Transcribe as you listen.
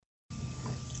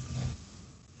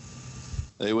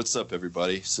Hey, what's up,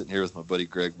 everybody? Sitting here with my buddy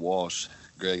Greg Walsh.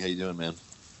 Greg, how you doing, man?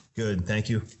 Good, thank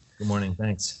you. Good morning,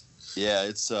 thanks. Yeah,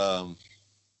 it's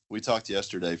we talked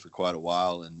yesterday for quite a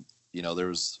while, and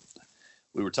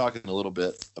we were talking a little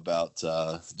bit about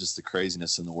just the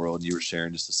craziness in the world. And you were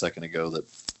sharing just a second ago that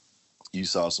you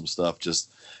saw some stuff,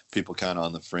 just people kind of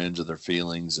on the fringe of their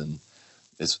feelings, and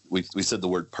we said the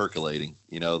word percolating.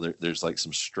 There's like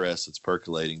some stress that's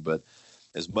percolating, but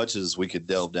as much as we could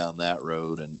delve down that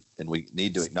road, and we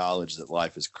need to acknowledge that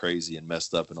life is crazy and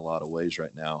messed up in a lot of ways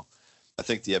right now, I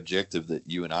think the objective that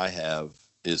you and I have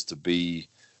is to be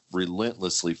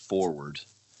relentlessly forward,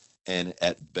 and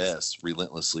at best,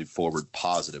 relentlessly forward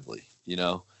positively.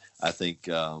 I think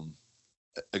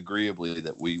agreeably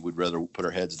that we would rather put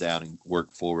our heads down and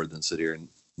work forward than sit here and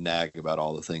nag about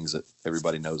all the things that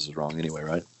everybody knows is wrong anyway,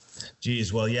 right?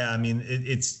 Geez, well, yeah. I mean,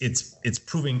 it's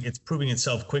proving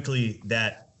itself quickly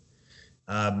that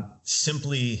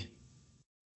simply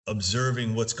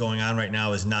observing what's going on right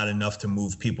now is not enough to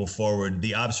move people forward.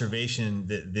 The observation,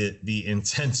 the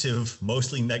intensive,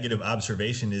 mostly negative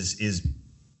observation, is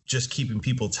just keeping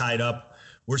people tied up.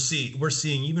 We're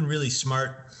seeing even really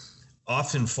smart,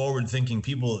 often forward-thinking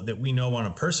people that we know on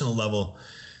a personal level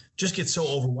just get so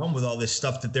overwhelmed with all this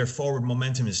stuff that their forward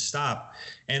momentum is stopped.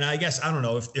 And I guess, I don't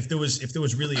know, if there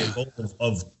was really a goal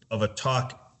of a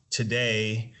talk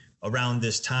today around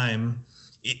this time,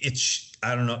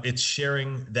 it's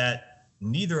sharing that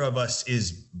neither of us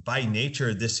is by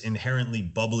nature this inherently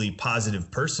bubbly,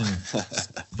 positive person,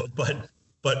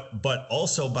 but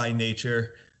also by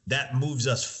nature that moves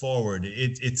us forward.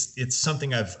 It's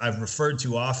something I've referred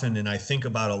to often, and I think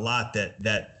about a lot, that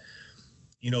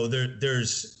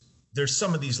there's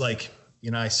some of these, like,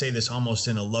 I say this almost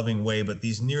in a loving way, but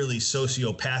these nearly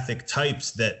sociopathic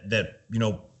types that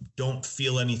don't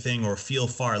feel anything or feel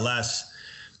far less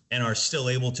and are still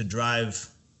able to drive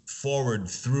forward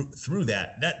through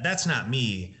that. That's not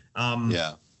me.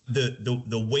 Yeah.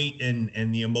 The weight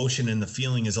and the emotion and the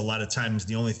feeling is a lot of times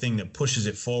the only thing that pushes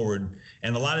it forward.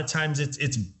 And a lot of times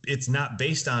it's not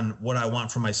based on what I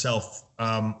want for myself,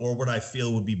 or what I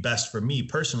feel would be best for me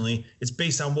personally. It's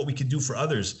based on what we could do for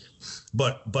others.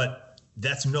 But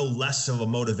that's no less of a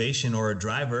motivation or a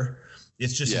driver.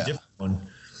 It's just a different one.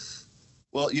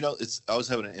 Well, I was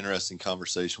having an interesting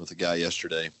conversation with a guy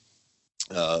yesterday,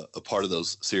 a part of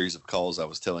those series of calls I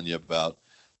was telling you about.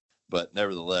 But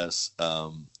nevertheless,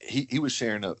 he was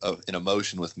sharing an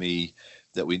emotion with me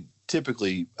that we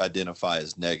typically identify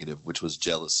as negative, which was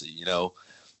jealousy,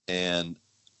 and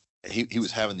he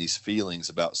was having these feelings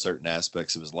about certain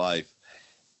aspects of his life.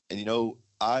 And,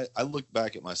 I look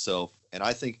back at myself, and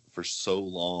I think for so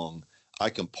long I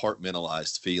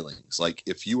compartmentalized feelings. Like,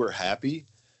 if you were happy,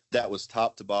 that was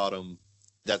top to bottom.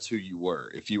 That's who you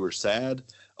were. If you were sad,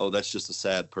 oh, that's just a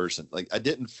sad person. Like, I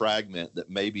didn't fragment that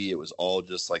maybe it was all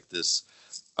just like this.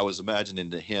 I was imagining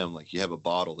to him, like, you have a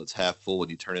bottle that's half full and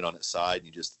you turn it on its side and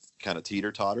you just kind of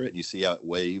teeter-totter it and you see how it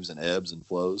waves and ebbs and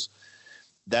flows.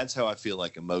 That's how I feel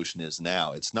like emotion is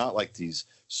now. It's not like these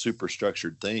super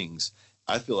structured things.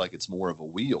 I feel like it's more of a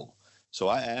wheel. So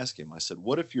I asked him, I said,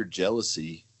 what if your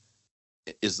jealousy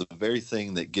is the very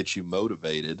thing that gets you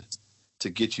motivated, to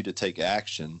get you to take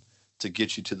action, to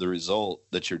get you to the result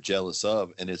that you're jealous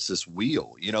of? And it's this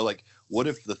wheel, like, what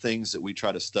if the things that we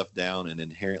try to stuff down and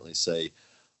inherently say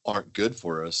aren't good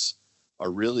for us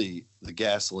are really the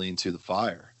gasoline to the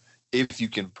fire, if you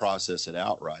can process it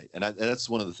outright? And that's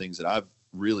one of the things that I've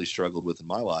really struggled with in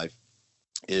my life,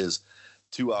 is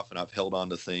too often I've held on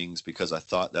to things because I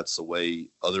thought that's the way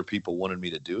other people wanted me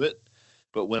to do it.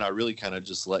 But when I really kind of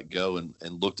just let go and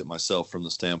looked at myself from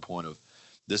the standpoint of,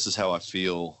 this is how I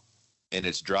feel, and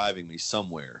it's driving me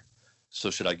somewhere. So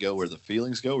should I go where the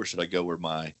feelings go, or should I go where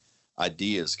my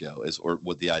ideas go, or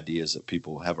what the ideas that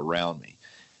people have around me?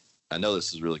 I know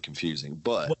this is really confusing,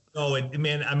 but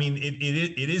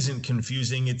it isn't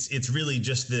confusing. It's really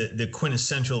just the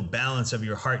quintessential balance of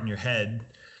your heart and your head.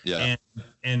 Yeah.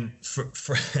 And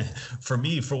for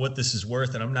me, for what this is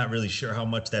worth, and I'm not really sure how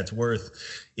much that's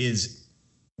worth, is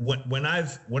when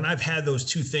I've had those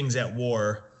two things at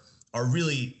war are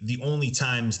really the only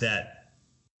times that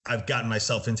I've gotten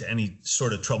myself into any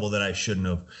sort of trouble that I shouldn't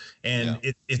have.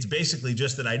 And it's basically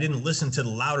just that I didn't listen to the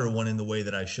louder one in the way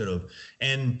that I should have.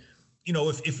 And,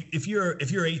 if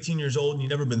you're 18 years old and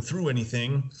you've never been through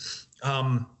anything,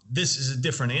 this is a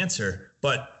different answer.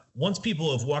 But once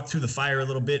people have walked through the fire a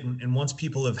little bit, and once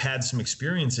people have had some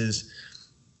experiences,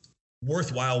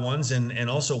 worthwhile ones and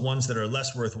also ones that are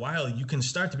less worthwhile, you can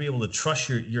start to be able to trust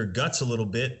your guts a little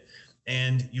bit,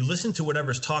 and you listen to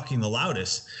whatever's talking the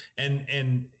loudest.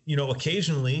 And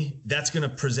occasionally that's going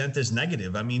to present as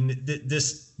negative. I mean,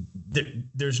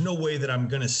 there's no way that I'm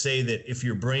going to say that if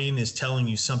your brain is telling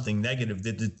you something negative,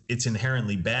 that it's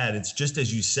inherently bad. It's just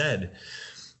as you said,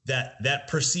 that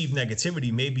perceived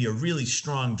negativity may be a really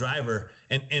strong driver.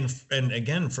 And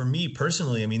again, for me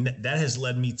personally, I mean, that has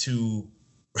led me to,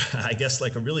 I guess,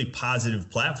 like a really positive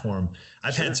platform.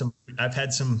 I've had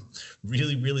some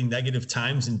really, really negative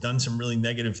times and done some really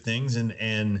negative things.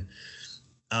 And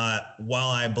while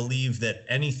I believe that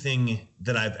anything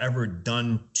that I've ever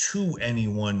done to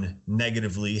anyone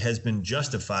negatively has been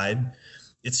justified,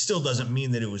 it still doesn't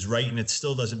mean that it was right, and it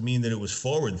still doesn't mean that it was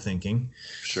forward thinking.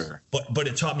 Sure. But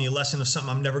it taught me a lesson of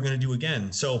something I'm never going to do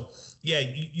again. So yeah,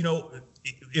 you know,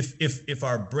 if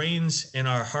our brains and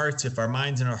our hearts, if our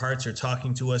minds and our hearts are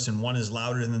talking to us, and one is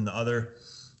louder than the other,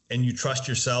 and you trust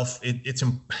yourself, it's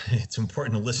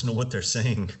important to listen to what they're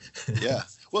saying. Yeah.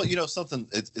 Well, you know, something,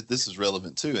 this is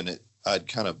relevant too. And I'd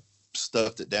kind of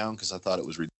stuffed it down because I thought it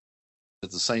was ridiculous.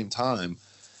 At the same time,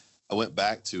 I went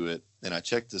back to it and I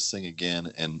checked this thing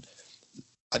again, and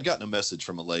I'd gotten a message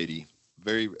from a lady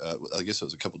I guess it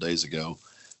was a couple days ago,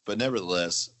 but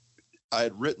nevertheless, I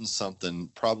had written something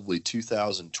probably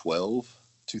 2012,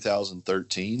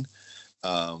 2013.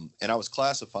 And I was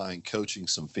classifying coaching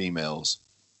some females,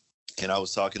 and I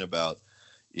was talking about,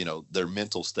 you know, their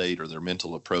mental state or their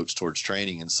mental approach towards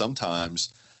training. And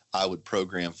sometimes I would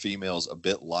program females a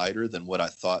bit lighter than what I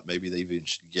thought maybe they even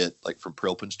should get, like from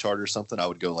Prilpin's chart or something. I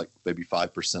would go like maybe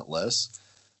 5% less,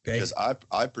 because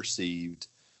I perceived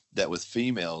that with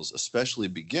females, especially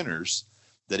beginners,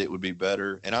 that it would be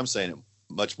better. And I'm saying it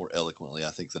much more eloquently,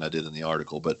 I think, than I did in the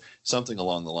article, but something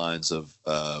along the lines of,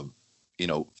 you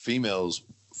know, females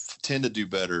tend to do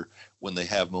better when they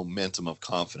have momentum of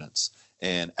confidence,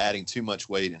 and adding too much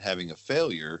weight and having a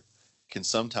failure can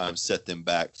sometimes set them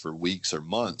back for weeks or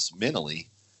months mentally,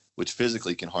 which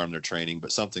physically can harm their training.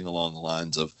 But something along the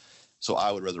lines of, so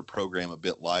I would rather program a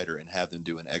bit lighter and have them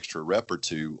do an extra rep or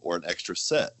two or an extra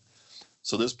set.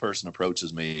 So this person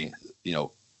approaches me, you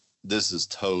know, this is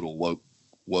total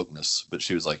wokeness, but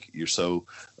she was like, you're so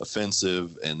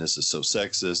offensive and this is so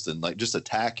sexist, and like just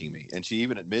attacking me. And she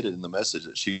even admitted in the message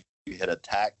that she had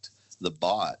attacked the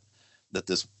bot that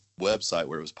this website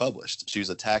where it was published. She was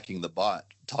attacking the bot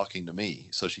talking to me.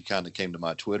 So she kind of came to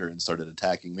my Twitter and started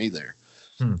attacking me there.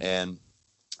 And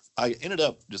I ended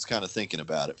up just kind of thinking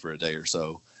about it for a day or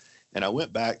so. And I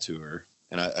went back to her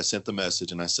and I sent the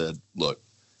message and I said, look,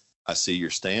 I see your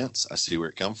stance. I see where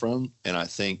it come from. And I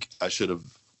think I should have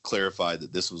clarified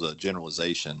that this was a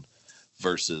generalization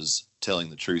versus telling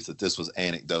the truth, that this was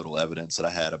anecdotal evidence that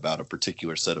I had about a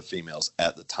particular set of females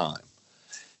at the time.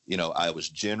 You know, I was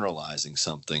generalizing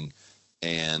something,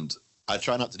 and I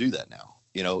try not to do that now,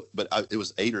 you know, but it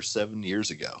was 8 or 7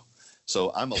 years ago.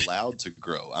 So I'm allowed to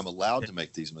grow. I'm allowed to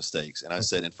make these mistakes. And I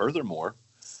said, and furthermore,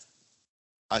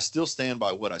 I still stand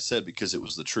by what I said because it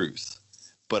was the truth,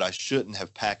 but I shouldn't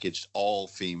have packaged all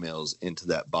females into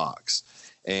that box.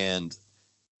 And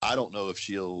I don't know if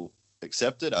she'll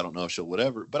accept it. I don't know if she'll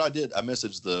whatever, but I did. I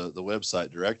messaged the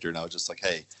website director, and I was just like,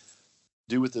 hey,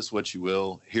 do with this what you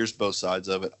will. Here's both sides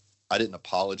of it. I didn't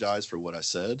apologize for what I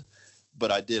said,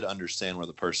 but I did understand where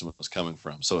the person was coming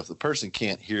from. So if the person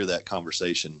can't hear that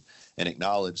conversation and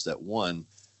acknowledge that, one,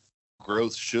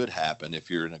 growth should happen if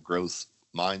you're in a growth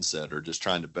mindset or just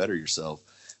trying to better yourself,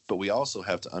 but we also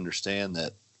have to understand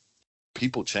that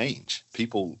people change,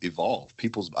 people evolve,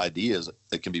 people's ideas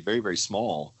that can be very, very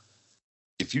small.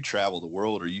 If you travel the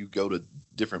world or you go to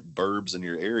different burbs in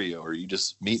your area or you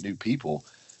just meet new people,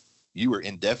 you are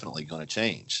indefinitely going to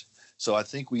change. So I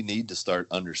think we need to start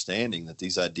understanding that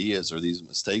these ideas or these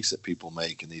mistakes that people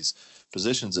make and these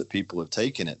positions that people have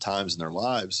taken at times in their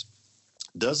lives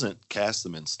doesn't cast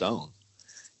them in stone.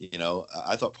 You know,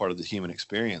 I thought part of the human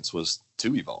experience was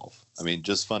to evolve. I mean,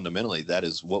 just fundamentally, that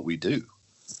is what we do.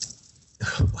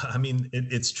 I mean,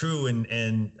 it's true.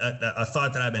 And a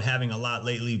thought that I've been having a lot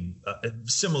lately,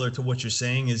 similar to what you're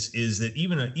saying, is that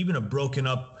even a broken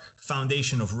up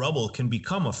foundation of rubble can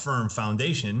become a firm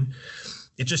foundation.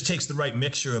 It just takes the right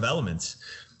mixture of elements.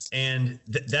 And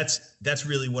that's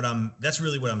really what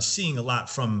I'm seeing a lot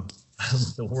from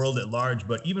the world at large.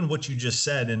 But even what you just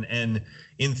said, and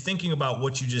in thinking about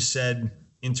what you just said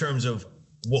in terms of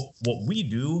what we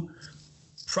do,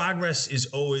 progress is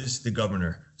always the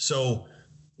governor. So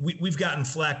we've gotten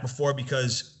flack before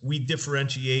because we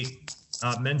differentiate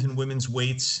men's and women's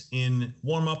weights in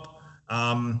warm-up,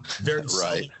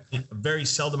 very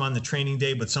seldom on the training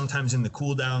day, but sometimes in the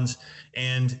cool downs.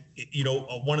 And, you know,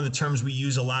 one of the terms we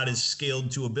use a lot is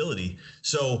scaled to ability.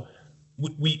 So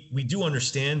we do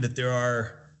understand that there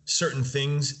are certain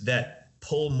things that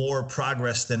pull more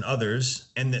progress than others,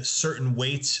 and that certain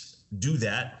weights do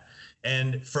that.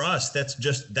 And for us, that's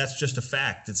just a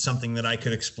fact. It's something that I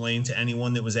could explain to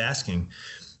anyone that was asking.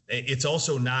 It's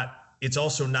also not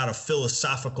a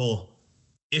philosophical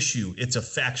issue. It's a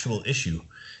factual issue.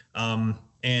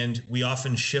 And we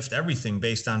often shift everything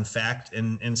based on fact,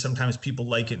 and sometimes people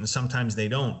like it and sometimes they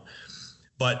don't.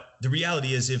 But the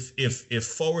reality is, if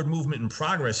forward movement and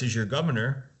progress is your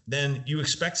governor, then you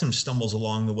expect some stumbles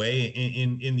along the way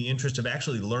in the interest of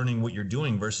actually learning what you're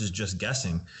doing versus just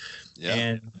guessing. Yeah.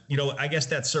 And, I guess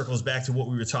that circles back to what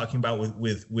we were talking about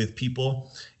with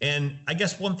people. And I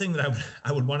guess one thing that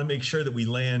I would want to make sure that we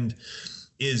land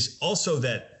is also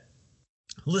that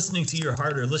listening to your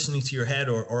heart or listening to your head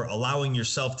or allowing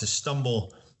yourself to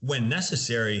stumble when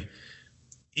necessary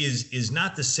is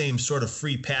not the same sort of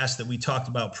free pass that we talked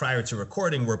about prior to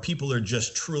recording, where people are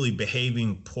just truly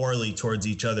behaving poorly towards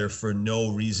each other for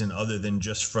no reason other than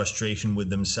just frustration with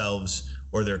themselves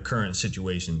or their current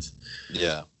situations.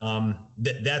 Yeah.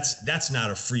 That's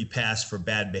not a free pass for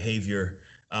bad behavior.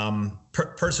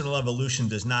 Personal evolution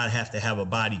does not have to have a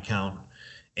body count.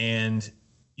 And,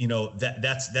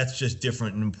 that's just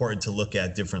different and important to look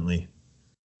at differently.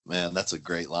 Man, that's a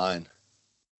great line.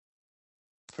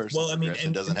 Personal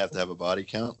progression doesn't have to have a body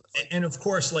count. And of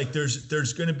course, like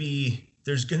there's going to be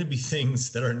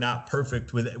things that are not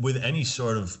perfect with any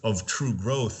sort of true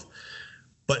growth.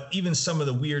 But even some of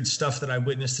the weird stuff that I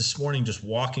witnessed this morning, just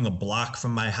walking a block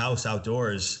from my house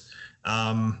outdoors,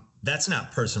 that's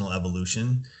not personal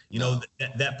evolution.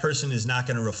 That person is not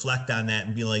going to reflect on that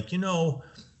and be like,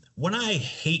 when I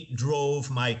hate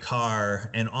drove my car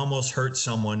and almost hurt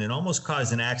someone and almost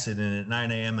caused an accident at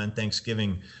 9 a.m. on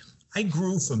Thanksgiving, I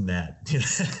grew from that.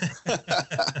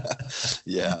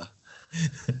 Yeah.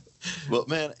 Well,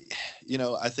 man,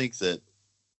 I think that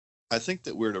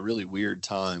we're at a really weird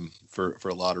time for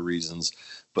a lot of reasons,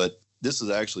 but this is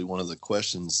actually one of the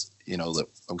questions, that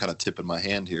I'm kind of tipping my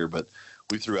hand here, but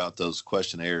we threw out those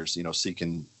questionnaires,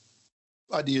 seeking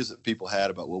ideas that people had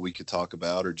about what we could talk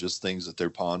about or just things that they're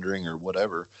pondering or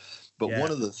whatever. But one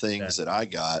of the things that I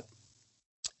got,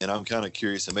 and I'm kind of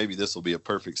curious, and maybe this will be a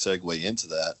perfect segue into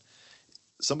that.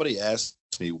 Somebody asked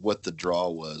me what the draw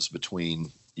was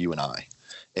between you and I.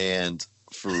 And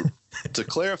to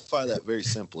clarify that very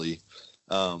simply,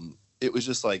 it was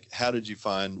just like, how did you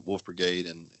find Wolf Brigade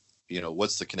and,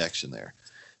 what's the connection there?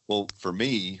 Well, for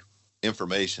me,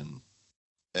 information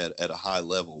at a high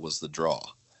level was the draw.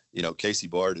 Casey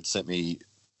Bard had sent me,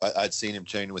 I'd seen him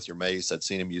training with your mace. I'd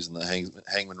seen him using the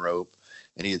hangman rope,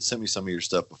 and he had sent me some of your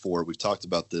stuff before. We've talked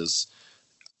about this.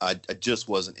 I just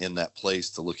wasn't in that place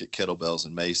to look at kettlebells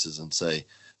and maces and say,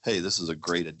 hey, this is a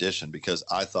great addition, because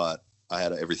I thought I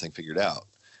had everything figured out,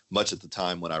 much at the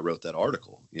time when I wrote that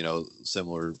article,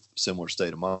 similar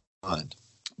state of mind.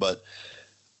 But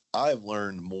I've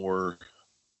learned more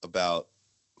about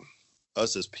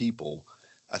us as people.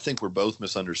 I think we're both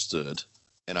misunderstood.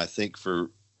 And I think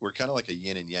we're kind of like a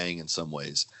yin and yang in some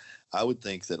ways. I would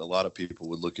think that a lot of people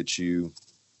would look at you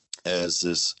as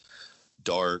this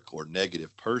dark or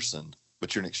negative person,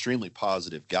 but you're an extremely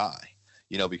positive guy,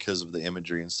 because of the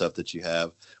imagery and stuff that you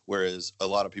have. Whereas a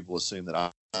lot of people assume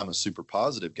that I'm a super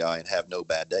positive guy and have no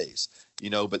bad days,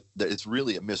 but it's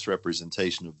really a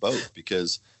misrepresentation of both,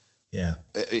 because, in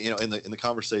the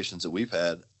conversations that we've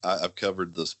had, I've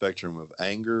covered the spectrum of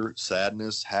anger,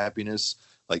 sadness, happiness,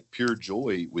 like pure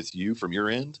joy with you from your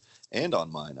end and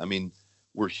on mine. I mean,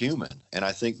 we're human. And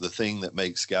I think the thing that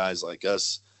makes guys like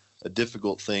us a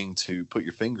difficult thing to put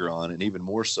your finger on, and even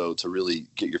more so to really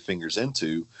get your fingers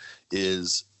into,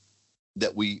 is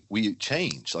that we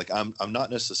change. Like I'm not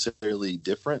necessarily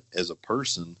different as a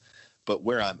person, but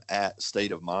where I'm at,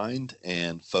 state of mind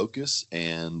and focus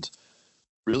and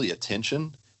really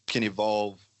attention, can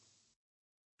evolve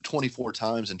 24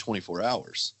 times in 24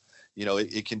 hours.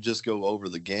 It can just go over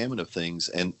the gamut of things.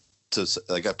 And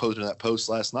like I posted in that post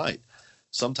last night,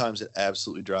 sometimes it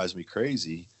absolutely drives me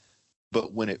crazy,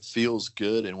 but when it feels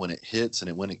good and when it hits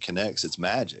and when it connects, it's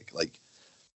magic. Like,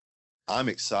 I'm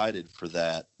excited for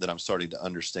that I'm starting to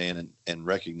understand and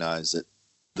recognize that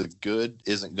the good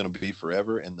isn't going to be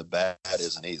forever and the bad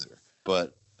isn't either.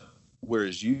 But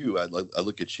whereas you, I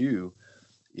look at you,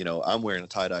 I'm wearing a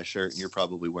tie-dye shirt and you're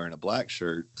probably wearing a black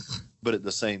shirt, but at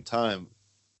the same time,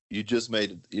 you just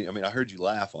made it. I mean, I heard you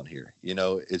laugh on here.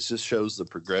 It just shows the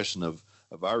progression of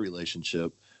our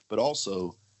relationship, but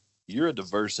also you're a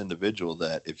diverse individual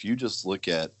that if you just look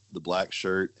at the black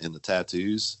shirt and the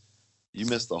tattoos, you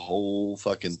miss the whole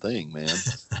fucking thing, man.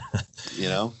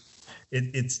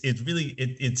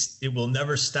 It will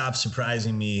never stop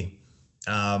surprising me.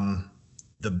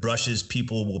 The brushes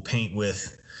people will paint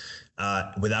with,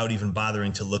 without even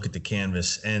bothering to look at the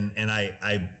canvas. And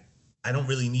I I don't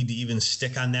really need to even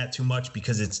stick on that too much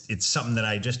because it's something that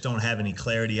I just don't have any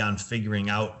clarity on figuring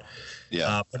out.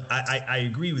 Yeah. But I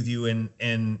agree with you in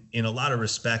a lot of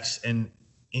respects, and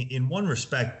in one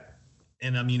respect,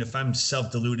 and I mean, if I'm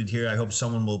self-deluded here, I hope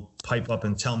someone will pipe up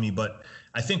and tell me. But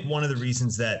I think one of the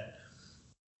reasons that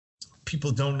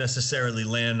people don't necessarily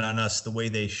land on us the way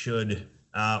they should,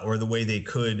 or the way they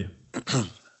could,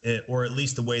 or at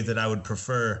least the way that I would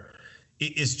prefer,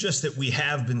 it's just that we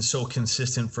have been so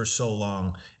consistent for so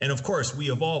long. And of course, we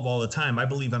evolve all the time. I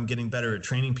believe I'm getting better at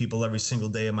training people every single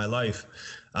day of my life.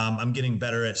 I'm getting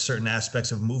better at certain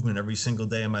aspects of movement every single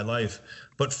day of my life.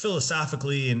 But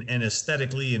philosophically and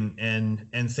aesthetically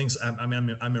and things,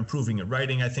 I'm improving at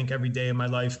writing, I think, every day of my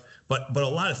life. But a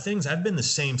lot of things, I've been the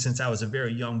same since I was a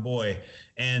very young boy.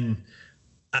 And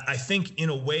I think in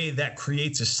a way that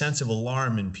creates a sense of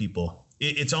alarm in people.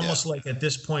 It's almost like at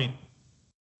this point,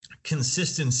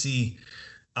 consistency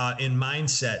in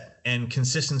mindset and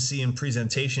consistency in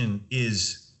presentation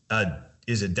is a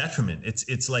detriment.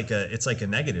 It's like a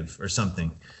negative or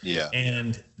something. Yeah.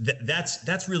 And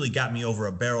that's really got me over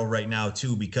a barrel right now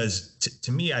too, because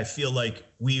to me, I feel like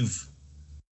we've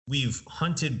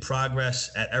hunted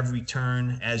progress at every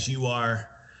turn, as you are.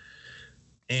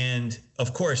 And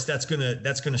of course, that's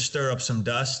gonna stir up some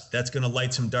dust. That's gonna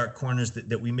light some dark corners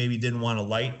that we maybe didn't want to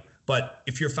light. But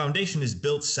if your foundation is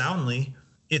built soundly,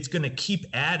 it's going to keep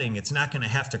adding. It's not going to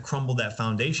have to crumble that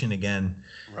foundation again.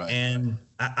 Right. And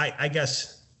I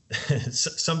guess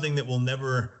something that will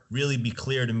never really be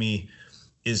clear to me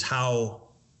is how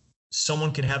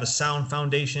someone can have a sound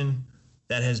foundation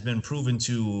that has been proven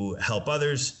to help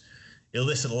others,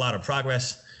 elicit a lot of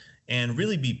progress, and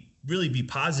really be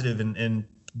positive and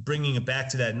bringing it back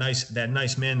to that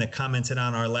nice man that commented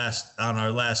on our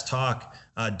last talk,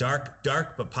 dark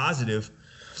but positive.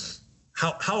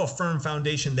 How a firm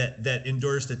foundation that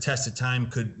endures the test of time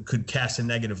could cast a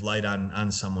negative light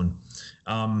on someone.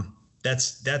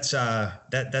 That's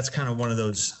kind of one of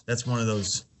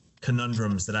those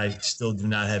conundrums that I still do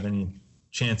not have any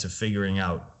chance of figuring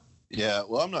out. Yeah,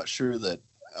 well, I'm not sure that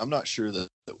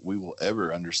we will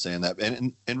ever understand that,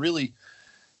 and really,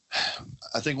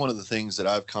 I think one of the things that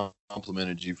I've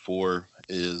complimented you for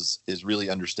is really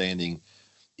understanding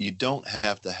you don't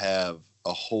have to have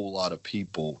a whole lot of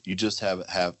people. You just have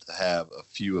to have a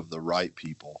few of the right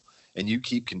people. And you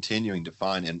keep continuing to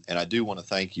find, and I do want to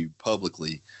thank you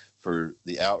publicly for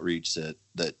the outreach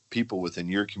that people within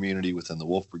your community, within the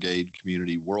Wolf Brigade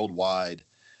community worldwide,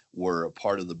 were a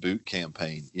part of the boot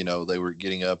campaign. You know, they were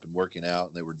getting up and working out,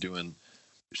 and they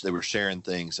were sharing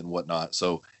things and whatnot.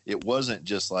 So it wasn't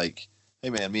just like,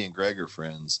 hey man, me and Greg are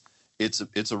friends.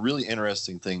 It's a really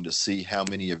interesting thing to see how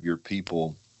many of your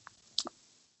people,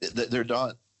 they're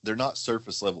not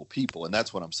surface level people. And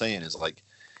that's what I'm saying is, like,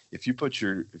 if you put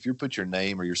your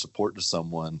name or your support to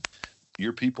someone,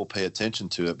 your people pay attention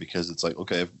to it, because it's like,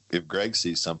 okay, if Greg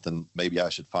sees something, maybe I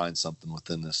should find something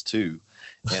within this too.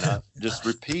 And I just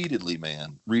repeatedly,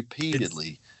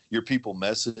 your people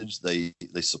message, they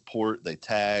support, they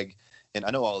tag. And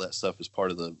I know all that stuff is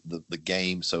part of the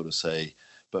game, so to say,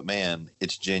 but man,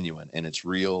 it's genuine and it's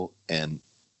real. And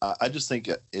I just think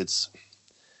it's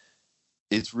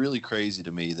really crazy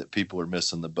to me that people are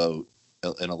missing the boat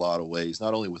in a lot of ways,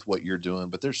 not only with what you're doing,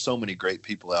 but there's so many great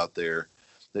people out there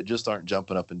that just aren't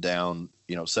jumping up and down,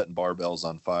 you know, setting barbells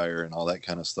on fire and all that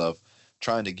kind of stuff,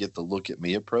 trying to get the look at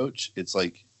me approach. It's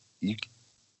like, you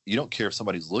don't care if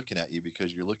somebody's looking at you,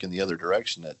 because you're looking the other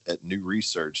direction at new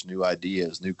research, new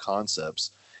ideas, new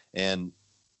concepts. And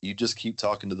you just keep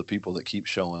talking to the people that keep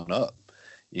showing up,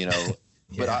 you know.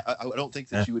 Yeah. But I don't think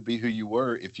that you would be who you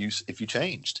were if you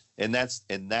changed. And that's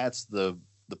the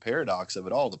paradox of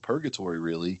it all. The purgatory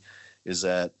really is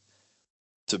that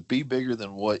to be bigger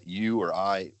than what you or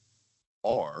I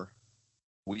are,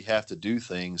 we have to do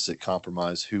things that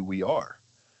compromise who we are.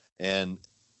 And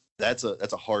that's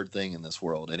a hard thing in this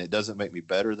world. And it doesn't make me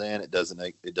better than, it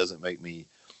doesn't make me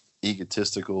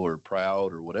egotistical or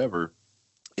proud or whatever.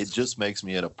 It just makes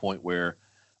me at a point where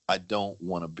I don't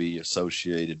want to be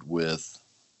associated with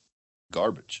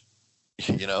garbage.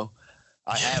 You know,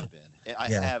 I have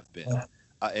been,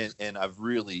 and I've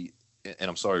really, and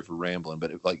I'm sorry for rambling,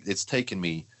 but it's taken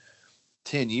me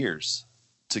 10 years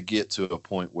to get to a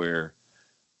point where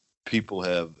people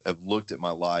have looked at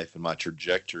my life and my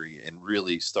trajectory and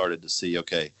really started to see,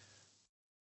 okay,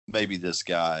 maybe this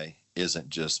guy isn't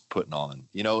just putting on,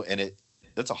 you know. And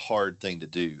that's a hard thing to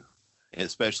do,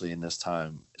 especially in this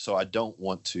time. So I don't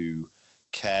want to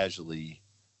casually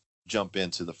jump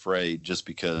into the fray just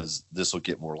because this will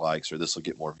get more likes or this will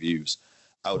get more views.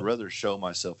 I would rather show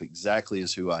myself exactly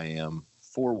as who I am,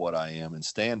 for what I am, and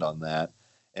stand on that,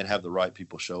 and have the right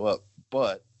people show up.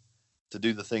 But to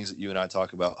do the things that you and I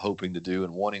talk about hoping to do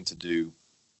and wanting to do,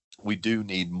 we do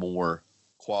need more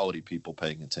quality people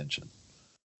paying attention.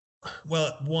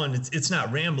 Well, one, it's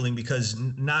not rambling because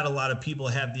not a lot of people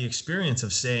have the experience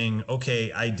of saying,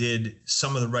 okay, I did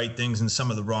some of the right things and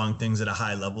some of the wrong things at a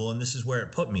high level, and this is where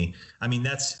it put me. I mean,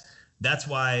 that's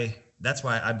why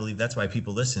I believe that's why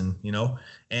people listen, you know.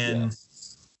 And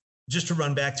just to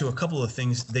run back to a couple of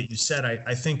things that you said,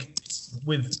 I think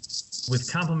with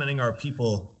complimenting our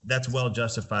people, that's well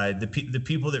justified. The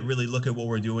people that really look at what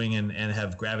we're doing and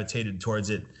have gravitated towards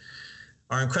it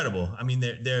are incredible. I mean,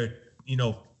 they're you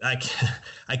know, I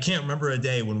can't remember a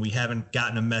day when we haven't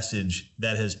gotten a message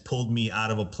that has pulled me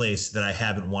out of a place that I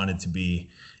haven't wanted to be.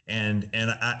 And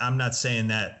I'm not saying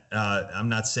that I'm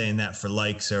not saying that for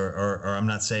likes or I'm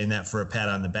not saying that for a pat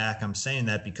on the back. I'm saying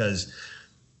that because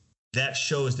that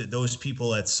shows that those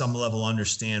people at some level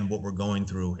understand what we're going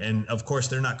through. And of course,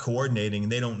 they're not coordinating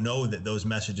and they don't know that those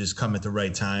messages come at the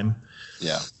right time.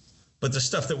 Yeah. But the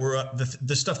stuff that we're up,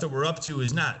 the stuff that we're up to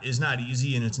is not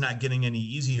easy, and it's not getting any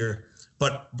easier.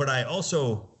 But I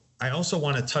also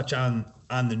want to touch on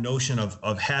the notion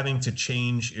of having to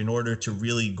change in order to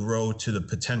really grow to the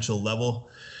potential level.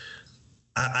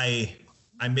 I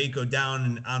may go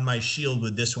down on my shield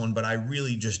with this one, but I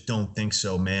really just don't think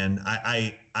so, man.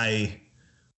 I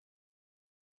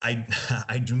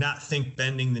do not think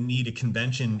bending the knee to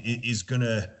convention is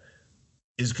gonna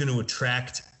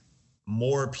attract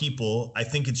more people. I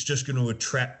think it's just going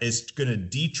to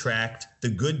detract the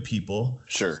good people.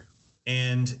 Sure.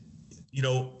 And, you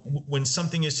know, when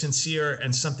something is sincere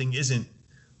and something isn't,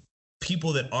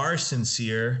 people that are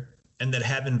sincere and that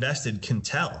have invested can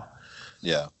tell.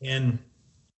 Yeah. And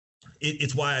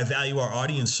it's why I value our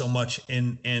audience so much.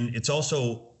 And it's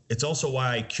also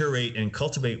why I curate and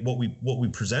cultivate what we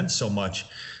present so much.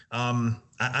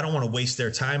 I don't want to waste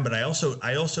their time, but I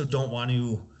also don't want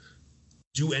to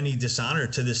do any dishonor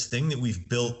to this thing that we've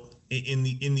built in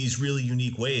these really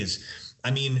unique ways. I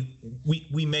mean,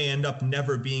 we may end up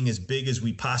never being as big as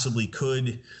we possibly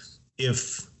could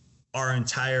if our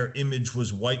entire image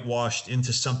was whitewashed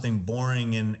into something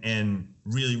boring and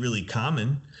really, really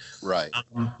common. Right.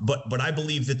 But I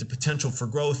believe that the potential for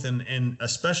growth and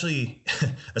especially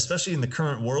in the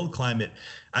current world climate,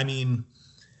 I mean,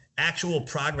 actual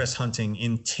progress hunting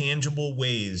in tangible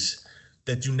ways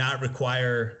that do not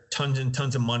require tons and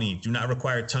tons of money, do not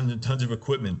require tons and tons of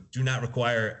equipment, do not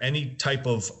require any type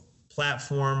of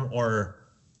platform or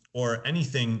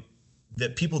anything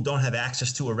that people don't have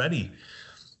access to already,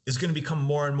 is going to become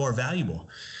more and more valuable.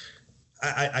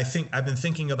 I think I've been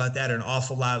thinking about that an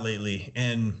awful lot lately.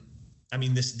 And I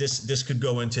mean, this could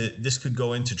go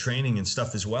into training and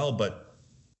stuff as well. But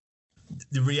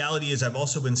the reality is I've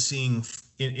also been seeing,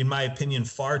 in my opinion,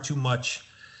 far too much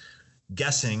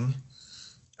guessing.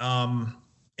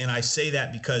 And I say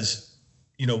that because,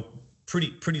 you know,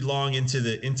 pretty long into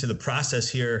the process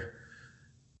here,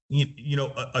 you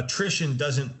know, attrition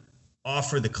doesn't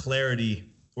offer the clarity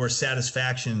or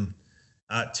satisfaction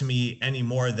to me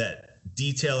anymore that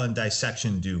detail and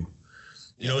dissection do.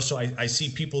 You know, so I see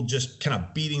people just kind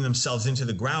of beating themselves into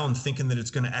the ground thinking that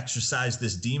it's going to exercise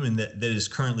this demon that is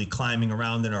currently climbing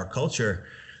around in our culture.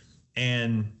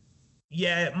 And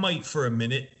yeah, it might for a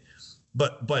minute.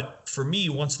 But for me,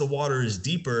 once the water is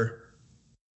deeper,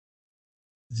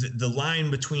 the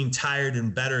line between tired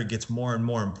and better gets more and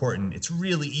more important. It's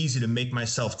really easy to make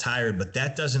myself tired, but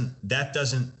that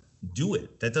doesn't do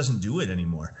it. That doesn't do it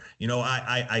anymore. You know,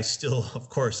 I still, of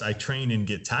course, I train and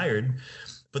get tired,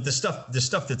 but the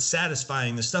stuff that's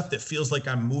satisfying, the stuff that feels like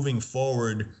I'm moving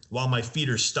forward while my feet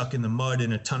are stuck in the mud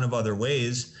in a ton of other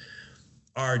ways,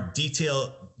 are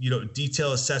detail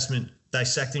assessment,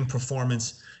 dissecting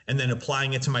performance, and then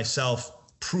applying it to myself,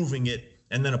 proving it,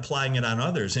 and then applying it on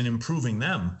others and improving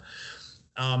them.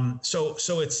 So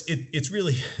it's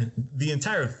really the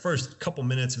entire first couple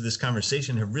minutes of this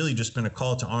conversation have really just been a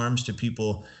call to arms to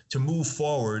people to move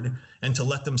forward and to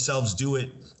let themselves do it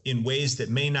in ways that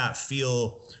may not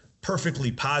feel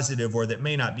perfectly positive or that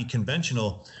may not be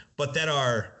conventional, but that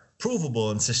are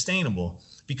provable and sustainable.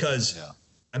 Because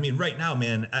I mean, right now,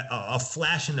 man, a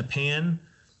flash in the pan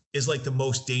is like the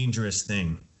most dangerous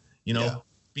thing, you know,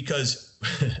 because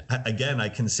again, I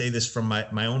can say this from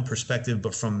my own perspective,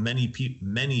 but from many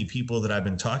people that I've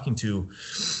been talking to,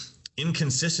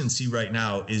 inconsistency right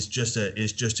now is just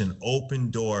an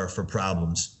open door for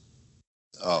problems.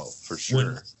 Oh, for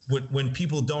sure. When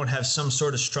people don't have some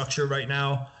sort of structure right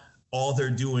now, all they're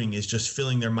doing is just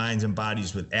filling their minds and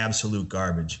bodies with absolute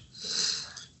garbage.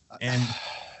 And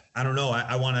I don't know.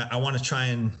 I want to try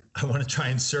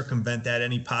and circumvent that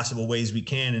any possible ways we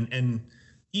can. And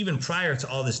even prior to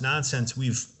all this nonsense,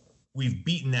 we've we've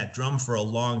beaten that drum for a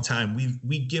long time.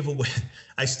 We give away.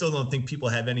 I still don't think people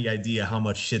have any idea how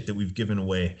much shit that we've given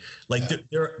away. Like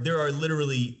there are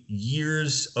literally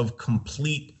years of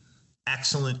complete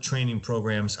excellent training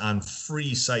programs on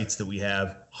free sites that we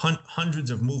have, hundreds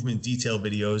of movement detail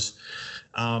videos.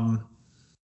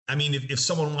 I mean, if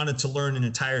someone wanted to learn an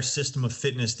entire system of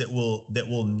fitness that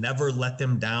will never let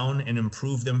them down and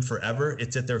improve them forever,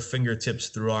 it's at their fingertips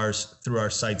through our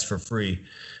sites for free.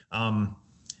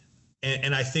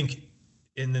 And I think,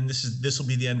 and then this will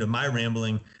be the end of my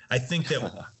rambling. I think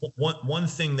that one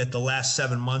thing that the last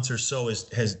 7 months or so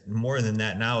has more than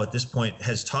that now at this point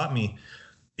has taught me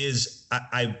is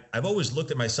I've always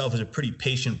looked at myself as a pretty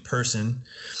patient person.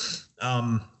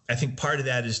 I think part of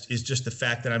that is just the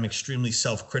fact that I'm extremely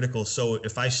self-critical. So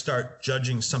if I start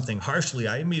judging something harshly,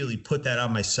 I immediately put that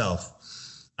on myself.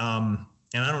 And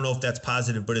I don't know if that's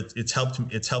positive, but it's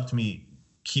helped me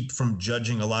keep from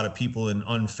judging a lot of people in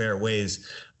unfair ways.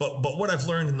 But what I've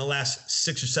learned in the last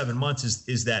 6 or 7 months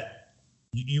is that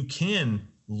you can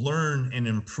learn and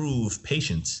improve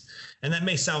patience. And that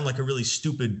may sound like a really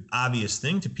stupid, obvious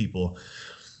thing to people.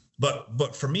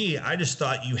 But for me, I just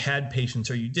thought you had patience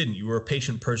or you didn't. You were a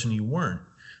patient person, you weren't.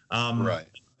 Right.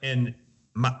 And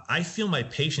I feel my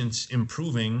patience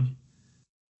improving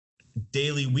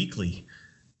daily, weekly.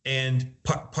 And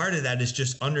part of that is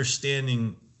just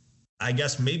understanding, I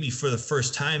guess maybe for the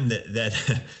first time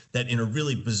that in a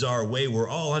really bizarre way, we're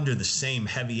all under the same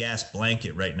heavy ass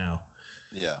blanket right now.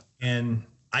 Yeah. And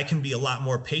I can be a lot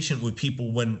more patient with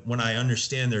people when I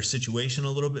understand their situation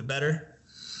a little bit better.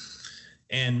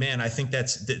 And man, I think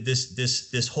that's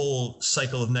this whole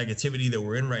cycle of negativity that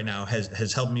we're in right now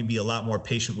has helped me be a lot more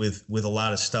patient with a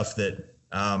lot of stuff that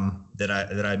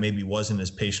I maybe wasn't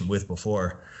as patient with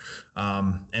before.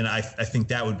 And I think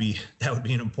that would be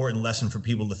an important lesson for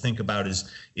people to think about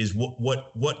is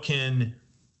what can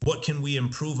we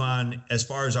improve on as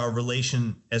far as our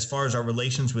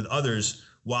relations with others,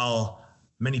 while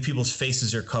many people's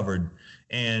faces are covered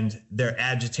and they're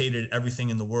agitated at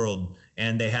everything in the world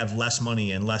and they have less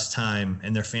money and less time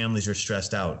and their families are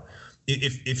stressed out.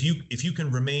 If you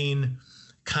can remain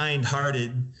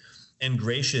kind-hearted and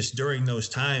gracious during those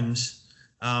times,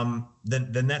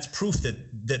 then that's proof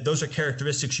that those are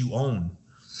characteristics you own.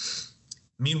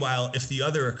 Meanwhile, if the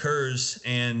other occurs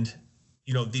and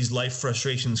these life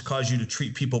frustrations cause you to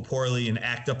treat people poorly and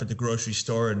act up at the grocery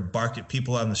store and bark at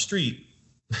people on the street,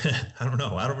 I don't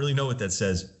know. I don't really know what that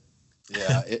says.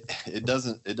 Yeah, it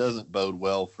doesn't bode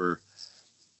well for,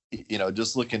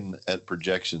 just looking at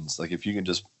projections. Like if you can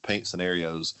just paint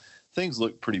scenarios, things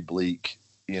look pretty bleak,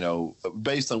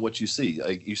 based on what you see.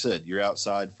 Like you said, you're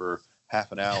outside for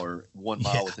half an hour, 1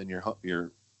 mile within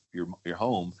your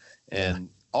home, and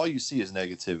all you see is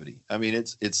negativity. I mean,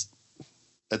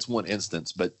 that's one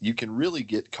instance, but you can really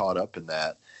get caught up in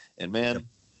that. And man,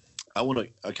 I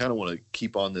kind of want to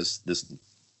keep on this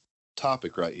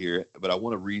topic right here, but I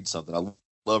want to read something. I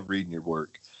love reading your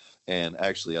work, and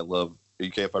actually, are you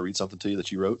okay if I read something to you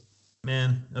that you wrote?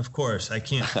 Man, of course I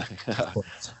can't.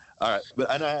 All right,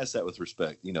 and I ask that with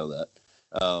respect, that.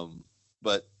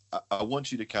 But I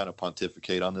want you to kind of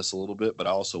pontificate on this a little bit, but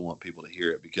I also want people to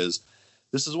hear it, because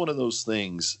this is one of those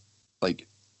things. Like,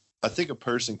 I think a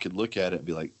person could look at it and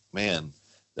be like, "Man,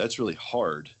 that's really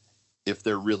hard," if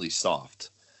they're really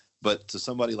soft. But to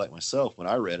somebody like myself, when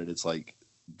I read it, it's like,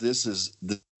 this is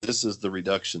the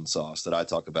reduction sauce that I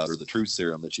talk about, or the truth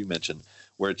serum that you mentioned,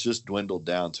 where it's just dwindled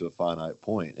down to a finite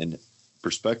point. And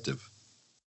perspective,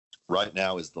 right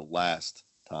now is the last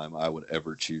time I would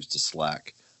ever choose to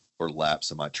slack or lapse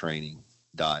in my training,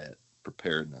 diet,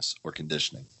 preparedness, or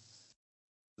conditioning.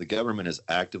 The government is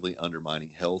actively undermining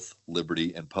health,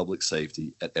 liberty, and public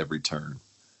safety at every turn.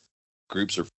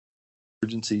 Groups are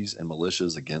agencies and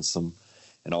militias against them,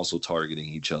 and also targeting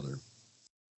each other.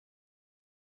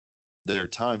 There are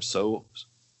times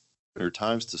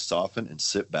to soften and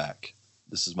sit back.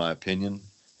 This is my opinion,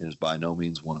 and is by no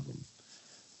means one of them.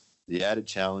 The added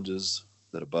challenges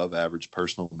that above average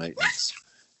personal maintenance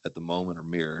at the moment are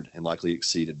mirrored and likely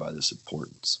exceeded by this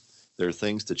importance. There are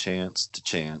things to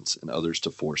chance, and others to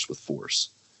force with force.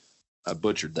 I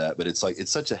butchered that, but it's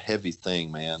such a heavy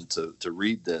thing, man, to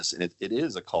read this. And it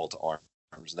is a call to arms.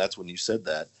 And that's when you said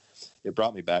that, it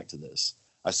brought me back to this.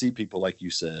 I see people, like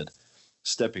you said,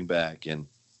 stepping back and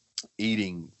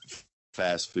eating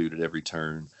fast food at every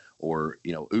turn, or,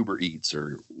 Uber Eats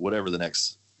or whatever the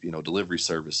next, delivery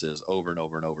service is, over and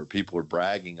over and over. People are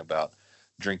bragging about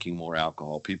drinking more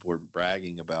alcohol. People are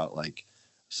bragging about, like,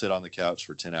 sit on the couch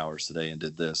for 10 hours today and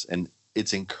did this. And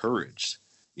it's encouraged.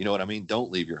 You know what I mean?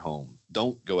 Don't leave your home.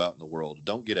 Don't go out in the world.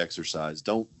 Don't get exercise.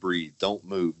 Don't breathe. Don't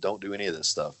move. Don't do any of this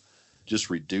stuff. just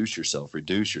reduce yourself,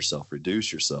 reduce yourself,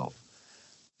 reduce yourself.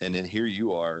 And then here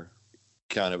you are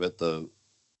kind of at the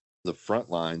front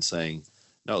line saying,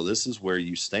 no, this is where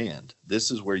you stand. This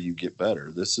is where you get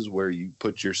better. This is where you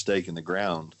put your stake in the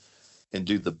ground and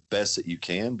do the best that you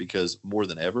can, because more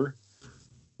than ever,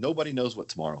 nobody knows what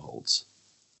tomorrow holds.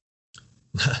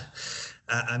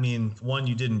 I mean, one,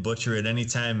 you didn't butcher it.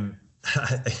 Anytime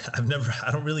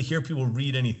I don't really hear people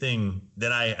read anything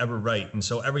that I ever write. And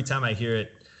so every time I hear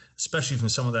it, especially from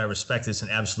someone that I respect, it's an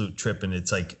absolute trip. And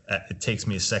it's like, it takes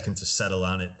me a second to settle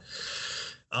on it.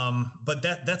 But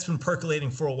that's been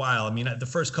percolating for a while. I mean, the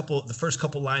first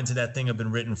couple lines of that thing have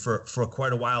been written for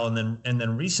quite a while. And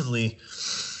then recently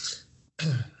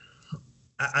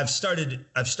I've started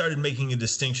making a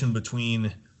distinction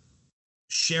between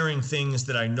sharing things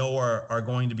that I know are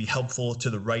going to be helpful to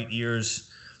the right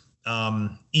ears.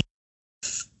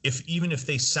 Even if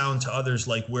they sound to others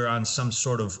like we're on some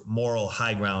sort of moral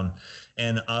high ground.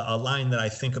 And a line that I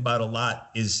think about a lot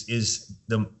is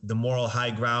the moral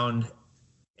high ground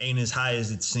ain't as high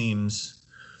as it seems.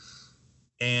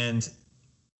 And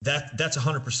that's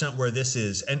 100% where this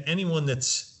is. And anyone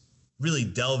that's really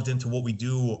delved into what we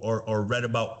do or read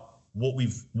about what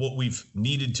we've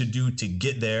needed to do to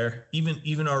get there,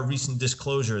 even our recent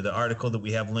disclosure, the article that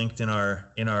we have linked in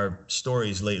our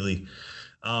stories lately,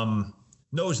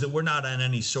 knows that we're not on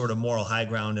any sort of moral high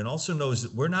ground, and also knows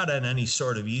that we're not on any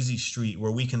sort of easy street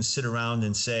where we can sit around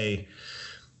and say,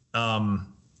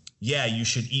 yeah, you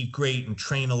should eat great and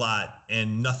train a lot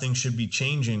and nothing should be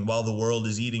changing while the world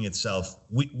is eating itself.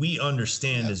 We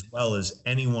understand as well as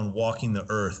anyone walking the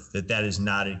earth that is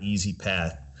not an easy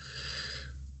path.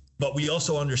 But we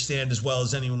also understand as well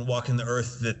as anyone walking the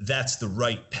earth that that's the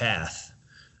right path.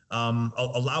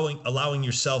 Allowing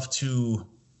yourself to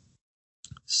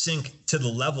sink to the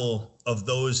level of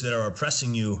those that are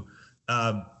oppressing you,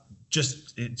 it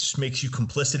just makes you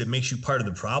complicit. It makes you part of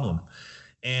the problem.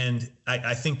 And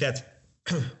I think that's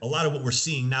a lot of what we're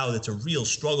seeing now. That's a real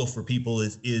struggle for people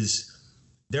is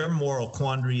their moral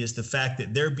quandary is the fact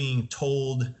that they're being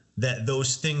told that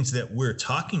those things that we're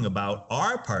talking about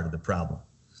are part of the problem.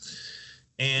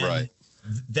 And right.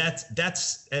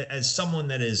 That's as someone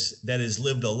that has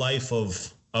lived a life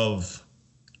of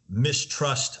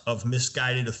mistrust, of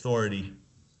misguided authority,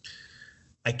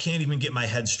 I can't even get my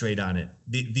head straight on it.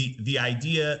 The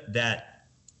idea that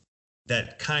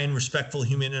kind, respectful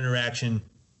human interaction,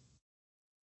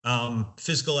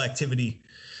 physical activity,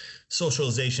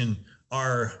 socialization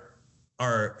are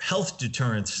health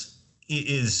deterrents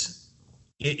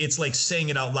it's like saying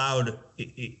it out loud.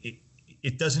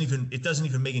 It doesn't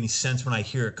even make any sense when I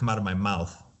hear it come out of my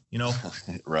mouth, you know?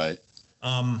 Right.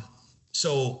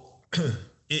 So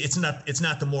it's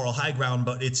not the moral high ground,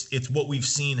 but it's what we've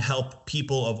seen help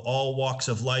people of all walks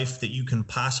of life that you can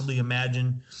possibly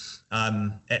imagine.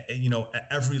 At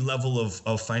every level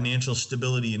of financial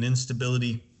stability and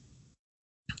instability,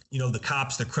 the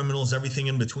cops, the criminals, everything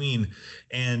in between.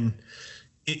 And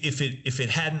if it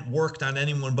hadn't worked on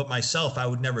anyone but myself, I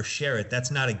would never share it. That's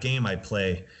not a game I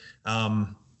play.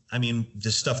 I mean,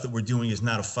 the stuff that we're doing is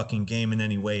not a fucking game in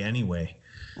any way anyway.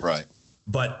 Right.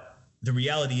 But the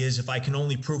reality is, if I can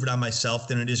only prove it on myself,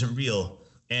 then it isn't real.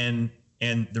 And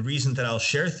the reason that I'll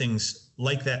share things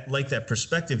like that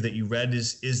perspective that you read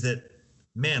is that,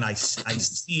 man, I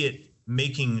see it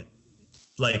making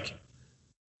like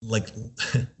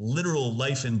literal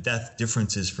life and death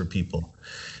differences for people.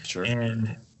 Sure.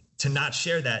 And to not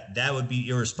share that would be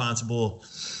irresponsible.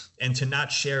 And to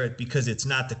not share it because it's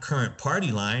not the current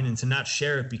party line, and to not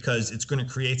share it because it's going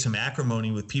to create some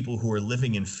acrimony with people who are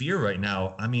living in fear right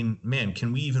now. I mean, man,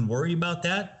 can we even worry about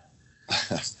that?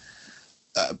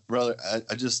 Brother,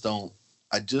 I just don't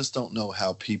know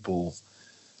how people,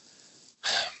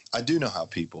 I do know how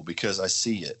people, because I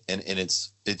see it, and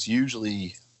it's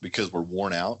usually because we're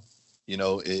worn out.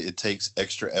 It takes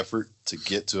extra effort to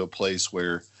get to a place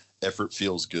where effort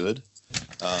feels good.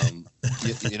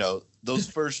 Those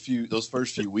first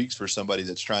few weeks for somebody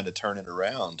that's trying to turn it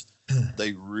around,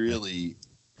 they really,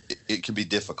 it can be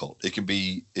difficult. It can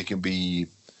be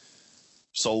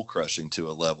soul crushing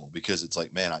to a level, because it's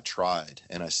like, man, I tried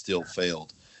and I still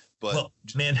failed. But well,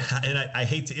 man, and I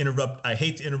hate to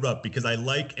interrupt because I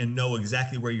like and know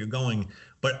exactly where you're going,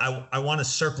 but I want to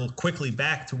circle quickly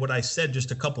back to what I said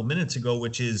just a couple minutes ago,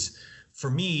 which is,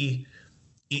 for me,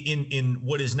 in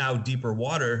what is now deeper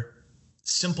water,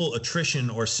 simple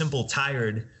attrition or simple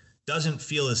tired doesn't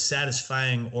feel as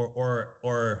satisfying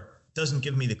or doesn't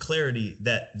give me the clarity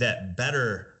that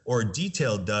better or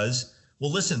detailed does.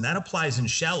 Well, listen, that applies in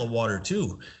shallow water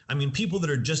too. I mean, people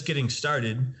that are just getting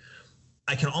started,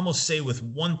 I can almost say with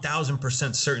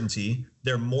 1,000% certainty,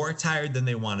 they're more tired than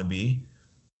they want to be.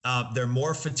 They're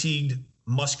more fatigued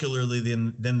muscularly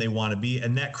than they want to be.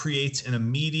 And that creates an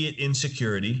immediate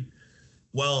insecurity.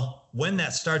 Well, when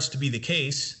that starts to be the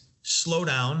case, slow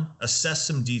down, assess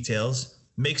some details,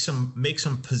 make some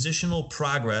positional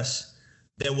progress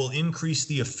that will increase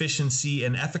the efficiency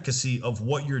and efficacy of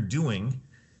what you're doing.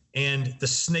 And the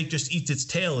snake just eats its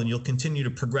tail, and you'll continue to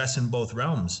progress in both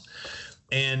realms.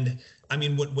 And I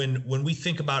mean, when we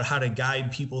think about how to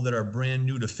guide people that are brand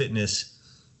new to fitness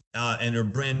and are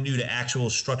brand new to actual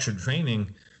structured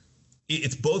training,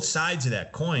 it's both sides of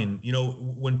that coin. You know,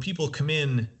 when people come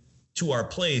in to our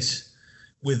place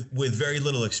with very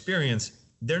little experience,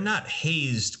 they're not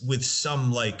hazed with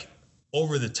some like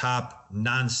over the top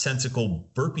nonsensical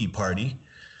burpee party.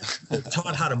 They're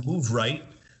taught how to move right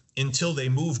until they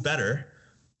move better.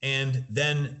 And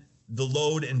then the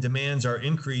load and demands are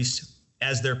increased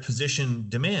as their position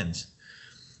demands.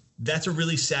 That's a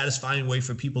really satisfying way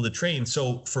for people to train.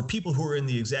 So for people who are in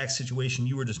the exact situation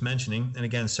you were just mentioning, and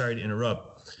again, sorry to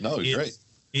interrupt. No, it's great.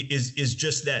 It is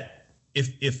just that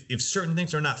if certain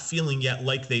things are not feeling yet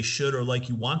like they should or like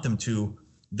you want them to,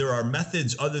 there are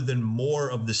methods other than more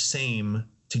of the same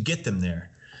to get them there.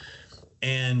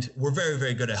 And we're very,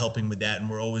 very good at helping with that. And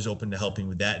we're always open to helping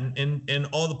with that. And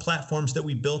all the platforms that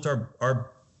we built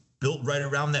are built right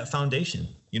around that foundation.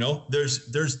 You know,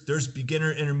 there's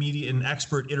beginner, intermediate, and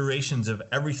expert iterations of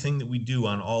everything that we do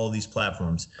on all of these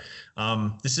platforms.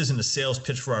 This isn't a sales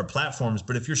pitch for our platforms,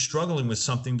 but if you're struggling with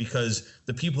something because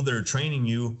the people that are training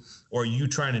you or you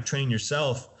trying to train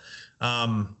yourself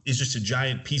is just a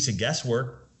giant piece of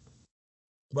guesswork,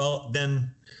 well,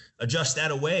 then adjust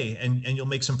that away and you'll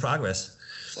make some progress.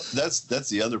 That's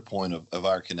the other point of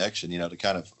our connection, you know, to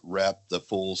kind of wrap the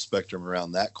full spectrum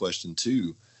around that question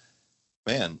too.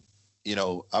 Man, you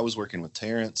know, I was working with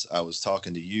Terrence. I was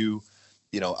talking to you.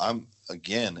 You know, I'm,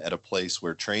 again, at a place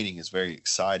where training is very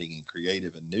exciting and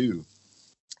creative and new.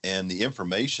 And the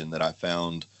information that I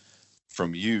found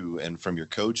from you and from your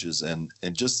coaches and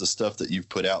just the stuff that you've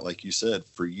put out, like you said,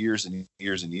 for years and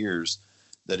years and years,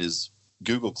 that is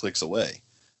Google clicks away.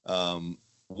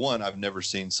 One, I've never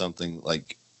seen something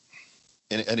like,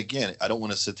 and again, I don't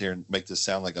want to sit there and make this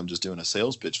sound like I'm just doing a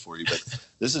sales pitch for you, but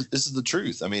this is the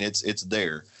truth. I mean, it's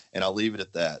there, and I'll leave it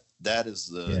at that. That is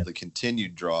the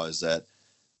continued draw, is that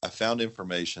I found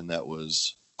information that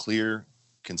was clear,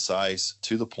 concise,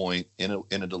 to the point, in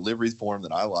a delivery form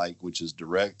that I like, which is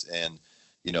direct, and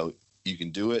you know, you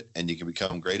can do it and you can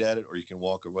become great at it, or you can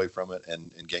walk away from it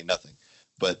and gain nothing.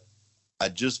 But I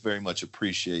just very much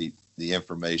appreciate the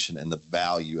information and the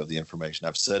value of the information.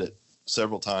 I've said it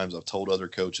several times. I've told other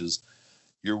coaches,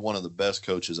 you're one of the best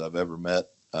coaches I've ever met,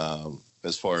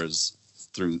 as far as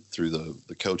through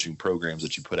the coaching programs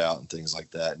that you put out and things like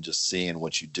that, and just seeing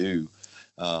what you do.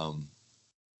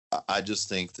 I just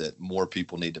think that more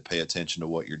people need to pay attention to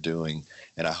what you're doing,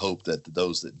 and I hope that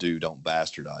those that do don't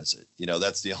bastardize it. You know,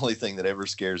 that's the only thing that ever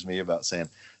scares me about saying,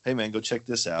 hey man, go check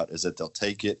this out, is that they'll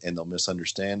take it and they'll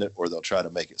misunderstand it, or they'll try to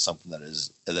make it something that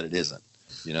it isn't,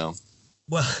 you know?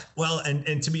 Well,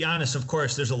 and to be honest, of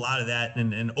course, there's a lot of that.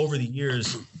 And over the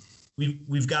years,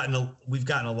 we've gotten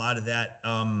a lot of that.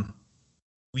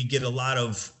 We get a lot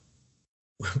of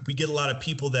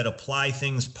people that apply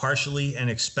things partially and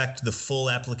expect the full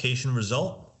application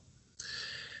result.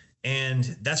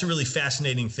 And that's a really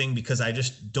fascinating thing, because I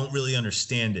just don't really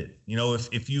understand it. You know,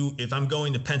 if I'm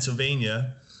going to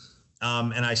Pennsylvania,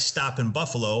 and I stop in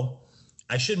Buffalo,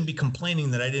 I shouldn't be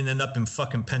complaining that I didn't end up in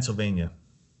fucking Pennsylvania.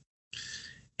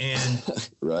 And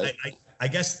right. I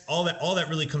guess all that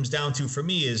really comes down to for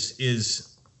me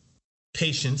is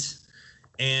patience,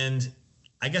 and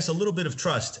I guess a little bit of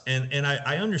trust. And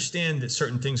I understand that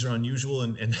certain things are unusual,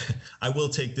 and I will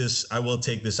take this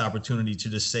opportunity to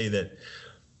just say that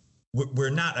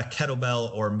we're not a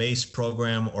kettlebell or mace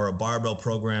program or a barbell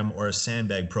program or a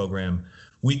sandbag program.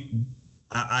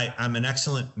 I'm an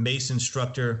excellent mace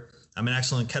instructor. I'm an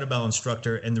excellent kettlebell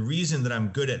instructor. And the reason that I'm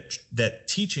good at that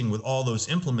teaching with all those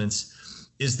implements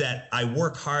is that I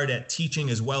work hard at teaching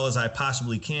as well as I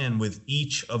possibly can with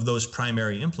each of those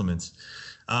primary implements.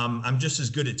 I'm just as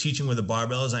good at teaching with a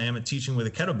barbell as I am at teaching with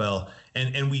a kettlebell.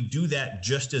 And we do that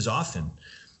just as often.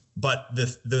 But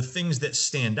the things that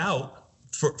stand out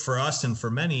for us and for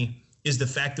many is the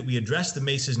fact that we address the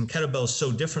maces and kettlebells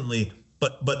so differently.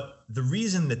 But the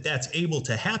reason that that's able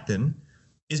to happen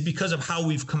is because of how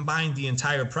we've combined the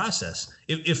entire process.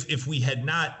 If we had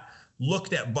not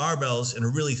looked at barbells in a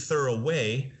really thorough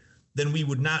way, then we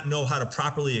would not know how to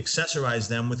properly accessorize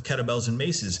them with kettlebells and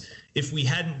maces. If we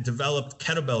hadn't developed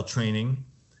kettlebell training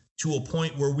to a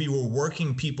point where we were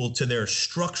working people to their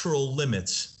structural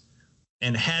limits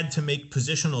and had to make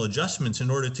positional adjustments in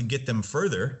order to get them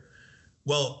further,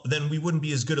 well, then we wouldn't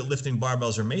be as good at lifting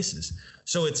barbells or maces.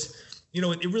 So it's,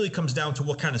 it really comes down to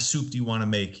what kind of soup do you want to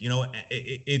make?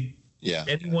 Yeah.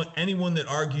 Anyone that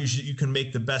argues that you can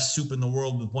make the best soup in the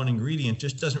world with one ingredient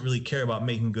just doesn't really care about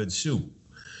making good soup.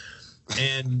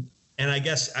 And I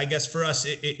guess for us,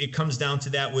 it comes down to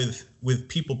that with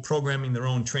people programming their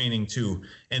own training too.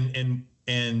 And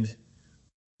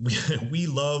we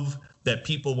love that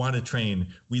people want to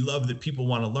train. We love that people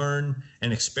want to learn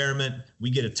and experiment.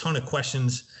 We get a ton of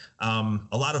questions. A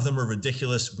lot of them are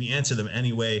ridiculous. We answer them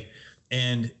anyway.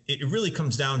 And it really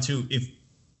comes down to, if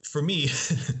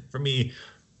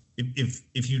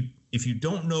you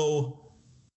don't know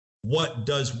what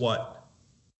does what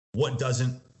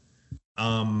doesn't,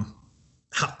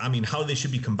 how they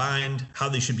should be combined, how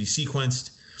they should be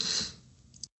sequenced,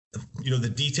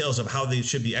 the details of how they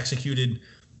should be executed,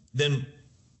 then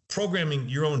programming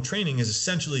your own training is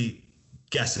essentially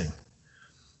guessing.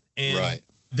 And right.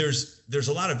 There's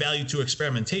a lot of value to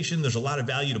experimentation. There's a lot of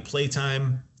value to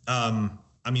playtime. A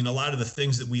lot of the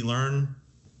things that we learn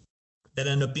that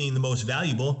end up being the most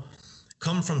valuable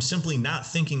come from simply not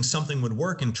thinking something would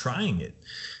work and trying it.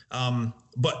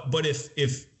 But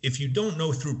if you don't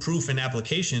know through proof and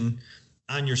application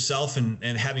on yourself and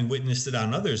having witnessed it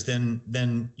on others,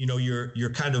 then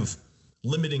you're kind of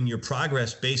limiting your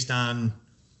progress based on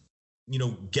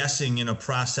guessing in a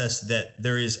process that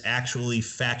there is actually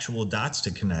factual dots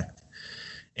to connect.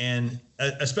 And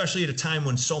especially at a time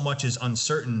when so much is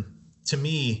uncertain, to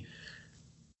me,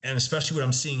 and especially what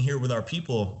I'm seeing here with our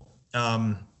people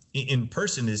in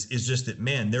person is just that,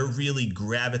 man, they're really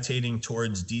gravitating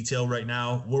towards detail right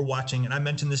now. We're watching, and I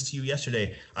mentioned this to you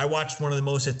yesterday, I watched one of the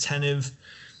most attentive,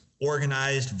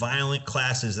 organized, violent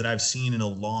classes that I've seen in a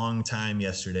long time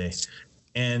yesterday.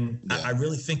 And yeah. I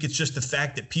really think it's just the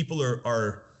fact that people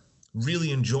are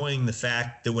really enjoying the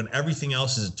fact that when everything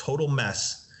else is a total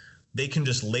mess, they can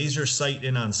just laser sight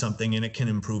in on something and it can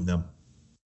improve them.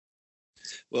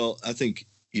 Well, I think,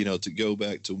 to go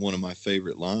back to one of my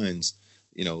favorite lines,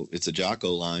 it's a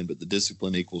Jocko line, but the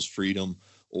discipline equals freedom,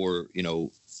 or,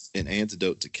 an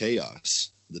antidote to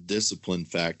chaos, the discipline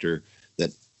factor,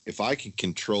 that if I can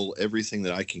control everything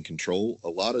that I can control, a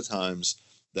lot of times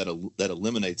that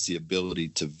eliminates the ability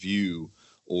to view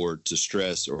or to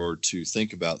stress or to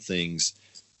think about things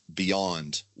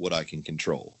beyond what I can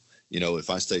control. If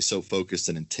I stay so focused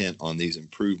and intent on these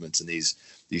improvements and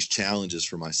these challenges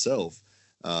for myself,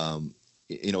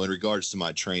 in regards to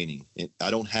my training,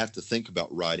 I don't have to think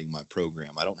about writing my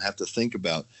program. I don't have to think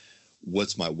about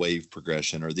what's my wave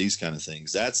progression or these kind of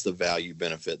things. That's the value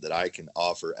benefit that I can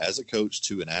offer as a coach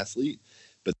to an athlete,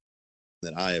 but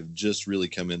that I have just really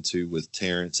come into with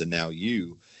Terrence and now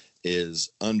you,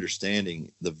 is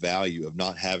understanding the value of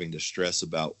not having to stress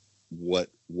about what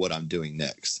I'm doing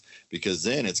next, because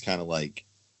then it's kind of like,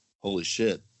 holy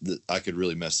shit, I could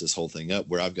really mess this whole thing up,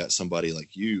 where I've got somebody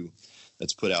like you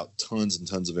that's put out tons and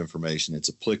tons of information. It's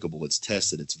applicable, it's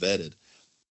tested, it's vetted,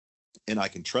 and I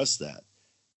can trust that.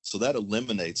 So that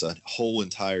eliminates a whole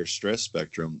entire stress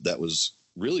spectrum that was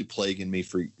really plaguing me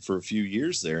for a few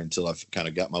years there until I've kind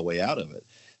of got my way out of it.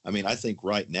 I think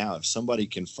right now, if somebody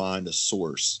can find a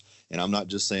source, and I'm not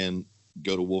just saying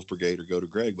go to Wolf Brigade or go to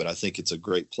Greg, but I think it's a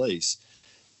great place.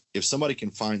 If somebody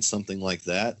can find something like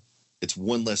that, it's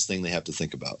one less thing they have to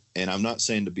think about. And I'm not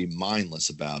saying to be mindless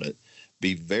about it.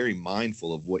 Be very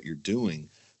mindful of what you're doing,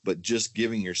 but just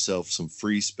giving yourself some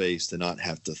free space to not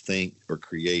have to think or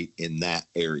create in that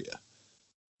area.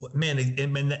 Man,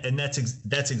 and that's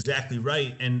exactly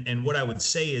right. And what I would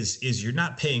say is you're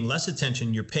not paying less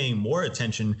attention, you're paying more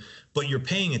attention, but you're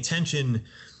paying attention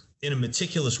in a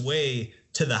meticulous way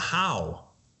to the how.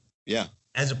 Yeah.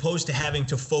 As opposed to having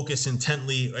to focus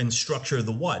intently and structure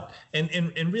the what. And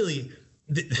really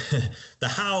the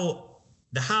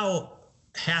how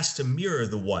has to mirror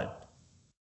the what.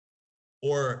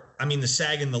 Or, the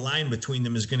sag in the line between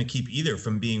them is going to keep either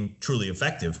from being truly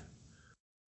effective.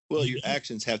 Well, your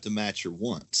actions have to match your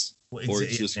wants, or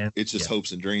it's just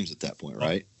hopes and dreams at that point,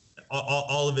 right?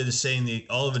 All of it is saying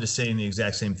the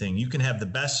exact same thing. You can have the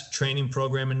best training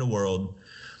program in the world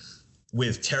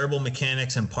with terrible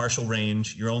mechanics and partial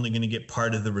range. You're only going to get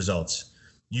part of the results.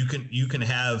 You can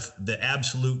have the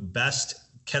absolute best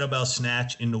kettlebell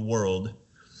snatch in the world,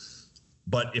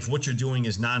 but if what you're doing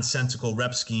is nonsensical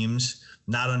rep schemes,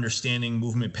 not understanding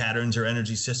movement patterns or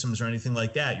energy systems or anything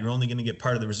like that, you're only going to get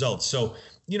part of the results. So,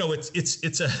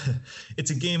 it's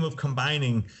a game of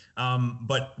combining,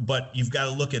 but you've got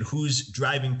to look at who's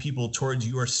driving people towards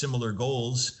your similar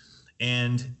goals,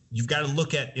 and you've got to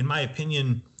look at, in my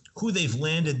opinion, who they've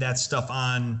landed that stuff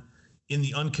on in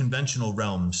the unconventional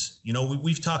realms. You know,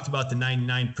 we've talked about the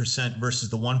 99% versus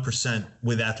the 1%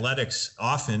 with athletics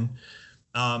often.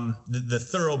 The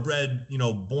thoroughbred, you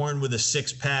know, born with a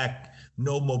six-pack,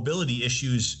 no mobility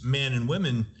issues, man and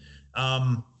women,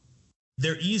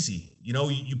 they're easy. You know,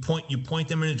 you point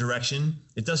them in a direction.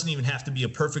 It doesn't even have to be a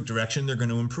perfect direction. They're going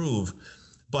to improve.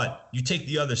 But you take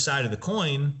the other side of the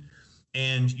coin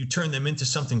and you turn them into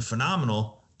something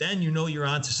phenomenal, then you know you're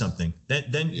onto something.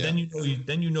 Then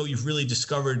you know you've really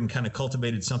discovered and kind of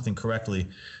cultivated something correctly.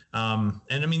 And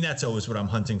I mean, that's always what I'm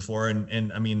hunting for.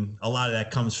 And I mean, a lot of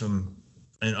that comes from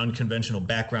an unconventional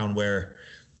background where,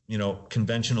 you know,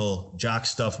 conventional jock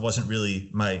stuff wasn't really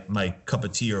my cup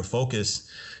of tea or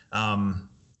focus.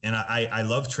 And I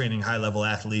love training high level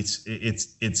athletes.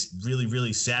 It's really,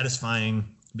 really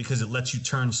satisfying because it lets you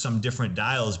turn some different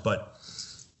dials. But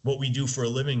what we do for a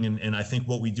living, and I think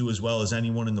what we do as well as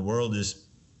anyone in the world, is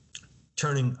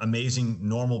turning amazing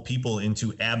normal people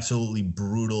into absolutely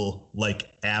brutal,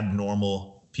 like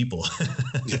abnormal people.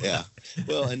 Yeah.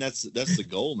 Well, and that's the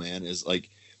goal, man, is like,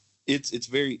 it's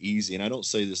very easy. And I don't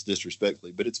say this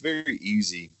disrespectfully, but it's very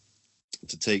easy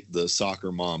to take the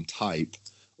soccer mom type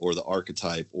or the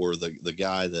archetype or the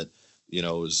guy that, you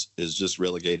know, is just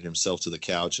relegated himself to the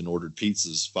couch and ordered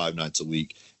pizzas 5 nights a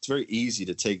week. It's very easy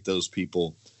to take those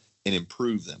people and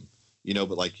improve them, you know,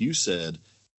 but like you said,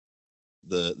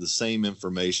 the same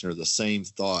information or the same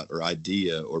thought or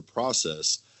idea or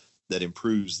process that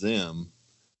improves them,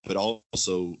 but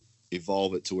also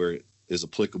evolve it to where it is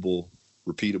applicable,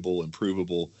 repeatable,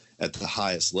 improvable at the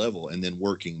highest level, and then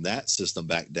working that system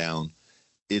back down.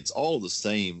 It's all the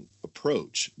same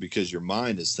approach because your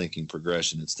mind is thinking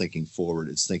progression, it's thinking forward,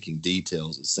 it's thinking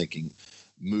details, it's thinking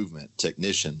movement,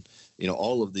 technician, you know,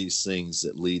 all of these things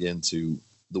that lead into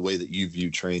the way that you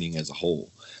view training as a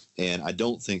whole. And I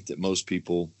don't think that most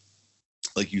people,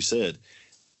 like you said,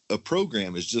 a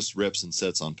program is just reps and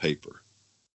sets on paper.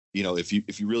 You know, if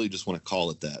you really just want to call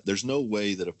it that, there's no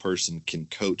way that a person can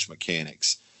coach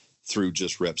mechanics through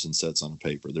just reps and sets on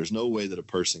paper. There's no way that a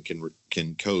person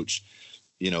can coach,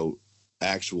 you know,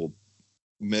 actual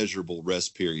measurable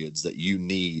rest periods that you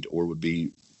need or would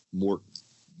be more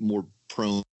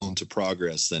prone to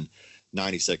progress than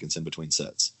 90 seconds in between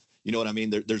sets. You know what I mean?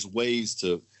 There's ways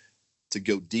to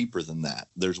go deeper than that.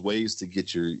 There's ways to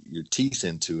get your teeth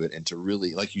into it and to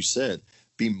really, like you said,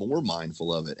 be more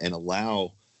mindful of it and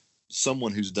allow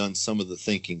someone who's done some of the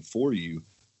thinking for you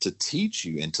to teach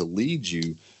you and to lead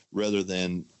you rather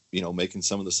than, you know, making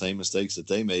some of the same mistakes that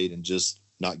they made and just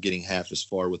not getting half as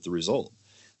far with the result.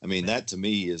 I mean, that to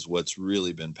me is what's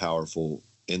really been powerful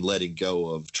in letting go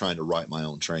of trying to write my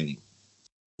own training.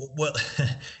 Well,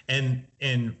 and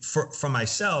for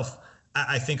myself,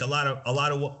 I think a lot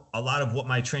of what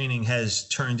my training has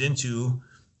turned into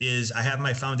is I have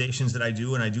my foundations that I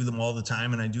do, and I do them all the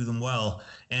time, and I do them well.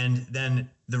 And then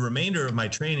the remainder of my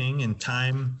training and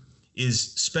time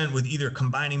is spent with either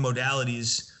combining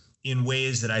modalities in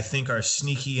ways that I think are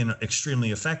sneaky and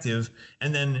extremely effective,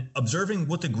 and then observing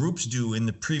what the groups do in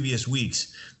the previous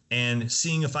weeks and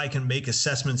seeing if I can make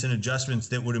assessments and adjustments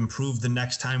that would improve the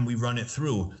next time we run it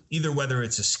through, either whether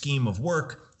it's a scheme of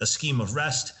work, a scheme of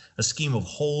rest, a scheme of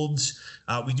holds.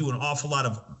 We do an awful lot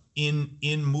of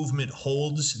in movement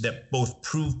holds that both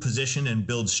prove position and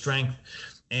build strength.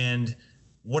 And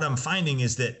what I'm finding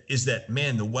is that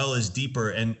man, the well is deeper,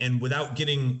 and without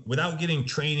getting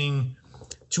training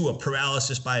to a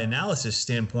paralysis by analysis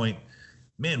standpoint,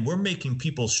 man, we're making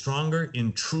people stronger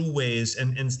in true ways.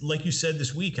 And like you said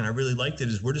this week, and I really liked it,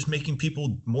 is we're just making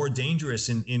people more dangerous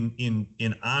in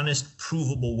honest,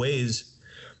 provable ways,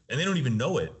 and they don't even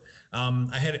know it.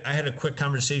 I had a quick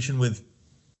conversation with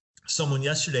someone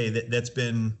yesterday that's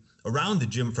been around the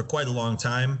gym for quite a long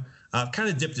time, kind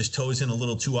of dipped his toes in a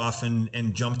little too often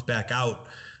and jumped back out,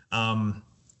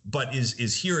 but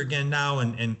is here again now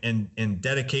and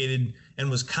dedicated, and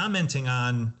was commenting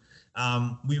on,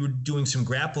 we were doing some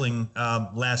grappling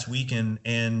last weekend,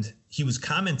 and he was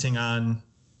commenting on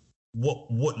what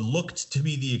looked to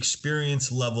be the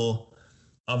experience level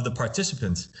of the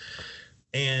participants.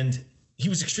 And he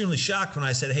was extremely shocked when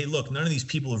I said, hey, look, none of these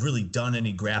people have really done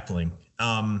any grappling.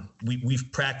 We've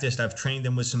practiced, I've trained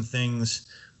them with some things,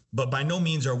 but by no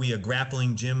means are we a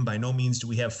grappling gym. By no means do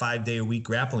we have 5-day-a-week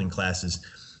grappling classes.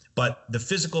 But the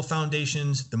physical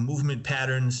foundations, the movement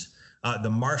patterns, the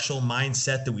martial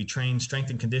mindset that we train, strength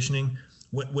and conditioning,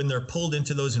 when they're pulled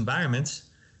into those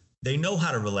environments, they know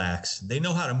how to relax. They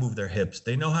know how to move their hips.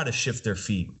 They know how to shift their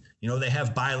feet. You know, they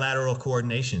have bilateral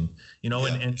coordination, you know,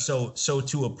 yeah. And so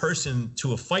to a person,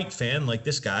 to a fight fan like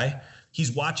this guy,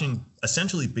 he's watching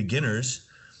essentially beginners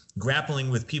grappling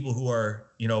with people who are,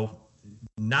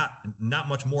 not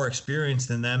much more experienced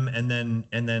than them. And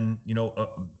then,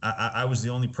 I was the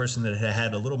only person that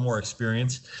had a little more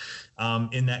experience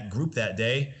in that group that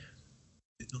day.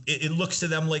 It looks to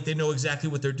them like they know exactly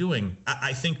what they're doing.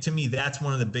 I think, to me, that's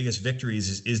one of the biggest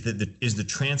victories is the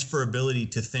transferability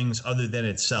to things other than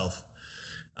itself.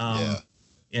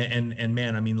 And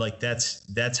man, I mean, like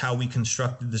that's how we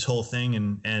constructed this whole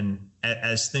thing. And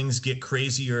as things get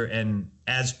crazier and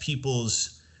as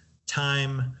people's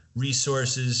time,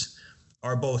 resources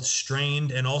are both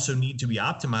strained and also need to be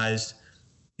optimized,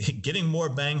 getting more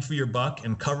bang for your buck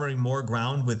and covering more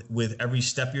ground with every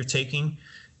step you're taking,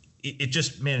 it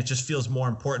just feels more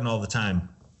important all the time.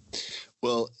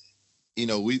 Well,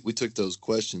 we took those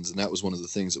questions, and that was one of the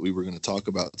things that we were going to talk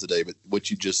about today. But what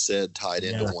you just said tied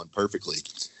into one perfectly.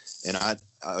 And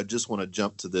I just want to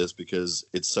jump to this because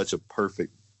it's such a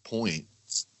perfect point.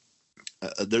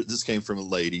 This came from a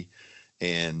lady,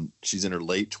 and she's in her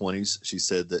late 20s. She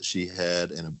said that she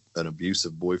had an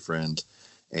abusive boyfriend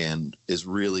and is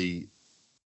really,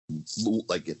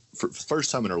 like, for the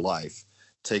first time in her life,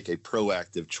 take a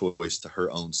proactive choice to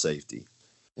her own safety.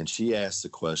 And she asked the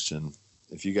question,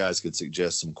 if you guys could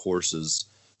suggest some courses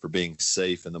for being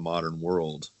safe in the modern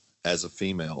world as a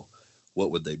female,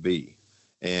 what would they be?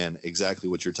 And exactly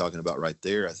what you're talking about right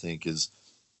there, I think, is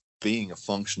being a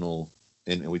functional,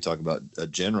 and we talk about a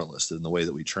generalist in the way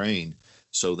that we train,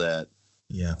 so that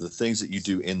the things that you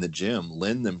do in the gym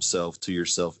lend themselves to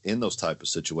yourself in those type of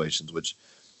situations, which,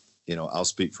 I'll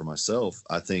speak for myself.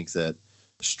 I think that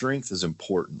strength is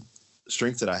important.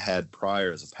 Strength that I had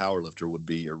prior as a power lifter would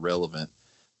be irrelevant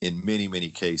in many, many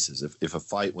cases. If a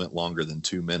fight went longer than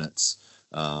 2 minutes,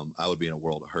 I would be in a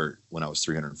world of hurt when I was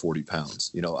 340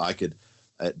 pounds. I could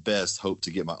at best hope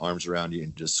to get my arms around you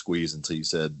and just squeeze until you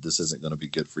said, this isn't going to be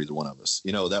good for either one of us.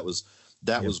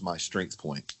 That was my strength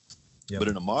point. Yep. But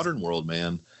in a modern world,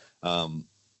 man,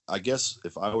 I guess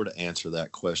if I were to answer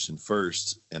that question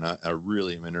first, and I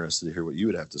really am interested to hear what you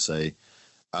would have to say,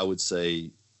 I would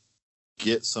say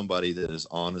get somebody that is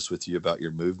honest with you about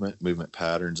your movement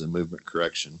patterns and movement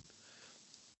correction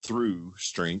through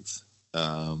strength,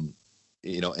 and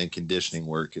conditioning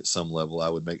work at some level. I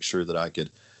would make sure that I could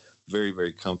very,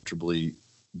 very comfortably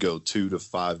go 2 to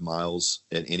 5 miles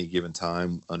at any given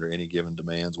time under any given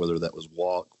demands, whether that was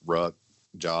walk, ruck,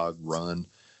 jog, run,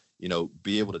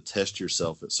 be able to test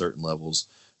yourself at certain levels.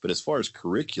 But as far as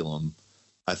curriculum,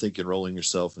 I think enrolling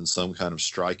yourself in some kind of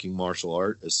striking martial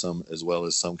art as well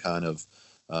as some kind of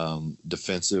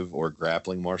defensive or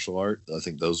grappling martial art. I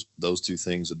think those two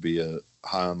things would be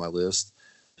high on my list.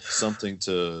 Something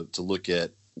to look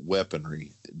at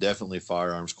weaponry, definitely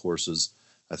firearms courses.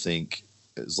 I think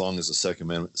as long as the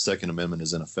Second Amendment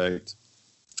is in effect,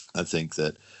 I think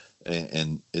that,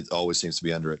 and it always seems to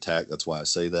be under attack. That's why I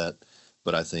say that.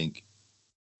 But I think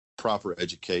proper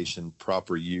education,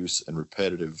 proper use, and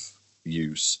repetitive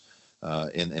use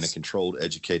in a controlled,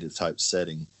 educated type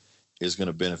setting is going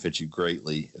to benefit you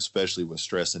greatly, especially with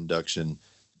stress induction,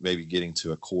 maybe getting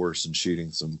to a course and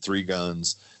shooting some 3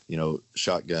 guns,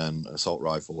 shotgun, assault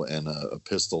rifle, and a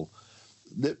pistol.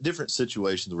 Different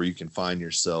situations where you can find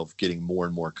yourself getting more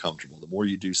and more comfortable. The more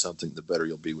you do something, the better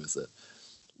you'll be with it.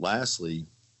 Lastly,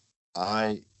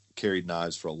 I carried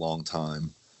knives for a long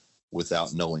time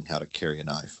without knowing how to carry a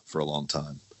knife for a long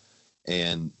time.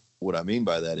 And what I mean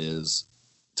by that is,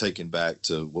 taken back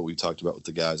to what we talked about with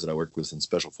the guys that I work with in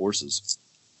Special Forces,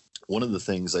 one of the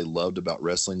things they loved about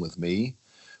wrestling with me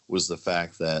was the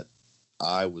fact that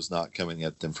I was not coming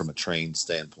at them from a trained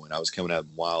standpoint. I was coming at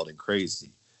them wild and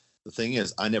crazy. The thing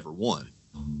is, I never won.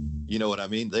 You know what I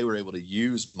mean? They were able to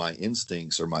use my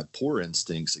instincts or my poor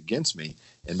instincts against me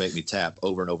and make me tap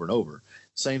over and over and over.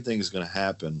 Same thing is going to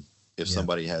happen if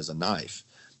somebody has a knife.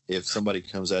 If somebody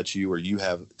comes at you or you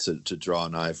have to draw a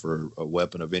knife or a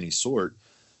weapon of any sort,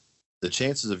 the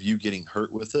chances of you getting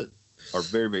hurt with it are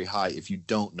very, very high if you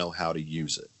don't know how to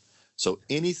use it. So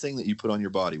anything that you put on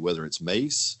your body, whether it's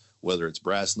mace, whether it's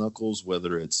brass knuckles,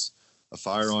 whether it's a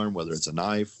firearm, whether it's a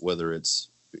knife, whether it's,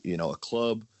 a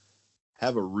club,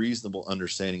 have a reasonable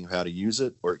understanding of how to use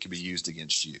it, or it can be used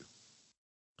against you.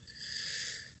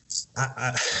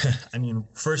 I mean,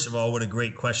 first of all, what a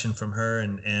great question from her,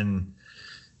 and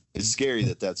it's scary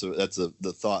that's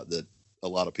the thought that a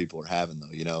lot of people are having,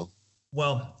 though.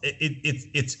 Well,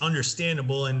 it's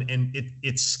understandable, and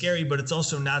it's scary, but it's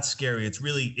also not scary. It's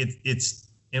really it's.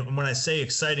 And when I say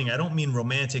exciting, I don't mean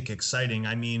romantic exciting.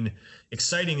 I mean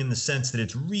exciting in the sense that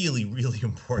it's really, really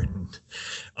important.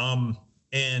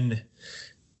 And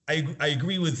I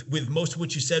agree with most of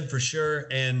what you said for sure.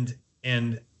 And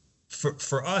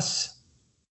for us,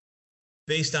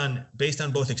 based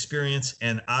on both experience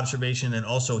and observation, and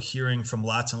also hearing from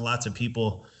lots and lots of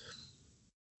people,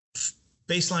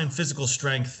 baseline physical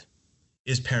strength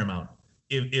is paramount.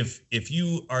 If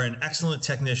you are an excellent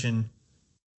technician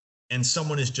and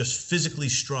someone is just physically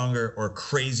stronger or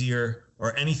crazier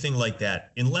or anything like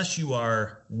that, unless you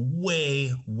are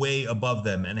way, way above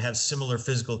them and have similar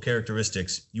physical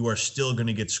characteristics, you are still going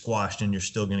to get squashed and you're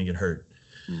still going to get hurt.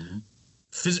 Mm-hmm.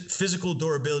 Physical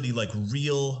durability, like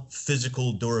real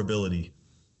physical durability,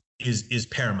 is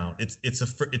paramount.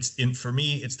 For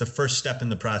me, it's the first step in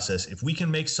the process. If we can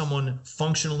make someone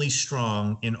functionally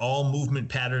strong in all movement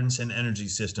patterns and energy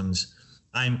systems,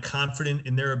 I'm confident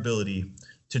in their ability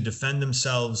to defend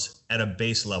themselves at a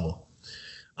base level.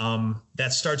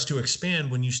 That starts to expand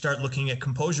when you start looking at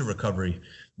composure recovery.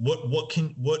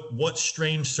 What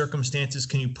strange circumstances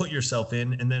can you put yourself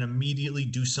in and then immediately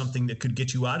do something that could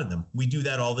get you out of them? We do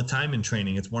that all the time in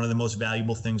training. It's one of the most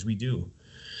valuable things we do.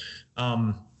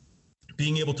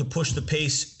 Being able to push the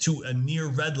pace to a near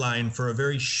red line for a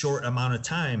very short amount of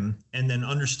time and then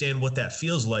understand what that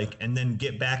feels like and then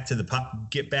get back to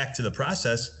the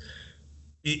process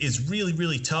is really,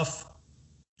 really tough,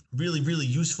 really, really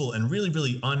useful, and really,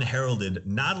 really unheralded.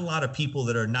 Not a lot of people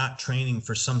that are not training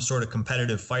for some sort of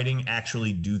competitive fighting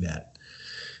actually do that.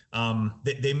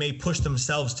 They may push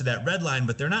themselves to that red line,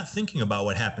 but they're not thinking about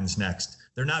what happens next.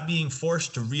 They're not being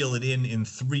forced to reel it in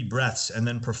 3 breaths and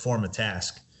then perform a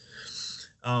task.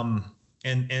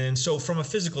 And so from a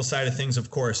physical side of things, of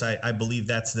course, I believe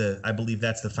that's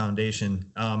the foundation.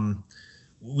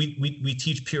 We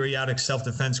teach periodic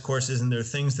self-defense courses, and there are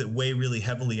things that weigh really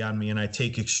heavily on me and I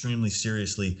take extremely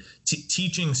seriously.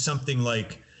 Teaching something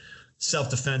like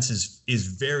self-defense is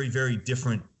very, very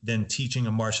different than teaching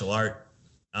a martial art.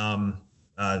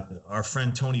 Our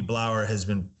friend Tony Blauer has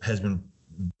been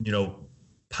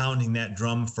pounding that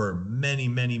drum for many,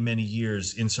 many, many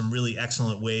years in some really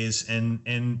excellent ways. And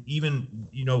even,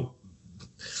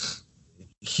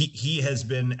 he has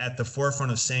been at the forefront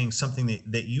of saying something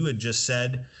that you had just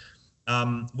said,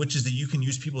 which is that you can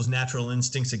use people's natural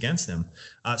instincts against them.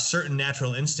 Certain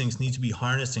natural instincts need to be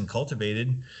harnessed and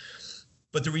cultivated.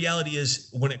 But the reality is,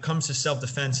 when it comes to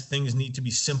self-defense, things need to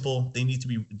be simple. They need to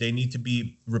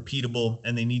be repeatable,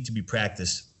 and they need to be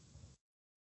practiced.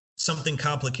 Something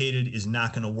complicated is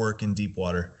not going to work in deep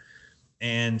water.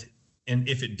 And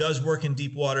if it does work in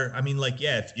deep water, I mean,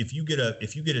 if you get a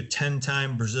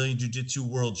 10-time Brazilian Jiu-Jitsu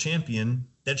world champion,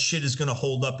 that shit is going to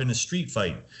hold up in a street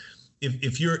fight.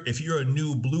 If you're a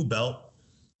new blue belt,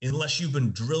 unless you've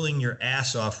been drilling your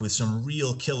ass off with some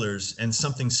real killers and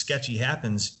something sketchy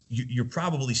happens, you're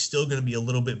probably still going to be a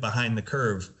little bit behind the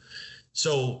curve.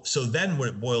 So then what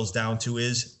it boils down to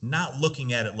is not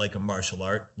looking at it like a martial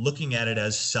art, looking at it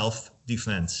as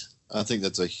self-defense. I think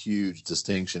that's a huge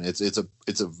distinction. It's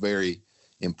a very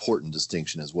important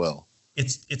distinction as well.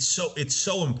 It's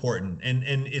so important, and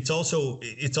it's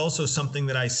also something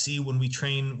that I see when we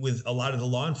train with a lot of the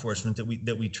law enforcement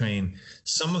that we train.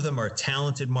 Some of them are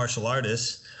talented martial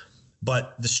artists,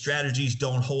 but the strategies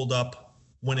don't hold up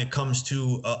when it comes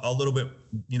to a little bit,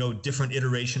 different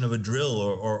iteration of a drill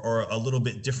or a little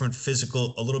bit different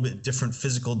physical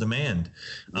demand.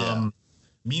 Yeah.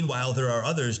 Meanwhile, there are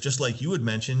others, just like you had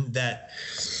mentioned, that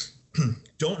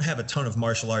don't have a ton of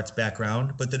martial arts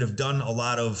background, but that have done a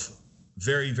lot of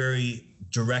very, very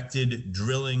directed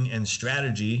drilling and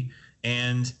strategy,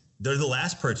 and they're the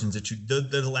last they're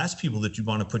the last people that you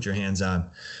want to put your hands on.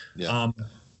 Yeah.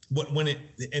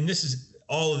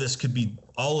 All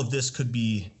of this could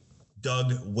be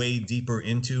dug way deeper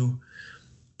into,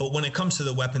 but when it comes to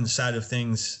the weapons side of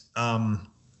things,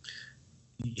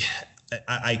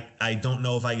 I don't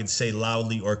know if I could say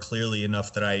loudly or clearly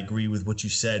enough that I agree with what you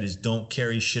said. Is don't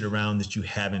carry shit around that you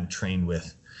haven't trained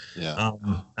with. Yeah.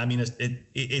 I mean,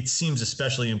 it seems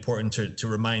especially important to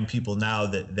remind people now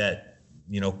that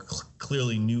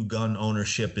clearly new gun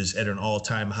ownership is at an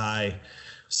all-time high.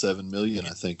 7 million,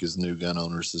 I think, is new gun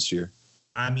owners this year.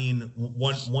 I mean,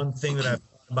 one thing that I've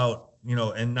thought about,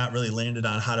 and not really landed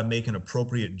on how to make an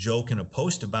appropriate joke in a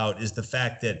post about, is the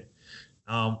fact that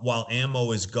while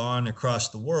ammo is gone across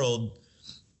the world,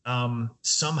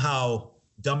 somehow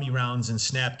dummy rounds and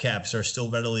snap caps are still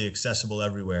readily accessible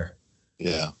everywhere.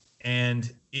 Yeah.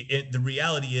 And the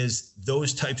reality is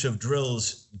those types of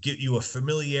drills get you a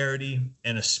familiarity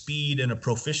and a speed and a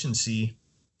proficiency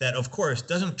that, of course,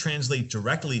 doesn't translate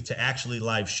directly to actually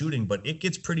live shooting, but it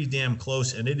gets pretty damn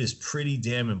close, and it is pretty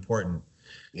damn important.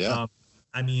 Yeah.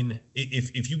 I mean,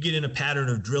 if you get in a pattern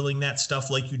of drilling that stuff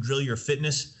like you drill your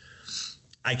fitness,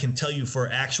 I can tell you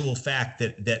for actual fact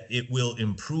that it will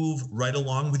improve right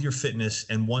along with your fitness,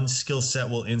 and one skill set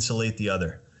will insulate the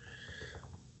other.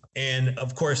 And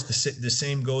of course, the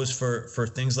same goes for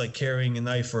things like carrying a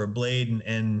knife or a blade.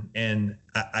 And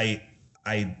I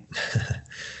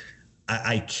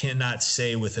I cannot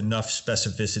say with enough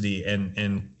specificity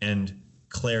and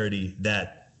clarity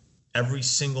that every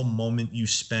single moment you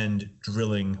spend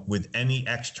drilling with any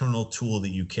external tool that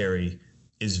you carry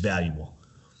is valuable.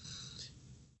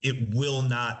 It will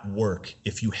not work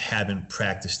if you haven't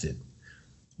practiced it.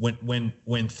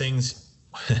 When things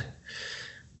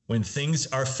when things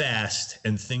are fast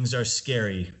and things are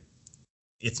scary,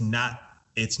 it's not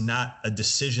a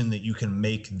decision that you can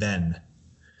make then.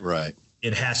 Right.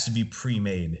 It has to be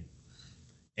pre-made.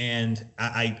 And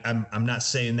I'm not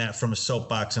saying that from a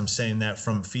soapbox. I'm saying that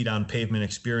from feet on pavement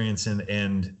experience.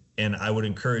 And I would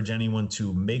encourage anyone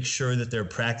to make sure that they're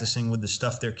practicing with the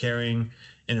stuff they're carrying.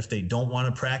 And if they don't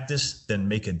want to practice, then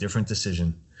make a different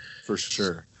decision. For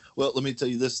sure. Well, let me tell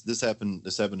you this. This happened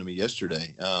to me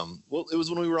yesterday. Well, it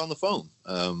was when we were on the phone.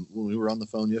 When we were on the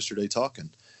phone yesterday talking.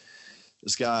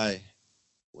 This guy,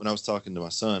 when I was talking to my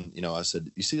son, I said,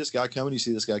 "You see this guy coming? You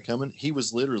see this guy coming?" He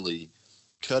was literally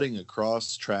cutting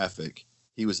across traffic.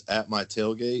 He was at my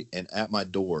tailgate and at my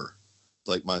door,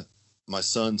 like my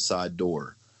son's side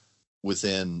door,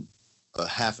 within a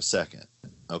half a second.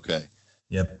 Okay.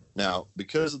 Yep. Now,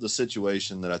 because of the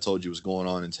situation that I told you was going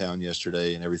on in town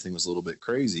yesterday and everything was a little bit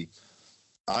crazy,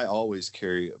 I always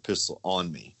carry a pistol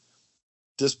on me.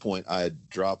 At this point, I had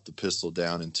dropped the pistol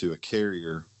down into a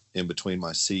carrier in between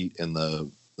my seat and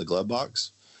the glove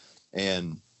box.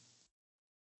 And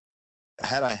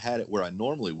had I had it where I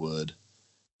normally would,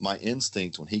 my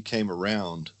instinct when he came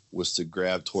around was to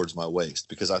grab towards my waist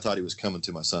because I thought he was coming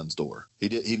to my son's door.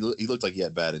 He looked like he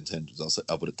had bad intentions.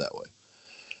 I'll put it that way.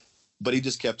 But he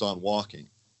just kept on walking.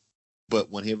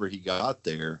 But whenever he got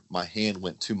there, my hand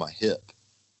went to my hip.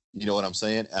 You know what I'm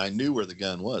saying? And I knew where the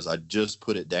gun was. I just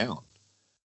put it down.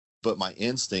 But my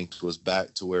instinct was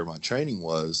back to where my training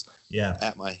was,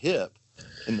 at my hip.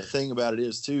 And the thing about it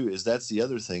is that's the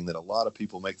other thing that a lot of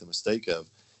people make the mistake of,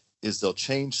 is they'll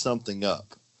change something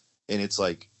up. And it's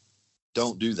like,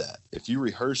 don't do that. If you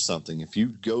rehearse something, if you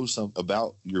go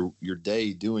about your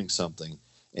day doing something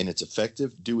and it's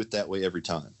effective, do it that way every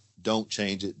time. Don't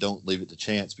change it. Don't leave it to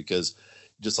chance, because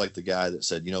just like the guy that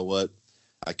said, you know what,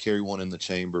 I carry one in the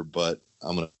chamber, but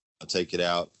I'm going to take it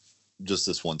out just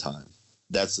this one time.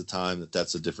 That's the time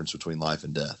that's the difference between life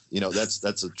and death.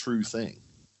 That's a true thing.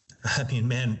 I mean,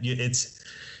 man,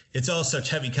 it's all such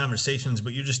heavy conversations,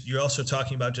 but you're also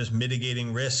talking about just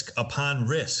mitigating risk upon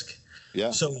risk.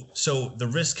 Yeah. So the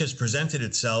risk has presented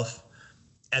itself.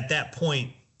 At that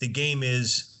point, the game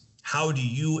is, how do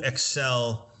you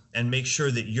excel and make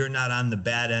sure that you're not on the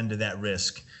bad end of that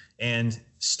risk, and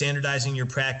standardizing your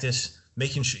practice,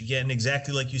 making sure, and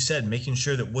exactly like you said, making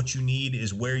sure that what you need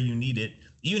is where you need it,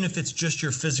 even if it's just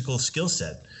your physical skill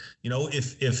set.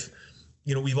 If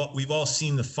we've all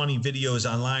seen the funny videos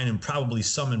online, and probably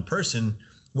some in person,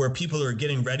 where people are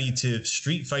getting ready to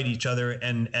street fight each other,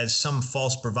 and as some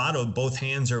false bravado, both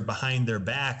hands are behind their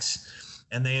backs,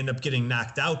 and they end up getting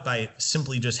knocked out by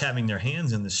simply just having their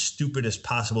hands in the stupidest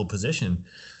possible position.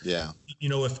 Yeah.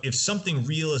 If something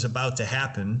real is about to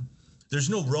happen, there's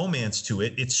no romance to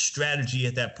it. It's strategy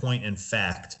at that point and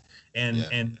fact. I'm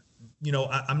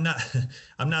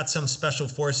not some special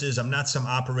forces. I'm not some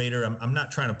operator. I'm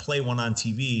not trying to play one on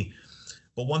TV.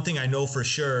 But one thing I know for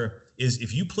sure is,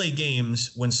 if you play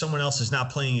games when someone else is not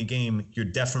playing a game, you're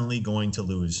definitely going to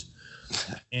lose.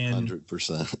 And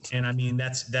 100%. And I mean,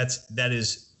 that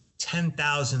is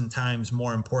 10,000 times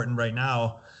more important right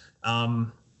now,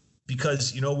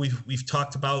 because we've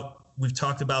talked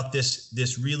about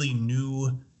this really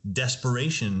new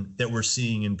desperation that we're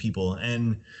seeing in people,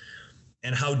 and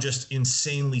how just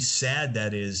insanely sad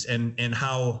that is, and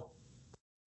how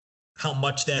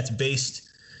much that's based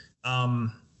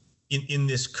in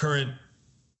this current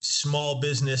small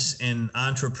business and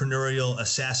entrepreneurial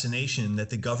assassination that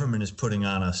the government is putting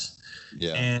on us.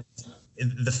 Yeah. And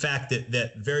the fact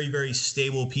that very, very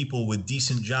stable people with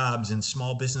decent jobs and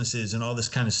small businesses and all this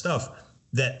kind of stuff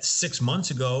that 6 months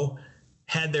ago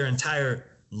had their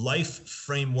entire life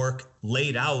framework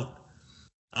laid out,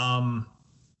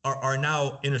 are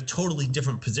now in a totally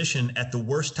different position at the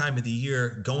worst time of the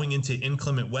year, going into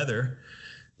inclement weather.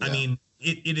 Yeah. I mean,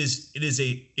 it is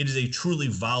a truly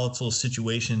volatile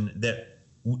situation that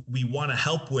we want to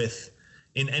help with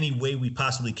in any way we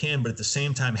possibly can, but at the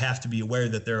same time have to be aware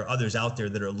that there are others out there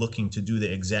that are looking to do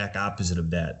the exact opposite of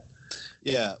that.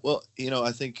 Yeah. Well,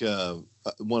 I think to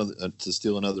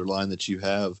steal another line that you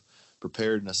have,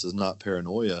 preparedness is not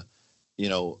paranoia.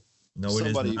 No, it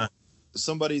is not.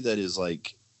 Somebody that is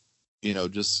like,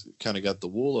 just kind of got the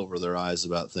wool over their eyes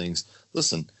about things.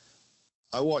 Listen,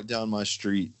 I walk down my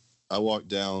street, I walk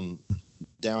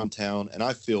downtown, and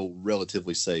I feel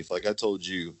relatively safe. Like I told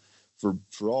you, for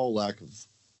all lack of,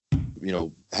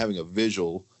 having a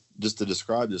visual just to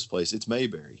describe this place, it's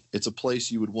Mayberry. It's a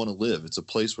place you would want to live. It's a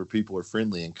place where people are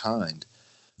friendly and kind.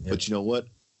 Yep. But you know what?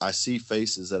 I see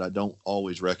faces that I don't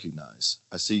always recognize.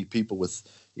 I see people with,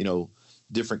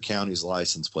 different counties'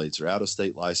 license plates or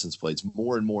out-of-state license plates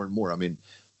more and more and more. I mean,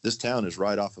 this town is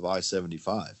right off of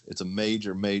I-75. It's a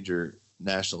major, major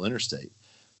national interstate.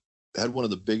 Had one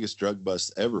of the biggest drug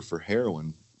busts ever for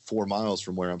heroin 4 miles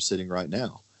from where I'm sitting right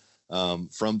now,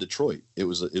 from Detroit. It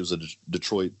was a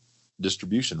Detroit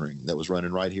distribution ring that was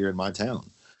running right here in my town.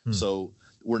 So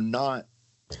we're not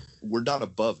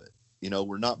above it.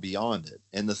 We're not beyond it.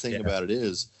 And the thing about it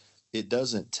is, it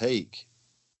doesn't take,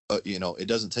 it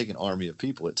doesn't take an army of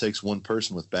people. It takes one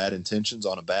person with bad intentions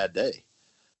on a bad day.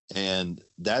 And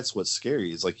that's what's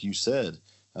scary is, like you said,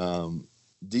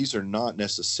 these are not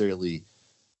necessarily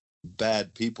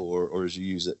bad people, or as you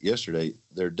used it yesterday,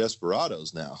 they're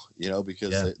desperados now,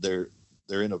 because they're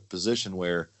in a position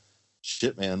where,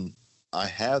 shit, man, I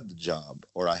have the job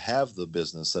or I have the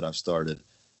business that I've started.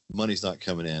 Money's not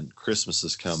coming in. Christmas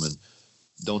is coming.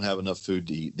 Don't have enough food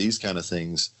to eat. These kind of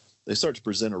things, they start to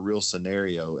present a real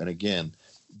scenario. And again,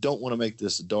 don't want to make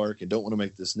this dark and don't want to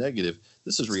make this negative.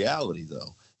 This is reality,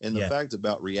 though. And the fact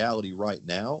about reality right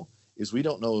now is we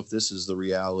don't know if this is the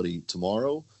reality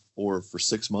tomorrow or for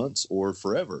 6 months or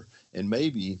forever. And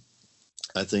maybe,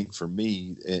 I think for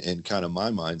me and kind of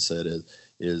my mindset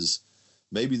is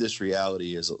maybe this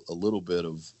reality is a little bit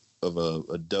of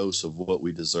a dose of what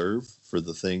we deserve for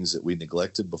the things that we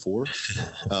neglected before.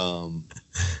 And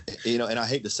I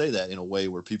hate to say that in a way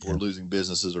where people are losing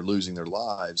businesses or losing their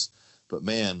lives, but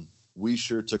man, we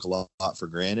sure took a lot for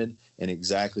granted. And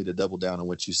exactly to double down on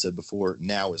what you said before,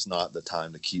 now is not the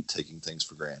time to keep taking things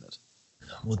for granted.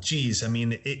 Well, geez, I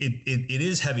mean, it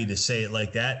is heavy to say it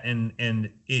like that. And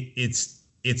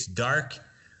it's dark.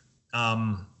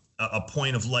 A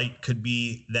point of light could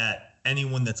be that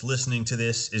anyone that's listening to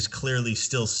this is clearly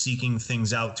still seeking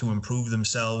things out to improve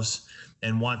themselves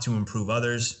and want to improve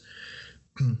others.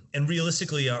 And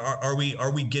realistically, are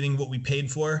we getting what we paid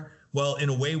for? Well, in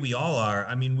a way, we all are.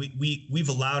 I mean, we've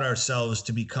allowed ourselves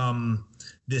to become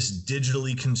this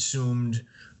digitally consumed,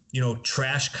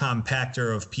 trash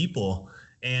compactor of people,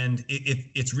 and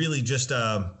it's really just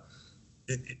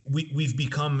we've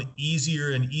become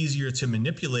easier and easier to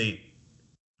manipulate,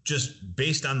 just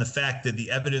based on the fact that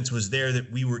the evidence was there that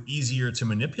we were easier to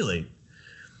manipulate.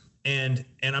 And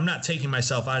I'm not taking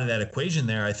myself out of that equation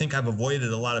there. I think I've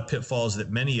avoided a lot of pitfalls that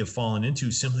many have fallen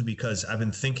into simply because I've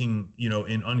been thinking,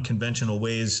 in unconventional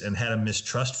ways and had a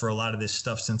mistrust for a lot of this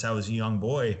stuff since I was a young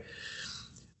boy.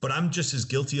 But I'm just as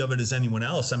guilty of it as anyone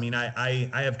else. I mean, I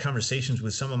have conversations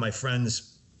with some of my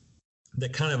friends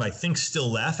that kind of, I think,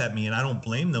 still laugh at me, and I don't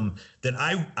blame them, that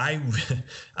I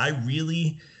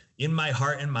really, in my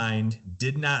heart and mind,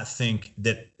 did not think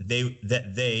that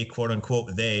they quote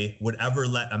unquote they would ever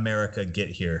let America get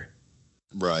here.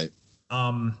 Right.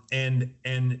 And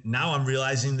now I'm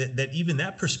realizing that even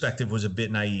that perspective was a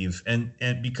bit naive, and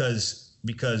because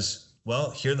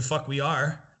well, here the fuck we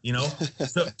are,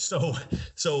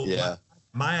 so yeah.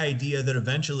 My idea that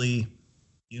eventually,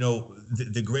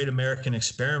 the great American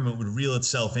experiment would reel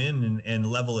itself in and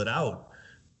level it out.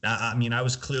 I mean, I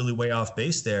was clearly way off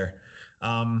base there.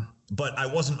 But I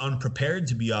wasn't unprepared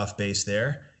to be off base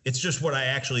there. It's just what I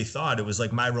actually thought. It was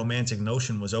like my romantic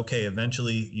notion was, okay,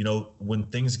 eventually, when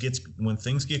things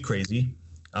get crazy,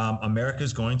 America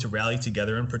is going to rally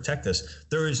together and protect us.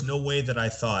 There is no way that I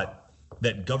thought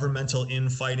that governmental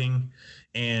infighting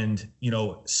and,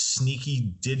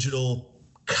 sneaky digital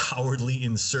cowardly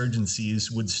insurgencies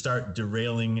would start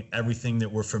derailing everything that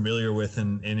we're familiar with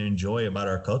and enjoy about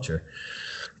our culture.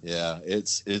 Yeah,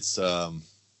 it's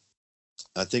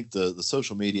I think the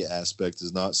social media aspect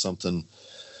is not something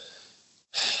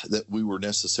that we were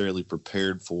necessarily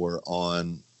prepared for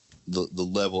on the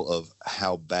level of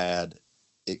how bad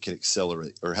it could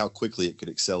accelerate or how quickly it could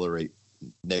accelerate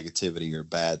negativity or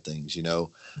bad things, Dude,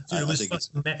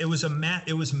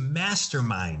 it was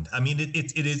mastermind. I mean,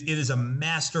 it is a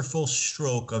masterful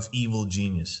stroke of evil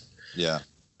genius. Yeah.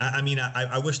 I mean,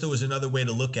 I wish there was another way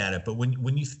to look at it, but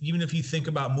when you, even if you think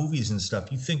about movies and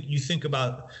stuff, you think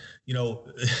about,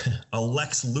 a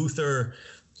Lex Luthor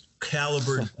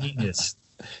caliber genius.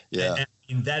 Yeah.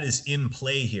 And that is in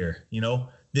play here,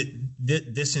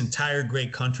 this entire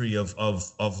great country of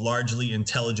largely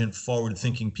intelligent,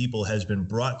 forward-thinking people has been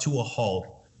brought to a halt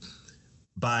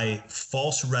by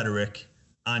false rhetoric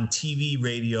on TV,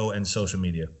 radio, and social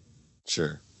media.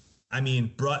 Sure. I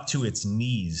mean, brought to its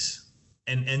knees.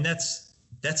 And that's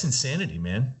that's insanity,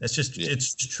 man. That's just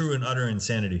it's true and utter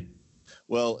insanity.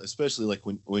 Well, especially like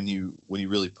when you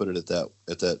really put it at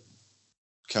that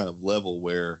kind of level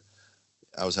where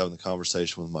I was having the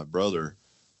conversation with my brother.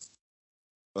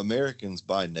 Americans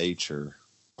by nature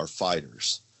are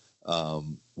fighters.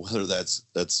 Whether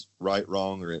that's right,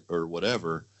 wrong, or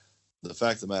whatever, the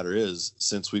fact of the matter is,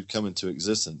 since we've come into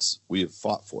existence, we have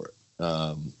fought for it.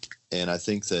 And I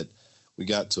think that we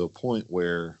got to a point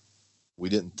where we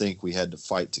didn't think we had to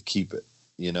fight to keep it,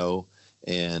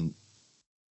 and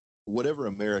whatever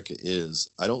America is,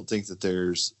 I think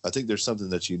there's something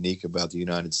that's unique about the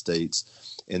United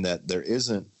States in that there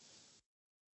isn't,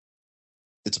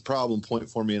 it's a problem point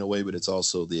for me in a way, but it's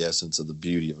also the essence of the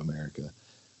beauty of America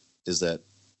is that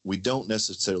we don't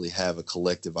necessarily have a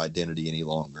collective identity any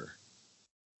longer.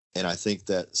 And I think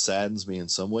that saddens me in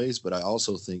some ways, but I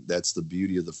also think that's the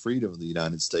beauty of the freedom of the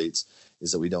United States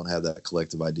is that we don't have that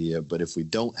collective idea. But if we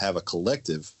don't have a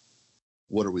collective,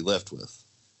 what are we left with?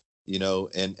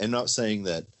 And not saying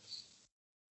that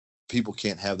people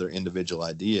can't have their individual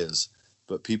ideas,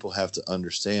 but people have to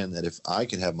understand that if I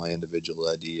can have my individual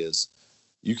ideas,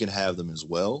 you can have them as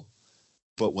well.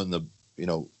 But when the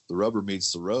rubber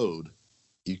meets the road,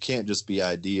 you can't just be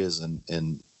ideas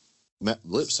and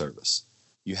lip service.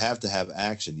 You have to have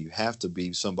action. You have to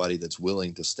be somebody that's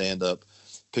willing to stand up,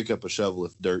 pick up a shovel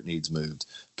if dirt needs moved,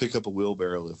 pick up a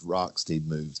wheelbarrow if rocks need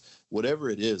moved. Whatever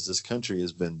it is, this country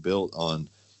has been built on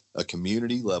a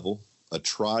community level, a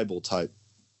tribal type,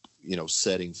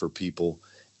 setting for people,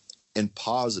 and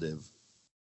positive,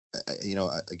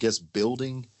 I guess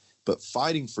building, but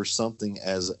fighting for something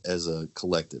as a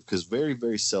collective, because very,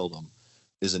 very seldom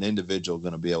is an individual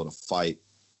going to be able to fight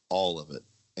all of it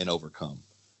and overcome.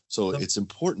 So it's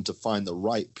important to find the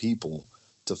right people,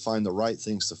 to find the right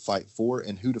things to fight for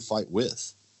and who to fight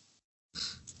with.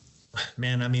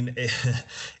 Man, I mean,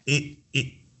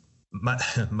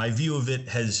 my view of it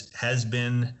has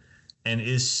been and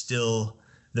is still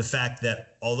the fact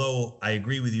that although I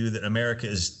agree with you that America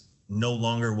is no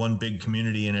longer one big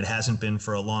community and it hasn't been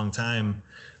for a long time,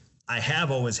 I have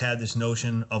always had this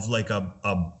notion of like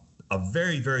a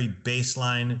very, very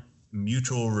baseline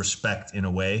mutual respect in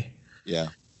a way. Yeah.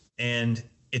 And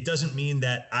it doesn't mean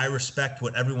that I respect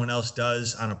what everyone else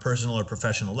does on a personal or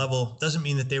professional level. Doesn't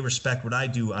mean that they respect what I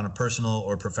do on a personal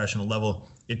or professional level.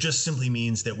 It just simply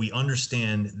means that we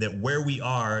understand that where we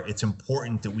are, it's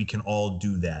important that we can all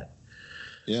do that.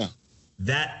 Yeah.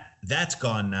 That's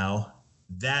gone now.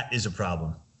 That is a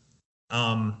problem.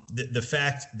 The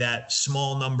fact that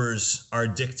small numbers are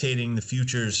dictating the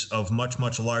futures of much,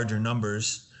 much larger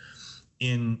numbers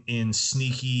in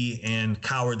sneaky and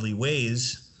cowardly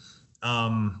ways.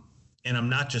 And I'm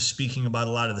not just speaking about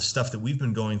a lot of the stuff that we've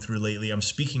been going through lately. I'm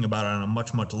speaking about it on a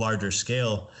much, much larger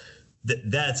scale.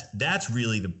 That's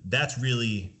really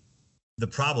the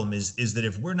problem is that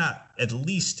if we're not at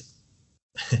least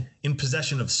in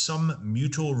possession of some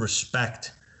mutual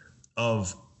respect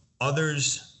of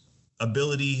others'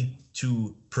 ability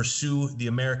to pursue the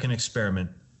American experiment,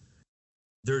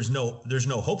 there's no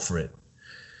hope for it.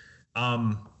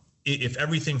 If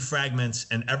everything fragments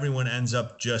and everyone ends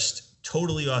up just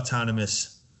totally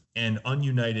autonomous and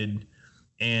ununited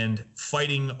and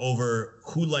fighting over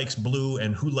who likes blue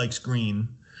and who likes green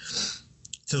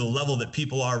to the level that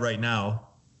people are right now,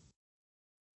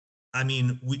 I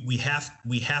mean, we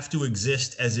have to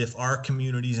exist as if our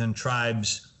communities and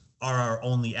tribes are our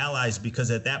only allies,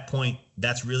 because at that point,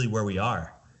 that's really where we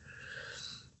are.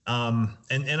 And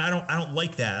I don't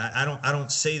like that. I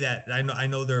don't say that. I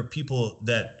know there are people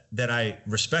that I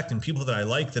respect and people that I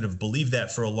like that have believed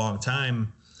that for a long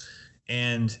time.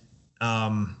 And,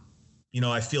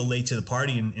 I feel late to the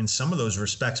party in some of those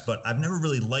respects, but I've never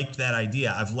really liked that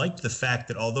idea. I've liked the fact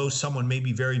that although someone may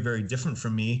be very, very different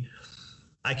from me,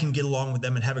 I can get along with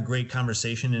them and have a great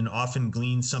conversation and often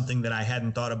glean something that I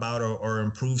hadn't thought about or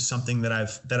improve something that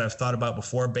I've thought about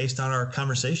before based on our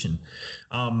conversation.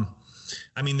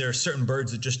 I mean, there are certain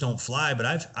birds that just don't fly, but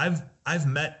I've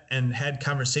met and had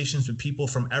conversations with people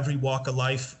from every walk of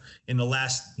life in the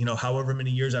last, however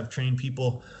many years I've trained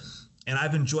people, and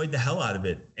I've enjoyed the hell out of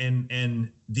it.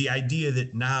 And the idea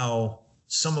that now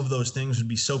some of those things would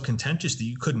be so contentious that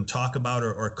you couldn't talk about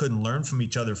or couldn't learn from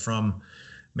each other from,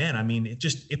 man, I mean,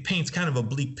 it paints kind of a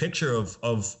bleak picture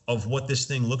of what this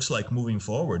thing looks like moving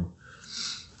forward.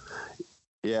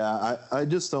 Yeah, I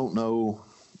just don't know,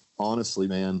 honestly,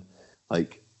 man.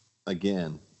 Like,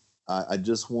 again, I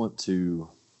just want to.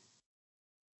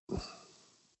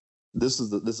 This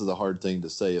is a hard thing to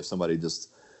say if somebody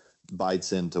just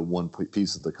bites into one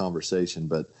piece of the conversation,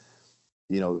 but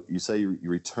you say you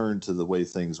return to the way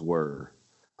things were.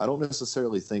 I don't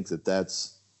necessarily think that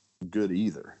that's good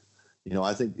either.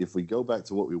 I think if we go back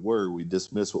to what we were, we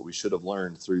dismiss what we should have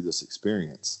learned through this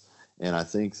experience. And I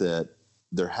think that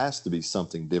there has to be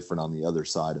something different on the other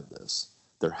side of this.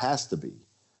 There has to be,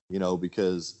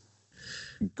 because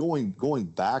going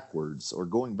backwards or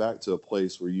going back to a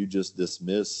place where you just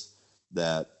dismiss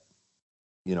that,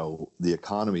 the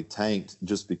economy tanked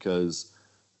just because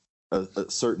a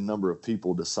certain number of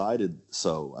people decided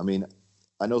so. I mean,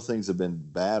 I know things have been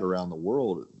bad around the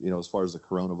world, as far as the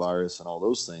coronavirus and all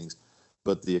those things,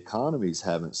 but the economies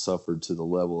haven't suffered to the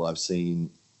level I've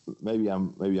seen. Maybe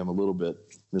I'm a little bit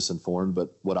misinformed,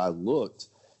 but what I looked,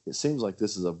 it seems like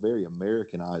this is a very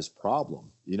Americanized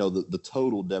problem. The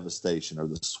total devastation or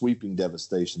the sweeping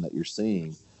devastation that you're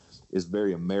seeing is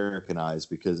very Americanized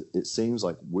because it seems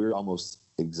like we're almost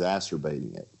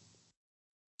exacerbating it.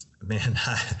 Man,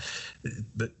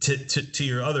 but to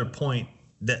your other point,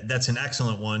 that's an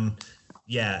excellent one.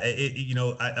 Yeah,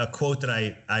 a quote that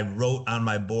I wrote on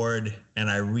my board and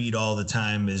I read all the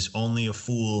time is "Only a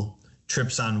fool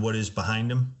trips on what is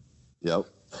behind him." Yep.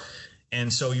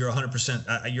 And so you're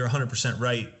 100%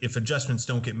 right. If adjustments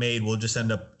don't get made, we'll just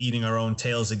end up eating our own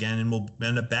tails again, and we'll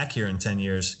end up back here in 10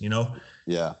 years.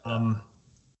 Yeah.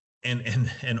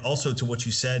 And also to what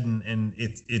you said, and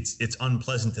it's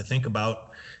unpleasant to think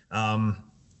about.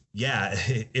 Yeah,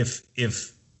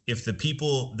 if the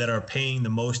people that are paying the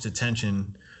most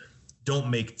attention don't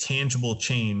make tangible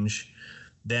change,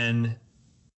 then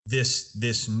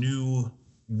this new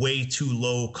way too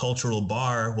low cultural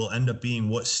bar will end up being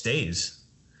what stays.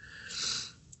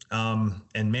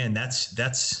 And man, that's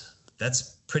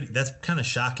kind of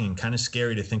shocking, kind of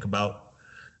scary to think about.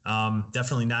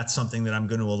 Definitely not something that I'm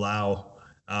going to allow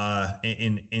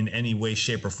in any way,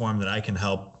 shape, or form that I can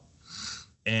help.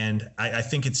 And I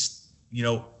think it's,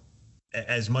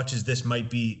 as much as this might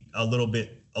be a little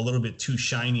bit too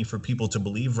shiny for people to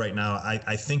believe right now,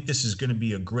 I think this is going to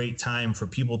be a great time for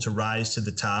people to rise to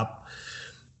the top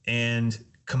and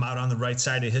come out on the right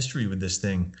side of history with this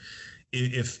thing.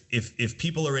 If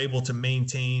people are able to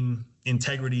maintain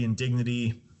integrity and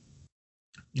dignity,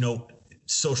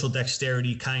 social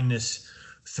dexterity, kindness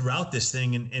throughout this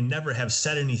thing, and never have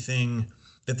said anything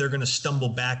that they're going to stumble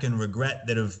back and regret,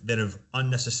 that have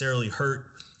unnecessarily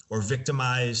hurt or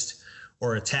victimized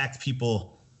or attacked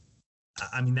people,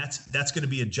 I mean, that's going to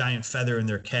be a giant feather in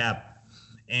their cap.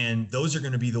 And those are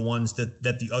going to be the ones that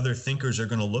the other thinkers are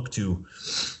going to look to.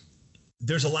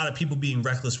 There's a lot of people being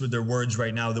reckless with their words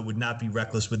right now that would not be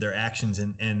reckless with their actions.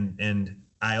 And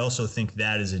I also think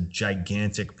that is a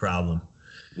gigantic problem.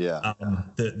 Yeah.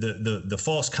 The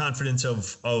false confidence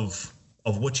of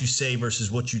what you say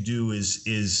versus what you do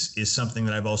is something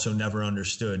that I've also never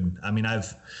understood. I mean,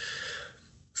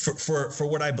 for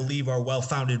what I believe are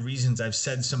well-founded reasons, I've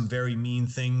said some very mean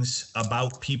things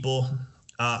about people.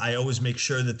 I always make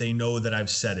sure that they know that I've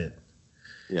said it.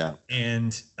 Yeah.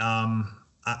 And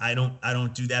I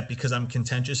don't do that because I'm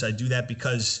contentious. I do that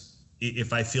because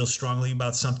if I feel strongly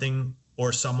about something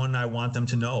or someone, I want them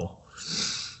to know.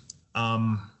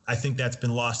 I think that's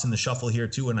been lost in the shuffle here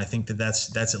too, and I think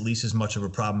that's at least as much of a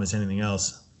problem as anything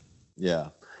else. Yeah.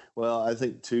 Well, I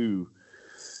think too,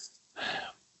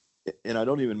 and I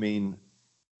don't even mean,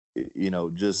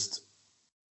 just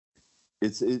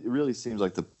it really seems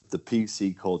like the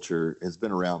PC culture has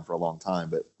been around for a long time,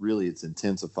 but really it's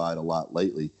intensified a lot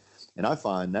lately. And I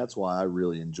find that's why I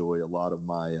really enjoy a lot of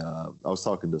my, I was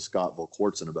talking to Scott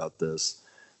Volkortson about this.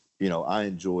 I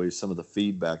enjoy some of the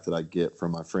feedback that I get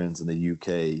from my friends in the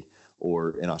UK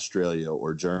or in Australia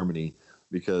or Germany,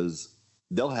 because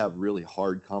they'll have really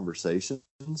hard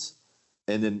conversations.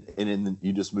 And then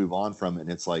you just move on from it.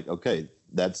 And it's like, okay,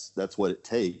 that's what it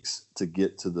takes to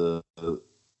get to the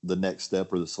next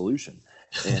step or the solution.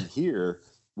 And here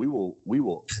we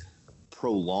will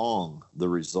prolong the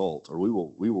result, or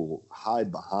we will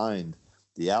hide behind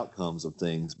the outcomes of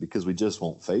things because we just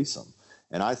won't face them.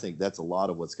 And I think that's a lot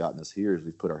of what's gotten us here is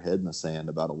we've put our head in the sand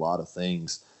about a lot of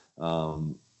things,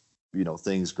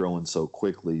 things growing so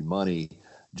quickly, money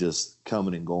just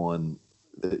coming and going,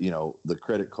 the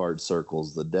credit card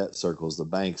circles, the debt circles, the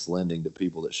banks lending to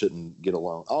people that shouldn't get a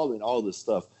loan, all this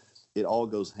stuff. It all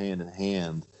goes hand in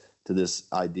hand to this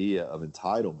idea of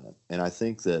entitlement. And I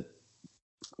think that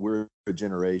we're a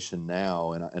generation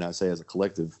now, and I say as a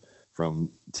collective,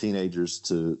 from teenagers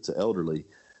to elderly,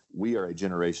 we are a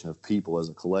generation of people as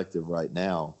a collective right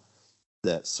now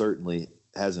that certainly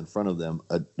has in front of them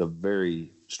a very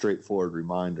straightforward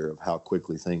reminder of how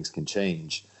quickly things can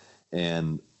change.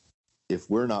 And if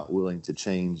we're not willing to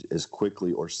change as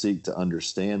quickly or seek to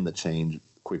understand the change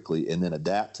quickly and then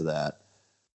adapt to that,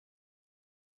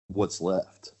 what's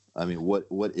left? I mean,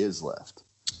 what is left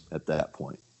at that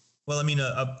point? Well, I mean,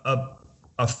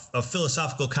 a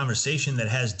philosophical conversation that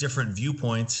has different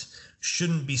viewpoints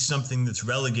shouldn't be something that's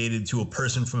relegated to a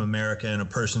person from America and a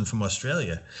person from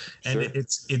Australia. And Sure.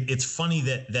 it's funny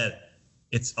that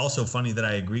it's also funny that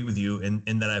I agree with you,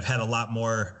 and that I've had a lot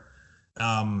more,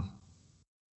 I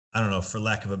don't know, for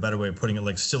lack of a better way of putting it,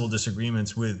 like civil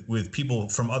disagreements with people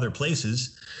from other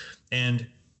places, and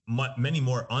many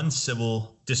more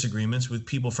uncivil disagreements with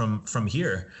people from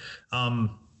here.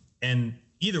 And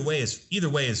either way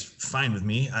is fine with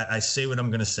me. I say what I'm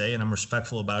going to say, and I'm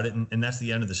respectful about it, and that's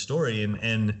the end of the story.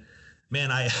 And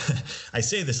man, I I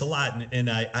say this a lot, and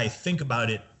I think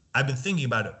about it. I've been thinking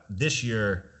about it this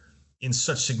year in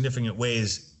such significant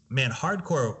ways. Man,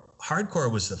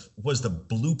 hardcore was the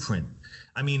blueprint.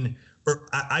 I mean,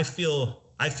 I feel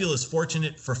as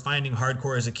fortunate for finding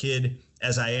hardcore as a kid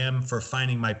as I am for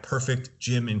finding my perfect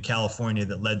gym in California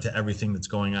that led to everything that's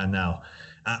going on now.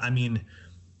 I mean,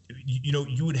 you know,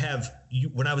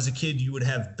 when I was a kid, you would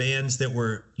have bands that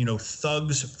were, you know,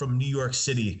 thugs from New York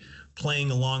City playing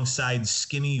alongside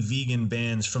skinny vegan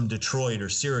bands from Detroit or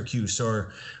Syracuse,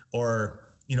 or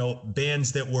you know,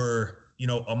 bands that were, you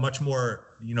know, a much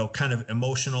more, you know, kind of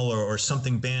emotional or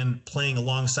something band playing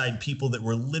alongside people that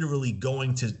were literally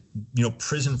going to, you know,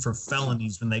 prison for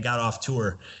felonies when they got off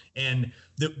tour. And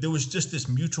there was just this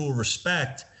mutual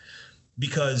respect,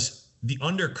 because the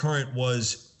undercurrent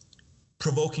was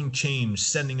provoking change,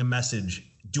 sending a message,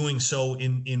 doing so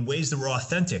in ways that were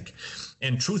authentic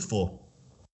and truthful.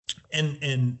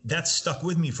 And that's stuck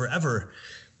with me forever.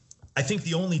 I think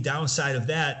the only downside of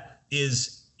that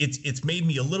is it's made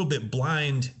me a little bit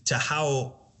blind to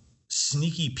how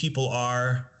sneaky people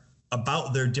are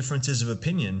about their differences of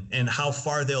opinion and how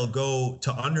far they'll go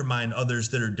to undermine others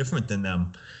that are different than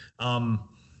them.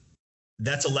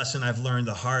 That's a lesson I've learned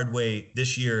the hard way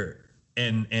this year,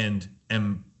 and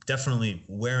am definitely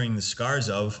wearing the scars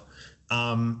of.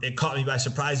 It caught me by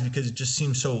surprise because it just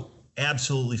seems so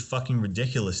absolutely fucking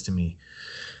ridiculous to me.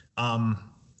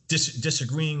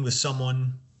 Disagreeing with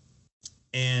someone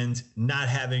and not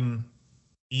having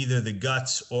either the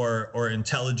guts or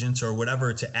intelligence or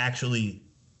whatever to actually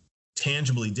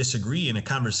tangibly disagree in a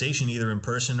conversation, either in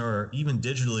person or even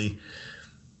digitally,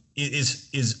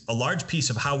 is a large piece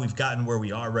of how we've gotten where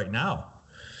we are right now.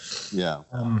 Yeah.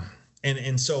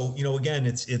 And so, you know, again,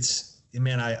 it's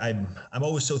man, I'm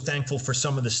always so thankful for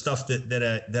some of the stuff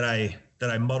that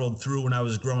I muddled through when I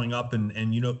was growing up,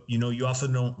 and you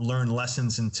often don't learn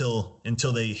lessons until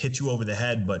they hit you over the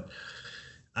head. But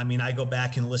I mean, I go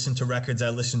back and listen to records I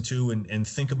listened to and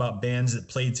think about bands that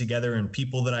played together and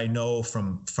people that I know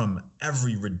from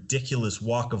every ridiculous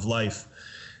walk of life.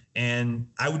 And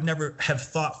I would never have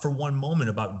thought for one moment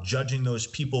about judging those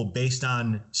people based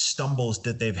on stumbles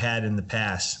that they've had in the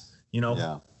past, you know?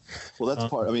 Yeah. Well, that's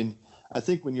part. I mean, I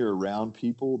think when you're around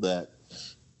people that,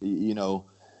 you know,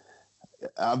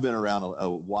 I've been around a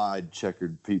wide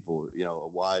checkered people, you know, a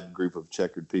wide group of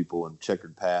checkered people and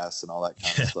checkered past and all that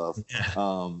kind of stuff.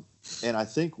 Yeah. And I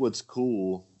think what's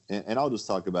cool, and I'll just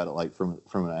talk about it like from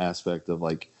an aspect of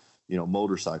like, you know,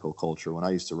 motorcycle culture. When I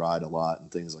used to ride a lot and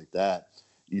things like that,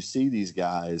 you see these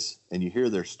guys and you hear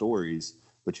their stories,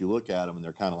 but you look at them and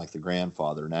they're kind of like the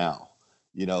grandfather now.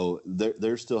 You know,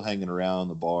 they're still hanging around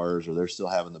the bars or they're still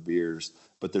having the beers,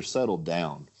 but they're settled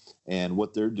down. And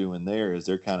what they're doing there is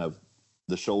they're kind of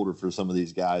the shoulder for some of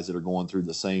these guys that are going through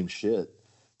the same shit,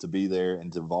 to be there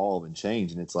and to evolve and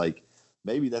change. And it's like,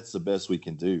 maybe that's the best we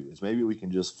can do, is maybe we can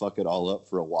just fuck it all up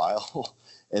for a while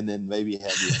and then maybe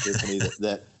have the epiphany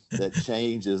that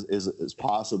change is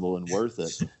possible and worth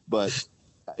it. But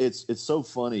it's so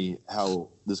funny how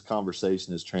this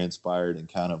conversation has transpired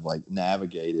and kind of like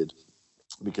navigated,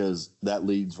 because that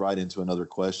leads right into another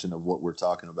question of what we're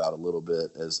talking about a little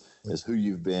bit as who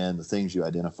you've been, the things you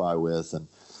identify with. And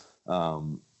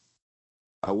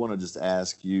I want to just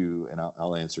ask you, and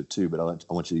I'll answer too, but I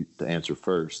want you to answer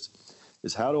first,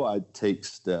 is how do I take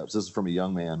steps? This is from a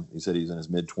young man. He said he's in his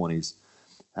mid-20s.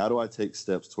 How do I take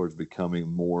steps towards becoming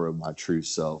more of my true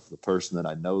self, the person that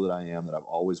I know that I am, that I've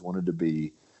always wanted to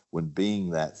be, when being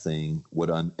that thing would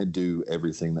undo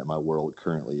everything that my world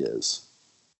currently is?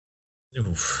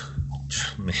 Oof,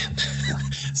 man.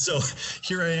 So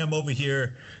here I am over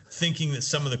here thinking that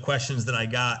some of the questions that I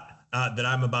got that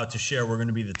I'm about to share were going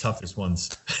to be the toughest ones.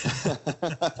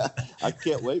 I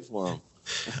can't wait for them.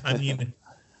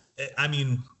 I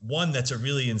mean, one, that's a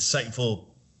really insightful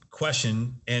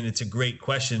question, and it's a great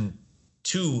question.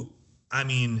 Two, I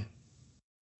mean,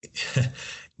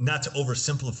 not to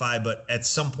oversimplify, but at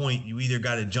some point you either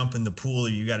got to jump in the pool or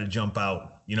you got to jump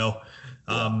out, you know?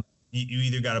 Yeah. you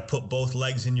either got to put both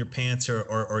legs in your pants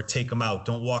or take them out.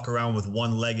 Don't walk around with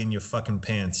one leg in your fucking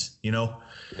pants, you know?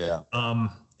 Yeah.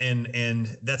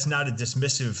 And that's not a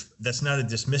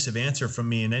dismissive answer from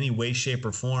me in any way, shape,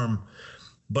 or form.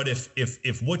 But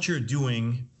if what you're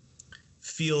doing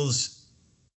feels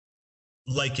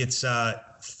like it's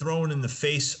thrown in the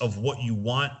face of what you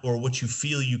want or what you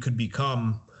feel you could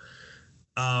become,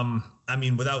 I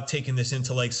mean, without taking this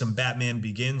into like some Batman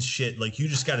Begins shit, like you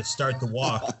just got to start the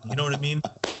walk. You know what I mean?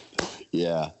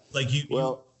 Yeah. Like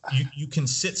you can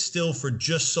sit still for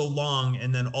just so long,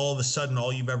 and then all of a sudden,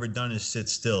 all you've ever done is sit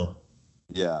still.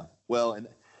 Yeah. Well, and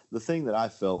the thing that I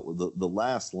felt, the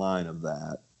last line of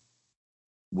that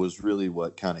was really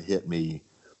what kind of hit me,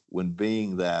 when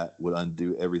being that would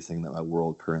undo everything that my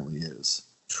world currently is.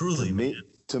 Truly,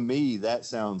 to me, that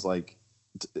sounds like,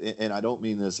 and I don't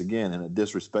mean this again in a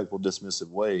disrespectful, dismissive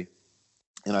way.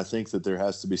 And I think that there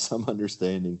has to be some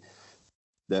understanding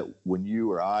that when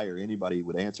you or I or anybody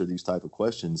would answer these type of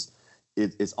questions,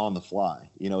 it's on the fly.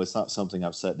 You know, it's not something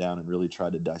I've sat down and really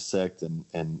tried to dissect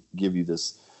and give you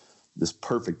this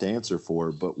perfect answer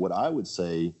for. But what I would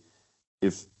say,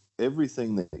 if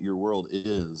everything that your world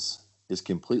is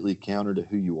completely counter to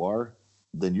who you are,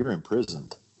 then you're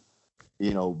imprisoned,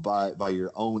 you know, by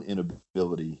your own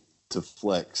inability to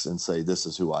flex and say, this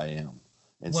is who I am,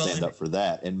 and stand up for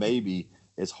that. And maybe,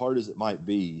 as hard as it might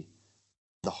be,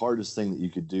 the hardest thing that you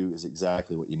could do is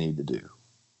exactly what you need to do.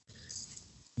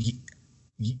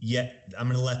 Yeah, I'm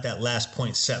going to let that last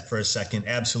point set for a second.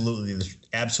 Absolutely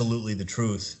the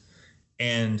truth.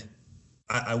 And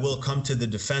I will come to the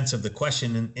defense of the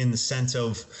question in the sense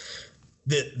of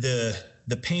the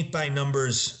paint by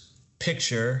numbers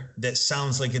picture that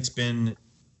sounds like it's been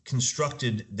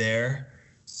constructed there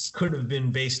could have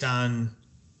been based on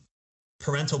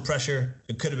parental pressure.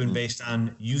 It could have been based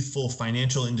on youthful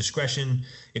financial indiscretion.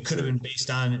 It could have been based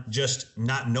on just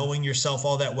not knowing yourself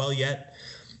all that well yet.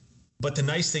 But the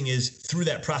nice thing is, through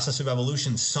that process of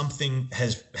evolution, something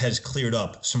has cleared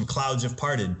up. Some clouds have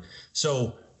parted.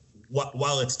 So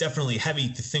while it's definitely heavy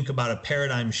to think about a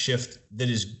paradigm shift that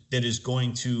is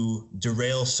going to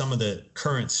derail some of the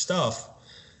current stuff,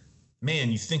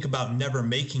 man, you think about never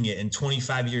making it, and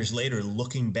 25 years later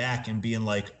looking back and being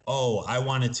like, oh, I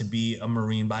wanted to be a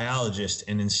marine biologist,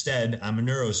 and instead I'm a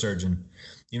neurosurgeon.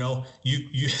 You know,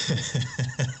 you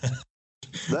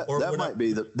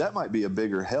that might be a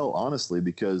bigger hell, honestly,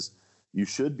 because you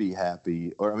should be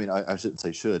happy, or I mean, I shouldn't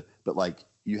say should, but like,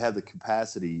 you have the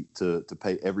capacity to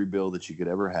pay every bill that you could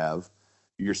ever have.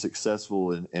 You're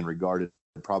successful and regarded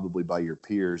probably by your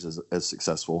peers as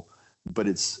successful, but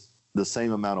it's the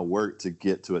same amount of work to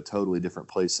get to a totally different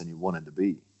place than you wanted to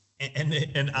be.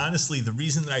 And honestly, the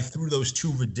reason that I threw those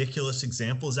two ridiculous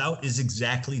examples out is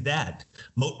exactly that.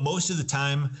 Most of the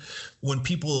time, when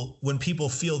people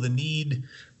feel the need,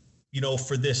 you know,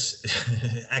 for this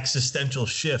existential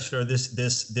shift or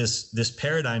this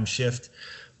paradigm shift,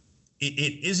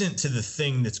 it isn't to the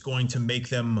thing that's going to make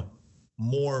them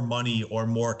more money or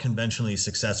more conventionally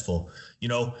successful, you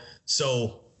know.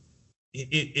 So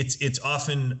it's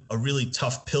often a really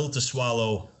tough pill to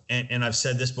swallow. And I've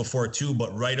said this before too,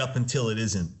 but right up until it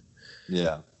isn't.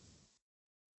 Yeah,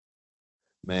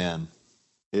 man,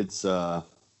 it's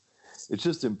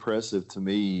just impressive to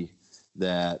me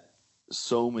that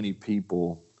so many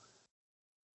people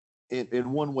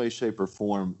in one way, shape, or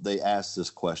form, they ask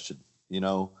this question. You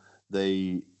know,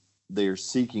 they are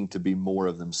seeking to be more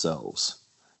of themselves.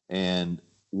 And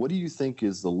what do you think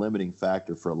is the limiting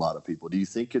factor for a lot of people? Do you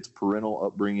think it's parental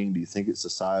upbringing? Do you think it's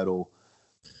societal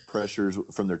pressures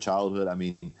from their childhood? I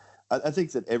mean, I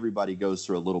think that everybody goes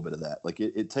through a little bit of that. Like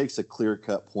it takes a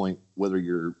clear-cut point, whether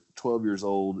you're 12 years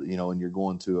old, you know, and you're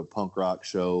going to a punk rock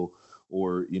show,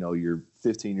 or, you know, you're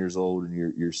 15 years old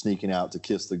and you're sneaking out to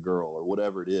kiss the girl, or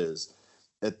whatever it is.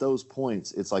 At those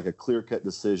points, it's like a clear-cut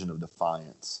decision of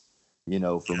defiance, you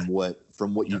know, from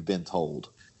what you've been told.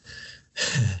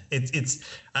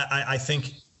 I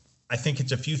think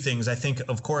it's a few things. I think,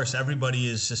 of course, everybody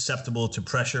is susceptible to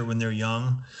pressure when they're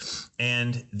young,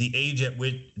 and the age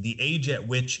at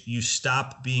which you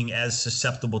stop being as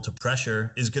susceptible to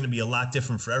pressure is going to be a lot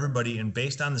different for everybody, and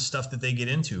based on the stuff that they get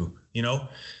into, you know.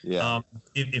 Yeah.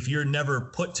 If you're never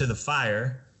put to the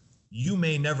fire, you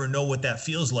may never know what that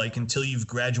feels like until you've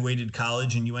graduated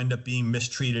college and you end up being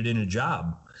mistreated in a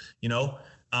job, you know.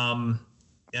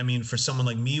 I mean, for someone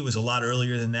like me, it was a lot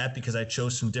earlier than that because I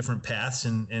chose some different paths,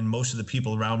 and most of the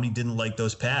people around me didn't like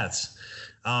those paths.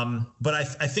 But I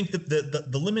think that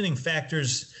the limiting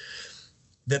factors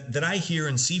that I hear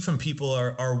and see from people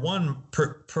are one,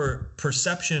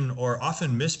 perception or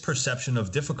often misperception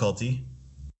of difficulty.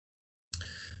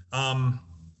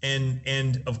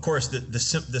 And of course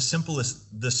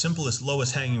the simplest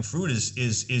lowest hanging fruit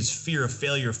is fear of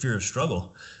failure, fear of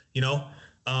struggle. You know,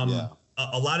 Yeah.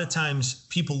 a lot of times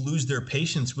people lose their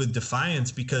patience with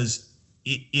defiance because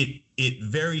it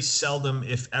very seldom,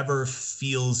 if ever,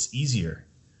 feels easier.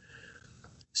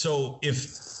 So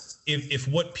if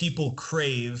what people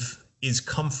crave is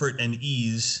comfort and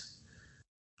ease,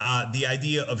 the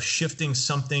idea of shifting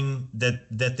something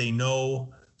that they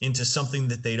know into something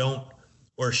that they don't,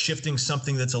 or shifting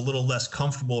something that's a little less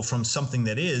comfortable from something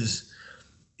that is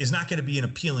not going to be an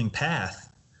appealing path.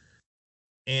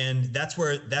 And that's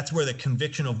where the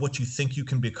conviction of what you think you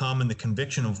can become and the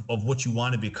conviction of what you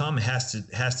want to become has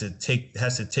to take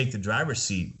the driver's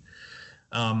seat.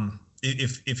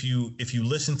 If you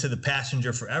listen to the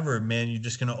passenger forever, man, you're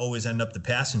just going to always end up the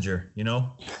passenger, you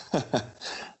know?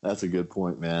 That's a good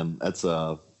point, man. It's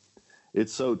so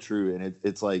true. And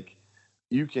it's like,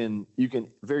 you can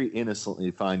very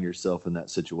innocently find yourself in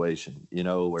that situation, you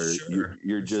know, where Sure.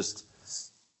 you're just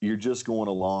going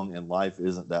along and life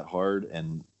isn't that hard.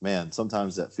 And man,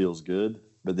 sometimes that feels good.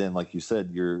 But then, like you said,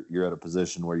 you're at a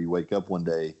position where you wake up one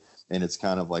day and it's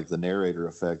kind of like the narrator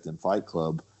effect in Fight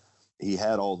Club. He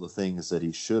had all the things that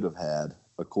he should have had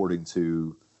according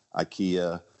to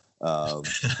IKEA,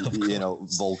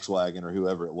 Volkswagen or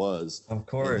whoever it was. Of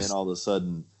course. And then all of a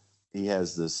sudden he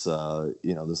has this,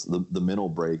 the mental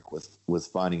break with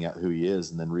finding out who he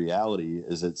is. And then reality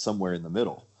is it's somewhere in the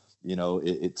middle. You know,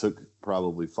 it took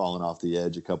probably falling off the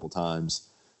edge a couple times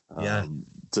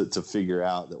to figure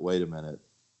out that, wait a minute,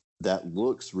 that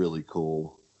looks really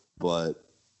cool, but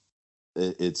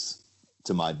it's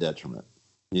to my detriment,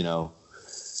 you know?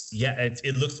 Yeah,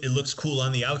 it looks cool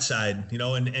on the outside, you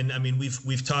know, and I mean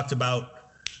we've talked about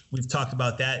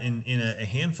that in a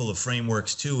handful of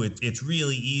frameworks too. It's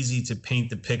really easy to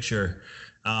paint the picture,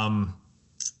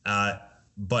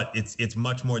 but it's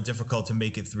much more difficult to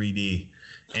make it 3D.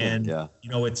 And you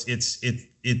know, it's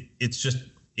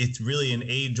really an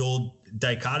age-old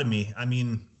dichotomy. I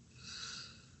mean,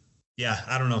 yeah,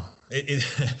 I don't know.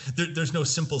 There's no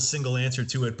simple single answer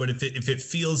to it, but if it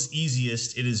feels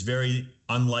easiest, it is very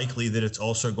unlikely that it's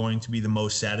also going to be the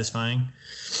most satisfying.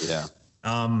 Yeah.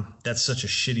 That's such a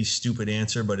shitty, stupid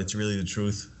answer, but it's really the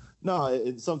truth.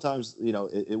 No, sometimes, you know,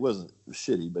 it wasn't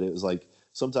shitty, but it was like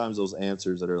sometimes those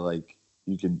answers that are like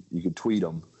you could tweet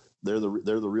them. They're the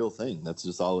real thing. That's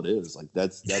just all it is. Like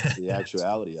that's the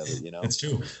actuality of it, you know. It's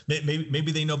true.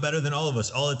 Maybe they know better than all of us.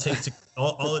 All it takes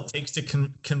to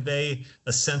convey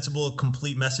a sensible,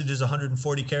 complete message is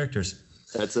 140 characters.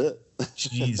 That's it.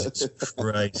 Jesus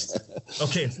Christ.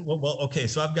 Okay. Well, okay.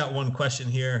 So I've got one question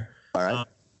here. All right.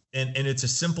 And it's a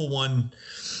simple one,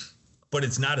 but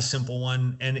it's not a simple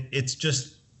one. And it's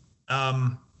just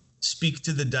speak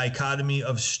to the dichotomy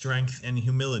of strength and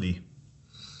humility.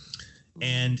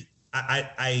 And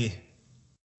I'm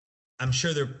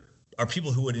sure there are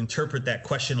people who would interpret that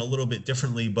question a little bit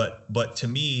differently, but to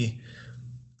me,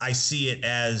 I see it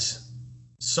as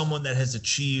someone that has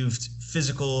achieved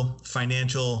physical,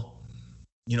 financial,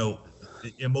 you know,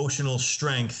 emotional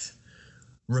strength,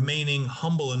 remaining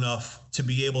humble enough to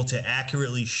be able to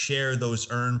accurately share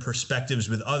those earned perspectives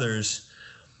with others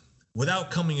without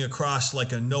coming across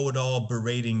like a know-it-all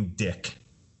berating dick.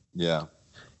 Yeah.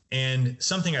 And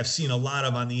something I've seen a lot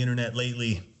of on the internet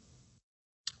lately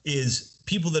is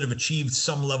people that have achieved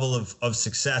some level of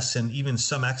success and even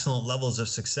some excellent levels of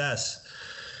success,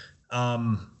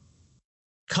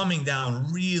 coming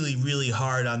down really, really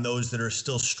hard on those that are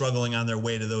still struggling on their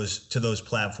way to those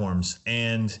platforms.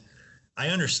 And I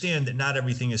understand that not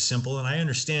everything is simple, and I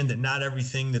understand that not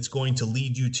everything that's going to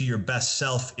lead you to your best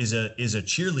self is a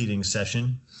cheerleading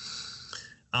session.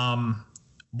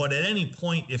 But at any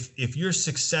point, if your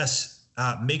success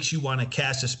makes you want to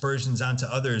cast aspersions onto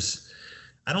others,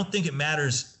 I don't think it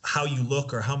matters how you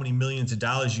look or how many millions of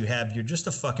dollars you have. You're just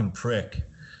a fucking prick.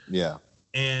 Yeah.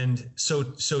 And so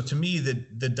to me,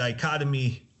 the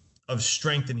dichotomy of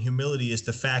strength and humility is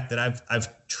the fact that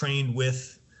I've trained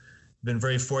with, been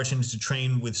very fortunate to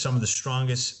train with some of the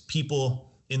strongest people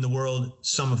in the world,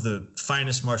 some of the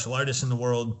finest martial artists in the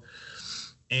world.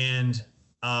 And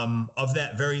of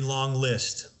that very long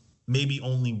list, maybe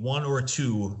only one or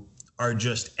two are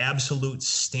just absolute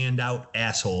standout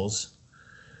assholes.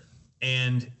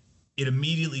 And it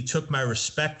immediately took my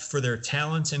respect for their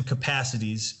talents and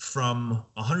capacities from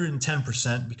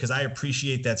 110%, because I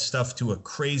appreciate that stuff to a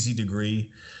crazy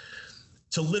degree,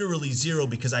 to literally zero,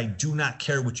 because I do not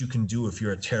care what you can do if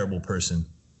you're a terrible person.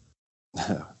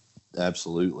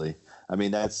 Absolutely. I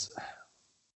mean, that's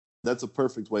a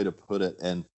perfect way to put it.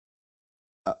 And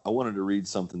I wanted to read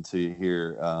something to you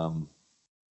here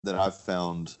that I've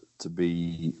found to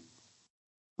be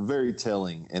very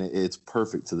telling, and it's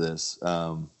perfect to this.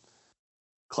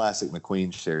 Classic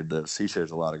McQueen shared this. He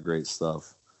shares a lot of great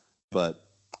stuff, but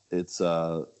it's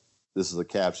this is a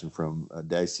caption from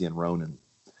Dacian Ronan.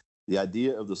 The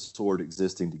idea of the sword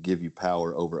existing to give you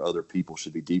power over other people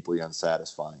should be deeply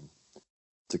unsatisfying.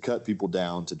 To cut people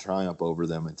down, to triumph over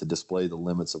them, and to display the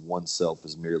limits of oneself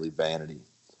is merely vanity.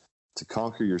 To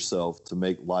conquer yourself, to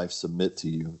make life submit to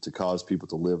you, to cause people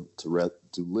to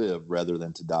live rather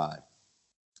than to die.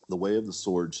 The way of the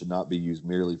sword should not be used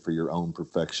merely for your own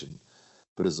perfection,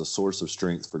 but as a source of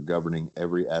strength for governing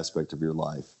every aspect of your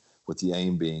life, with the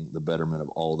aim being the betterment of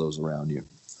all those around you.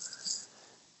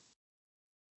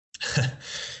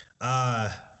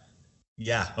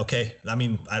 Yeah. Okay. I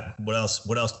mean, what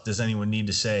else does anyone need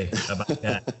to say about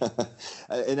that?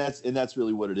 and that's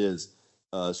really what it is.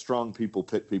 Strong people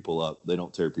pick people up. They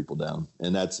don't tear people down.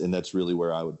 And that's really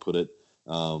where I would put it.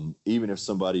 Even if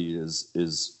somebody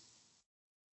is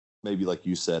maybe, like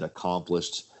you said,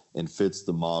 accomplished and fits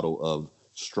the model of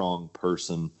strong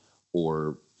person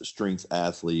or strength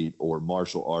athlete or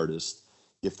martial artist,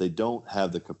 if they don't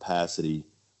have the capacity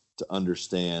to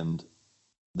understand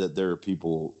that there are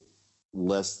people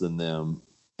less than them,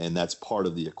 and that's part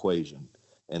of the equation,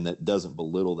 and that doesn't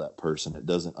belittle that person, it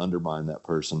doesn't undermine that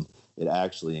person, it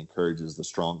actually encourages the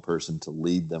strong person to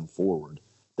lead them forward.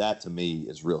 That to me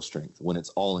is real strength, when it's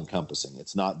all encompassing.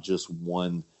 It's not just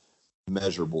one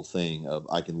measurable thing of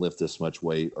I can lift this much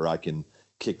weight, or I can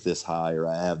kick this high, or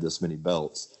I have this many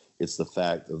belts. It's the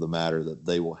fact of the matter that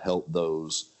they will help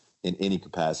those in any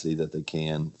capacity that they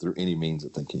can, through any means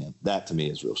that they can. That to me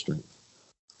is real strength.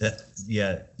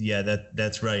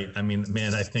 That's right. I mean,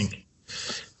 man, I think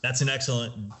that's an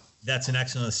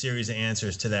excellent series of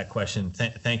answers to that question.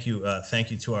 Thank you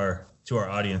to our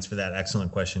audience for that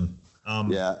excellent question.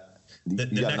 You got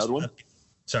another one?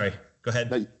 Sorry, go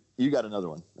ahead. No, you got another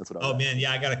one. That's what I was. Oh man,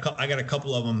 yeah, I got a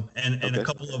couple of them, and okay. A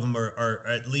couple of them are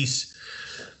at least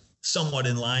somewhat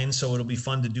in line, so it'll be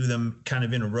fun to do them kind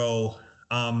of in a row.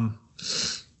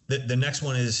 The next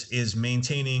one is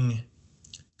maintaining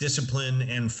discipline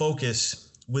and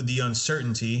focus with the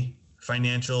uncertainty,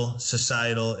 financial,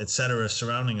 societal, etc.,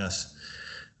 surrounding us.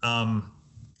 I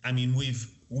mean, we've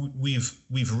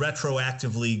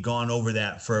retroactively gone over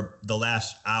that for the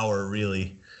last hour,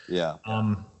 really. Yeah.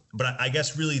 But I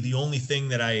guess really the only thing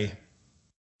that I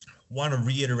want to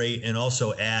reiterate and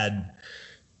also add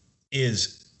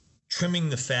is trimming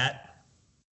the fat.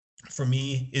 For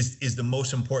me, is the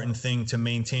most important thing to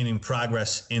maintaining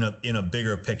progress in a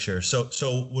bigger picture.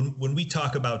 So when we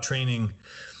talk about training,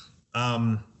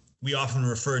 we often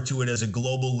refer to it as a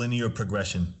global linear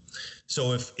progression.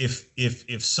 So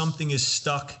if something is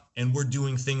stuck and we're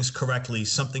doing things correctly,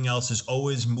 something else is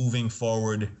always moving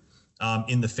forward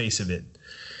in the face of it.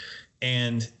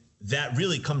 And that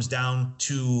really comes down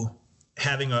to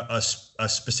having a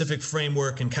specific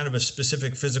framework and kind of a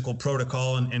specific physical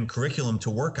protocol and curriculum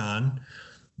to work on.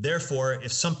 Therefore,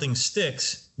 if something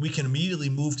sticks, we can immediately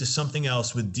move to something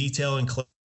else with detail and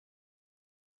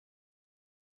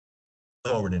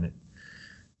forward in it.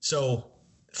 So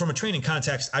from a training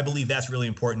context, I believe that's really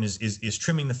important is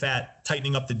trimming the fat,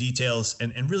 tightening up the details,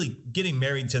 and really getting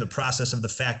married to the process of the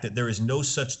fact that there is no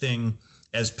such thing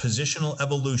as positional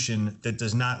evolution that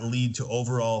does not lead to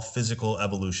overall physical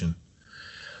evolution.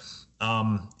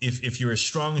 If you're as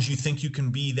strong as you think you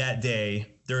can be that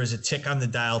day, there is a tick on the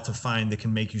dial to find that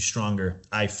can make you stronger.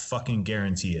 I fucking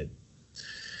guarantee it.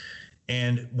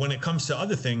 And when it comes to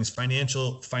other things,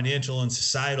 financial and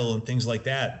societal and things like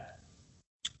that,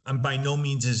 I'm by no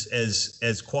means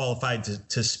as qualified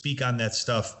to speak on that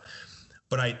stuff.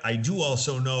 But I do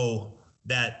also know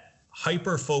that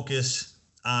hyper focus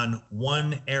on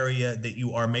one area that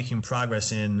you are making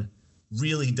progress in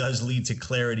really does lead to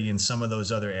clarity in some of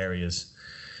those other areas.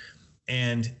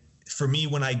 And for me,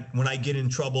 when I get in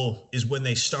trouble is when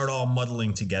they start all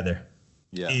muddling together.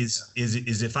 Yeah. Is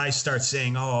if I start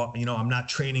saying, oh, I'm not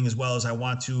training as well as I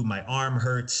want to, my arm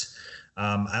hurts,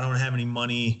 I don't have any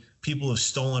money, people have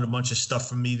stolen a bunch of stuff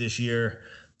from me this year,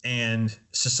 and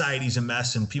society's a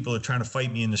mess and people are trying to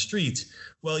fight me in the streets.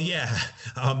 Well, yeah,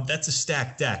 that's a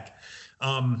stacked deck.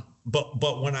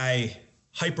 But when I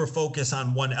hyper focus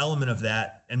on one element of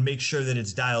that and make sure that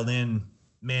it's dialed in,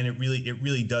 man, it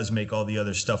really does make all the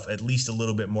other stuff at least a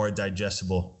little bit more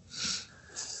digestible.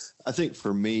 I think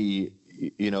for me,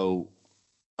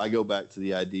 I go back to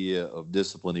the idea of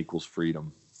discipline equals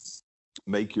freedom.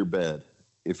 Make your bed.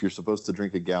 If you're supposed to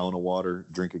drink a gallon of water,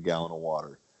 drink a gallon of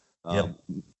water. Yep.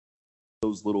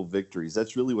 Those little victories.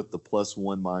 That's really what the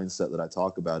 +1 mindset that I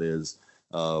talk about is.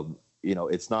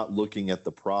 it's not looking at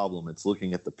the problem, it's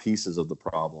looking at the pieces of the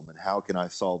problem, and how can I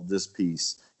solve this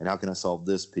piece, and how can I solve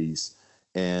this piece.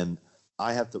 And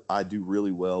I do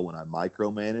really well when I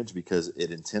micromanage, because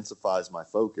it intensifies my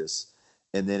focus.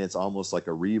 And then it's almost like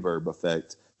a reverb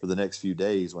effect for the next few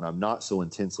days. When I'm not so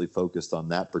intensely focused on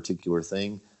that particular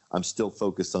thing, I'm still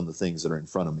focused on the things that are in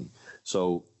front of me.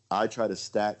 So I try to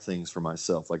stack things for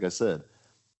myself. Like I said,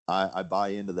 I buy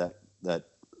into that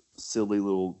silly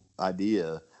little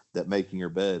idea that making your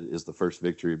bed is the first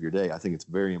victory of your day. I think it's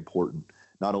very important.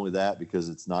 Not only that, because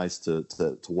it's nice to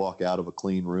walk out of a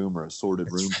clean room or a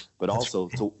sorted room, but also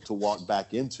to walk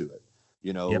back into it.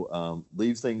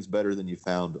 Leave things better than you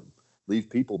found them. Leave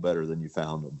people better than you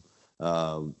found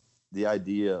them. The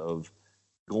idea of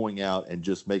going out and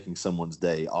just making someone's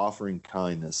day, offering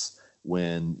kindness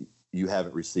when you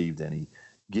haven't received any,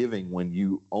 giving when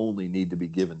you only need to be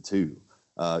given to.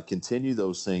 Continue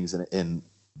those things. And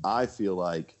I feel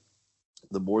like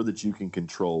the more that you can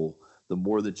control, the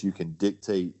more that you can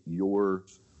dictate your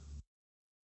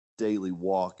daily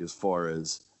walk, as far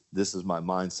as this is my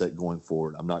mindset going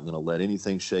forward. I'm not going to let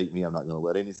anything shake me. I'm not going to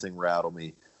let anything rattle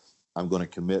me. I'm going to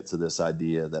commit to this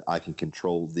idea that I can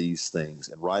control these things,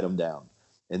 and write them down,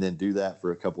 and then do that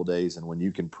for a couple of days. And when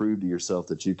you can prove to yourself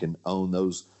that you can own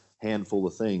those handful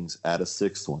of things, add a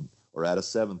sixth one or add a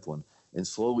seventh one, and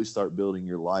slowly start building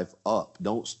your life up.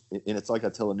 And it's like I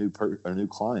tell a new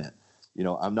client,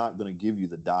 I'm not going to give you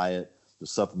the diet, the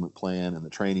supplement plan, and the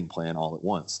training plan all at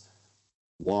once.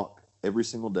 Walk every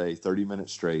single day, 30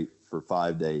 minutes straight for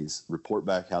 5 days. Report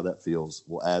back how that feels.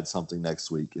 We'll add something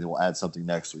next week, and we'll add something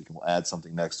next week, and we'll add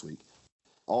something next week.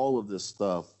 All of this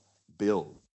stuff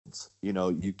builds.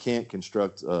 You can't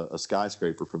construct a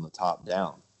skyscraper from the top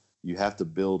down. You have to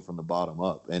build from the bottom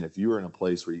up. And if you're in a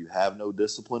place where you have no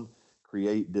discipline,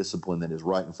 create discipline that is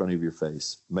right in front of your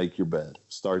face. Make your bed.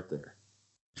 Start there.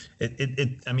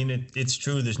 It's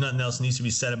true. There's nothing else needs to be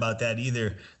said about that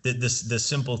either. The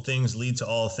simple things lead to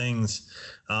all things.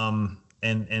 To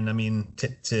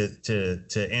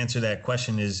answer that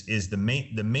question is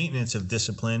the maintenance of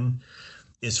discipline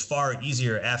is far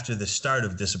easier after the start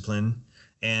of discipline.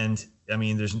 And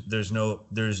there's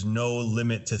no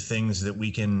limit to things that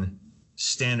we can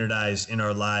standardize in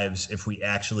our lives if we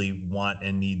actually want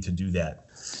and need to do that.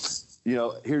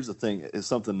 Here's the thing. It's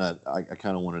something that I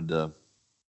kind of wanted to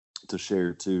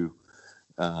share too.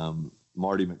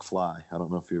 Marty McFly. I don't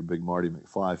know if you're a big Marty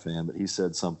McFly fan, but he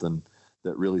said something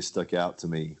that really stuck out to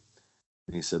me.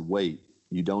 And he said, "Wait,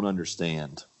 you don't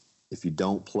understand. If you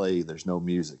don't play, there's no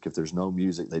music. If there's no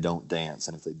music, they don't dance.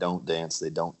 And if they don't dance, they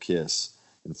don't kiss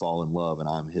and fall in love, and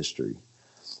I'm history."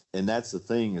 And that's the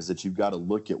thing, is that you've got to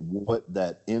look at what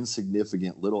that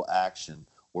insignificant little action,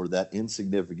 or that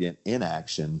insignificant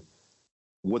inaction,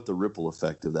 what the ripple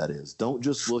effect of that is. Don't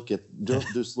just look at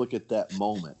that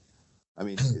moment.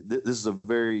 This is a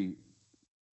very,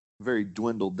 very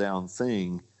dwindled down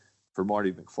thing for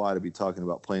Marty McFly to be talking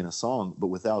about playing a song, but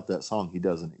without that song, he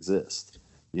doesn't exist.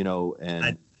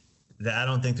 I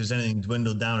don't think there's anything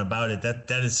dwindled down about it.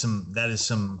 That is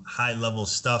some high level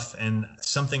stuff, and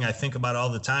something I think about all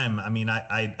the time.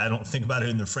 I don't think about it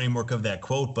in the framework of that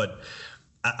quote, but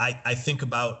I think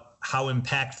about how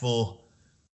impactful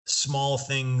small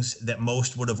things that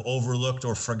most would have overlooked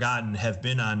or forgotten have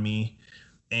been on me,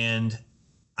 and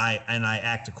I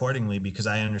act accordingly because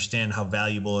I understand how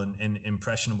valuable and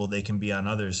impressionable they can be on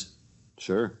others.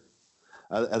 Sure.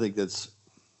 I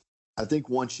think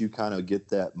once you kind of get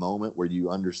that moment where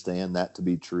you understand that to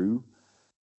be true,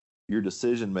 your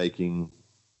decision making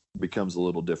becomes a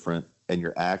little different, and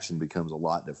your action becomes a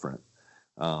lot different.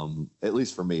 At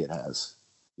least for me, it has.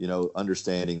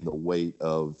 Understanding the weight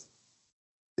of,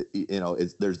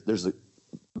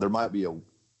 there might be a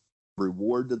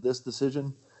reward to this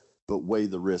decision, but weigh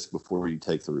the risk before you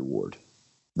take the reward.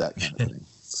 That kind of thing.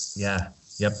 Yeah.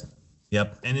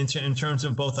 Yep. And in terms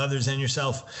of both others and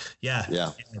yourself.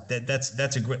 Yeah.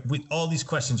 That's a great, all these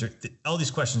questions are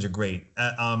great.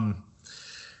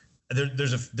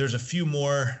 There's a few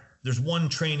more. There's one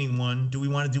training one. Do we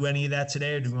want to do any of that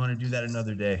today, or do we want to do that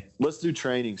another day? Let's do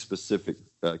training specific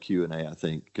Q&A, I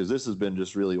think, because this has been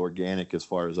just really organic as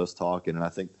far as us talking. And I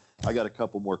think I got a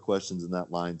couple more questions in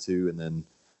that line too. And then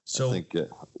I think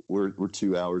we're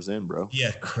 2 hours in, bro.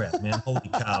 Yeah, crap, man. Holy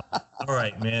cow. All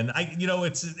right, man. I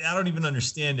don't even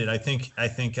understand it. I think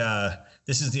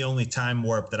this is the only time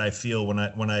warp that I feel when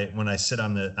I sit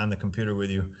on the computer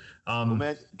with you. Well,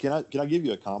 man, can I give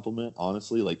you a compliment?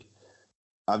 Honestly, like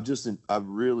I've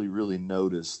really, really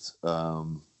noticed,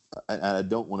 and I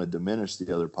don't want to diminish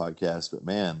the other podcasts, but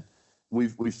man,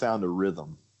 we've found a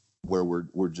rhythm where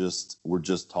we're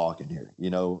just talking here.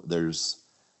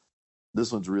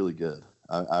 This one's really good.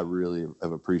 I really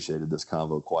have appreciated this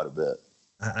convo quite a bit.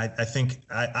 I think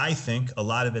a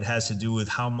lot of it has to do with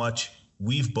how much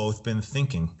we've both been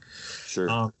thinking.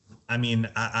 Sure. I mean,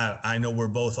 I know we're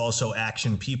both also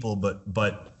action people,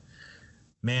 but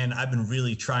man, I've been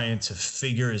really trying to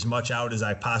figure as much out as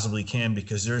I possibly can,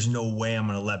 because there's no way I'm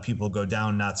going to let people go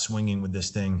down not swinging with this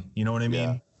thing. You know what I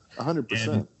mean?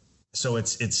 100%. So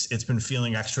it's been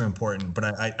feeling extra important, but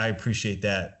I appreciate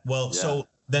that. Well, yeah.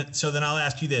 So then I'll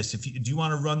ask you this: do you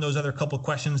want to run those other couple of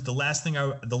questions? The last thing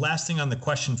on the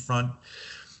question front,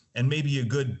 and maybe a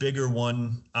good bigger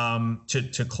one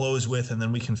to close with, and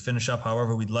then we can finish up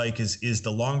however we'd like, is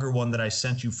the longer one that I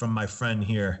sent you from my friend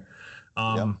here.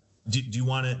 Yep. Do you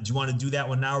want to do that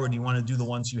one now, or do you want to do the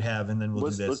ones you have, and then we'll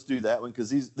do this? Let's do that one, because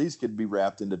these could be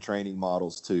wrapped into training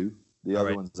models too. The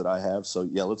other ones that I have. So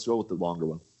yeah, let's go with the longer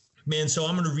one. Man, so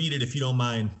I'm going to read it if you don't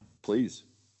mind. Please.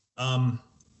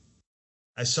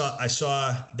 I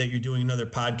saw that you're doing another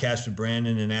podcast with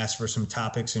Brandon and asked for some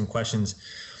topics and questions.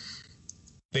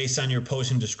 Based on your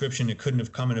post and description, it couldn't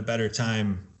have come at a better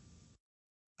time.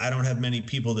 I don't have many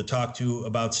people to talk to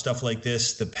about stuff like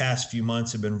this. The past few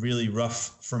months have been really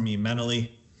rough for me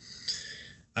mentally.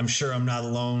 I'm sure I'm not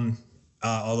alone,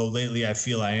 although lately I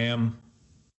feel I am.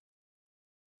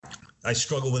 I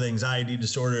struggle with anxiety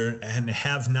disorder and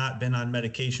have not been on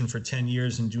medication for 10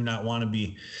 years and do not want to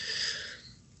be.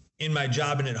 In my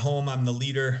job and at home, I'm the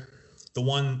leader, the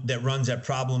one that runs at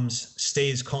problems,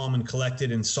 stays calm and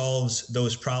collected, and solves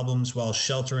those problems while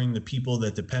sheltering the people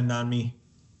that depend on me.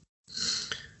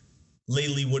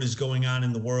 Lately, what is going on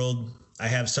in the world? I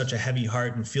have such a heavy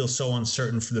heart and feel so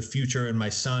uncertain for the future and my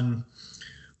son,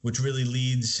 which really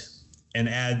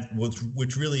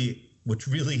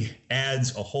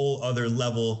adds a whole other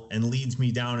level and leads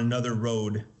me down another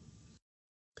road.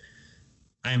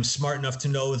 I am smart enough to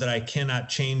know that I cannot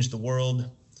change the world,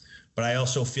 but I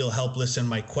also feel helpless. And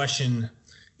my question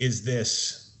is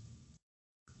this: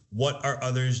 what are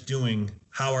others doing?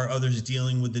 How are others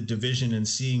dealing with the division and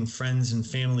seeing friends and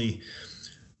family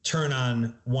turn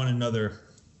on one another,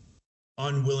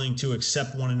 unwilling to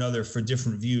accept one another for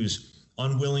different views,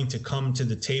 unwilling to come to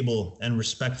the table and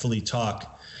respectfully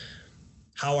talk?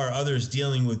 How are others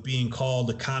dealing with being called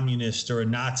a communist or a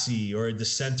Nazi or a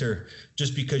dissenter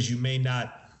just because you may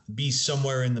not be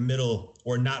somewhere in the middle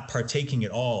or not partaking at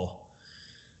all?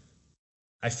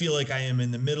 I feel like I am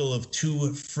in the middle of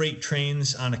two freight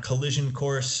trains on a collision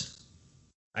course.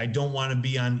 I don't want to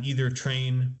be on either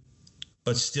train,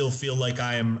 but still feel like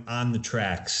I am on the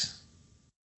tracks.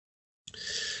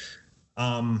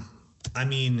 I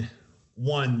mean,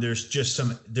 one, there's just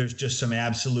some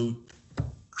absolute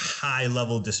high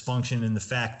level dysfunction in the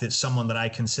fact that someone that I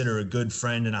consider a good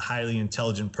friend and a highly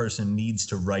intelligent person needs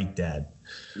to write that.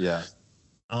 Yeah.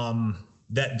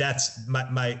 That's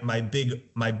my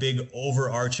big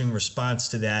overarching response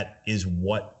to that is,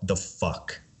 what the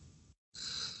fuck?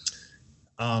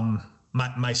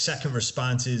 My second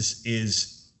response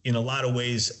is in a lot of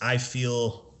ways I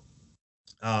feel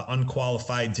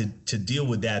unqualified to deal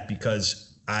with that,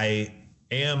 because I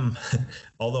am,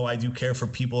 although I do care for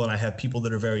people and I have people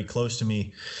that are very close to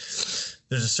me,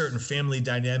 there's a certain family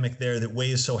dynamic there that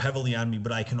weighs so heavily on me,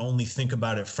 but I can only think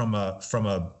about it from a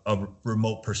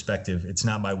remote perspective. It's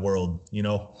not my world, you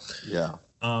know? Yeah.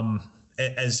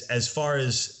 As far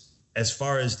as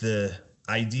the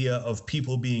idea of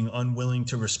people being unwilling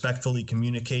to respectfully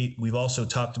communicate, we've also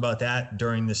talked about that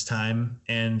during this time,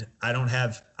 and I don't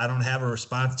have a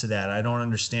response to that. I don't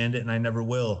understand it, and I never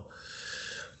will.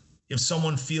 If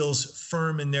someone feels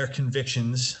firm in their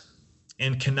convictions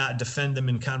and cannot defend them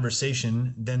in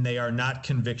conversation, then they are not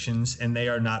convictions and they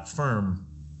are not firm.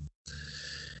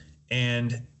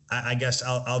 And I guess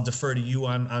I'll defer to you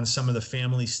on some of the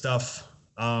family stuff.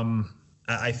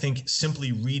 I think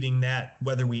simply reading that,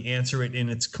 whether we answer it in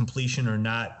its completion or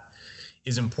not,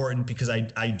 is important, because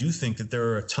I do think that there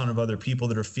are a ton of other people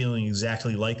that are feeling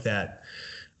exactly like that.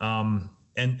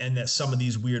 And that some of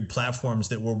these weird platforms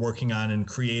that we're working on and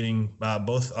creating,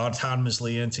 both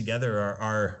autonomously and together,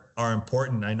 are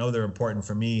important. I know they're important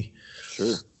for me.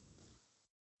 Sure.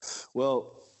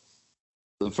 Well,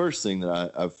 the first thing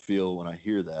that I feel when I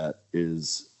hear that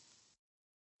is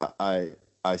I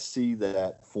see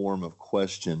that form of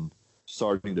question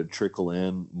starting to trickle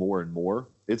in more and more.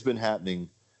 It's been happening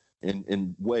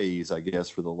in ways, I guess,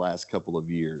 for the last couple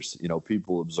of years. You know,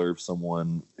 people observe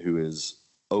someone who is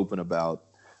open about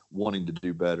wanting to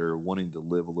do better, wanting to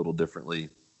live a little differently.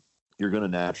 You're going to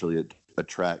naturally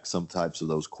attract some types of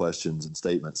those questions and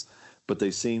statements, but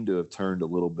they seem to have turned a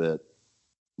little bit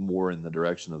more in the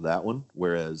direction of that one,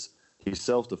 whereas he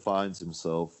self-defines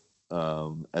himself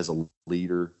as a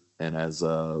leader and as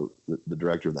the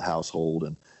director of the household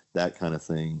and that kind of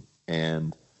thing.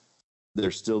 And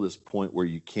there's still this point where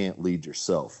you can't lead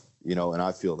yourself, and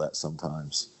I feel that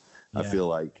sometimes. Yeah. I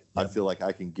feel like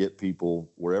I can get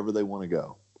people wherever they want to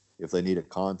go. If they need a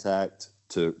contact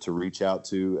to reach out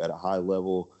to at a high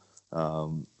level,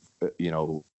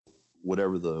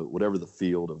 whatever the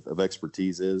field of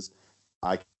expertise is,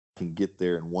 I can get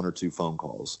there in one or two phone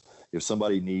calls. If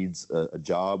somebody needs a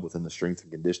job within the strength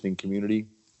and conditioning community,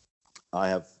 I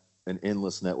have an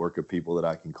endless network of people that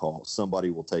I can call. Somebody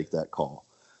will take that call.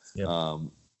 Yep.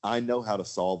 I know how to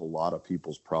solve a lot of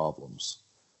people's problems,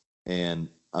 and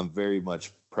I'm very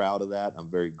much proud of that. I'm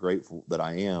very grateful that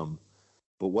I am.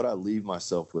 But what I leave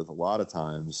myself with a lot of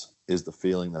times is the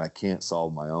feeling that I can't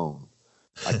solve my own.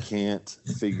 I can't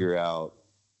figure out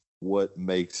what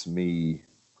makes me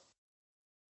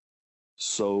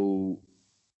so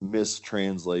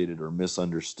mistranslated or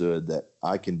misunderstood that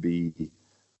I can be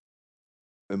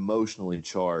emotionally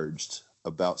charged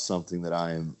about something that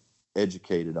I am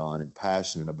educated on and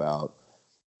passionate about.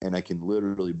 And I can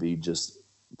literally be just,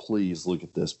 please look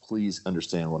at this. Please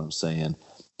understand what I'm saying.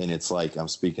 And it's like I'm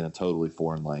speaking a totally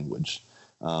foreign language.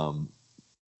 And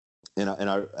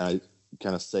I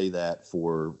kind of say that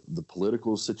for the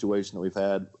political situation that we've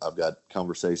had. I've got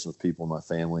conversations with people in my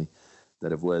family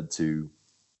that have led to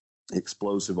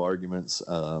explosive arguments,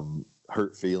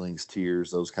 hurt feelings,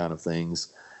 tears, those kind of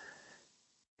things.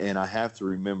 And I have to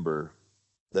remember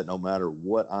that no matter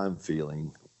what I'm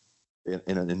feeling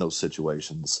in those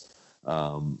situations,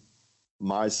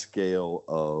 my scale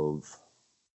of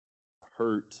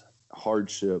hurt,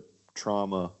 hardship,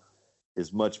 trauma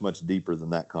is much, much deeper than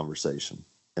that conversation.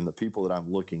 And the people that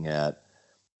I'm looking at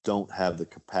don't have the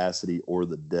capacity or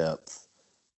the depth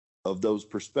of those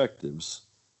perspectives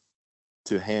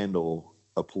to handle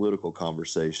a political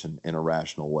conversation in a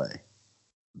rational way.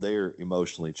 They're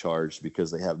emotionally charged because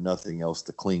they have nothing else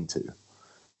to cling to.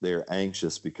 They're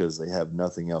anxious because they have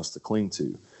nothing else to cling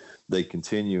to. They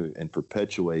continue and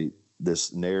perpetuate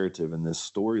this narrative and this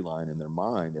storyline in their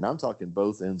mind. And I'm talking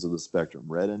both ends of the spectrum,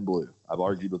 red and blue. I've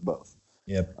argued with both.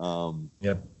 Yep.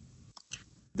 Yep.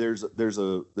 There's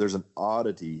an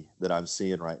oddity that I'm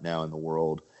seeing right now in the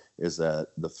world, is that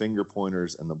the finger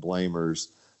pointers and the blamers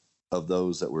of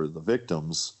those that were the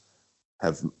victims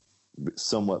have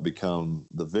somewhat become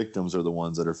the victims are the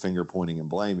ones that are finger pointing and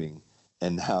blaming.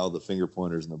 And now the finger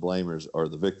pointers and the blamers are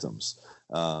the victims.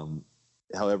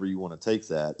 However you want to take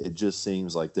that, it just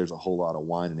seems like there's a whole lot of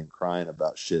whining and crying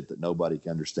about shit that nobody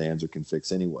understands or can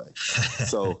fix anyway.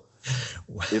 So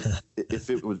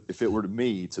if it were to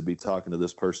me to be talking to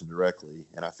this person directly,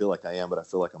 and I feel like I am, but I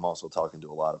feel like I'm also talking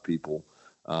to a lot of people,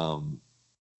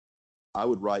 I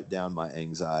would write down my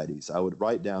anxieties. I would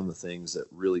write down the things that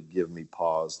really give me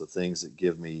pause, the things that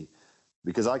give me,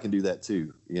 because I can do that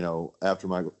too. After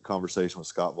my conversation with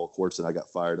Scott Volquartsen, I got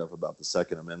fired up about the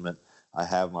Second Amendment. I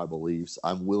have my beliefs.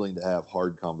 I'm willing to have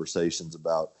hard conversations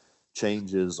about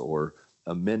changes or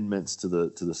amendments to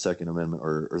the Second Amendment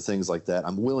or things like that.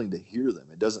 I'm willing to hear them.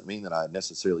 It doesn't mean that I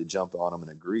necessarily jump on them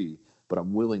and agree, but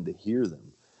I'm willing to hear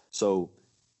them. So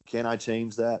can I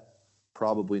change that?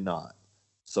 Probably not.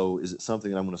 So is it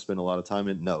something that I'm going to spend a lot of time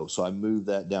in? No. So I move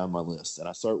that down my list and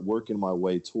I start working my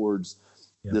way towards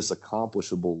this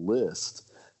accomplishable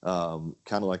list. Kind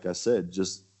of like I said,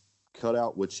 just cut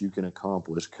out what you can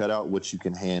accomplish, cut out what you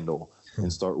can handle,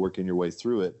 and start working your way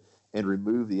through it, and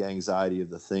remove the anxiety of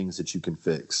the things that you can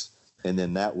fix. And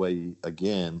then that way,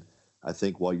 again, I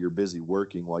think while you're busy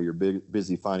working, while you're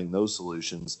busy finding those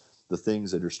solutions, the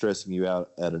things that are stressing you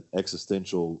out at an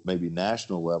existential, maybe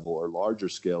national level or larger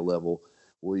scale level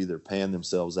will either pan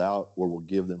themselves out or will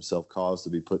give themselves cause to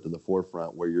be put to the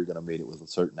forefront, where you're going to meet it with a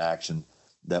certain action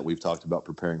that we've talked about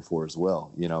preparing for as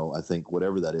well. I think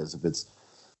whatever that is, if it's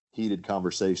heated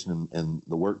conversation in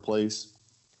the workplace,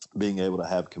 being able to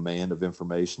have command of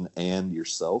information and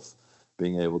yourself,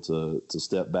 being able to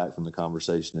step back from the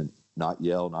conversation and not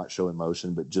yell, not show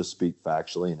emotion, but just speak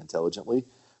factually and intelligently,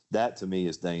 that to me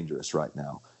is dangerous right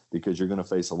now, because you're going to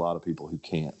face a lot of people who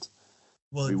can't.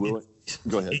 Well,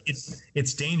 go ahead.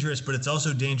 It's dangerous, but it's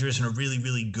also dangerous in a really,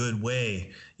 really good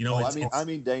way. I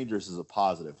mean, dangerous is a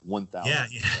positive 1,000.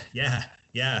 Yeah.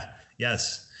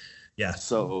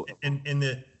 So, and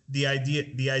the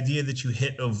idea that you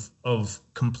hit of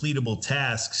completable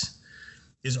tasks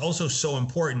is also so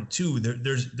important too.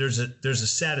 There's a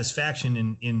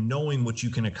satisfaction in knowing what you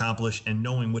can accomplish and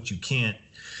knowing what you can't,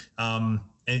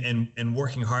 and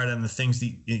working hard on the things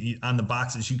on the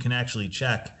boxes you can actually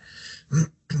check.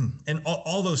 And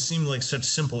all those seem like such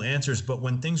simple answers, but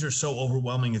when things are so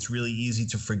overwhelming, it's really easy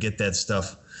to forget that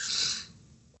stuff.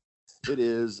 It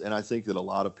is. And I think that a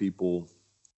lot of people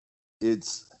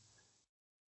it's,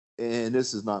 and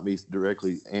this is not me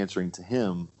directly answering to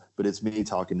him, but it's me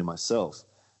talking to myself.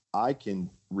 I can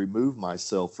remove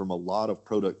myself from a lot of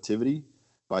productivity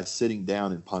by sitting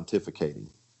down and pontificating.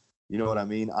 You know what I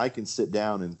mean? I can sit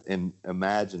down and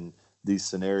imagine these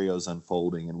scenarios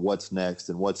unfolding and what's next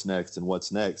and what's next and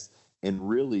what's next, and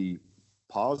really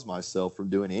pause myself from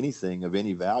doing anything of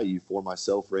any value for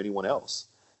myself or anyone else.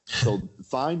 So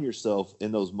find yourself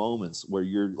in those moments where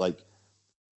you're like,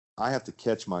 I have to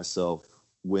catch myself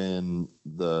when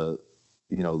the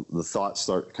thoughts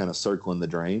start kind of circling the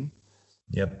drain.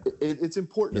 Yep. It's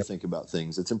important to think about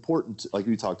things. It's important to, like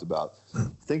we talked about,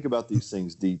 think about these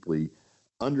things deeply,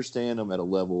 understand them at a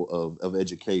level of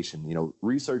education,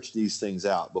 research these things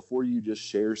out before you just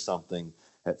share something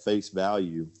at face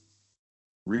value.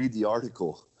 Read the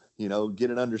article,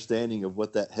 get an understanding of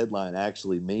what that headline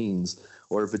actually means,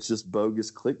 or if it's just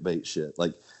bogus clickbait shit.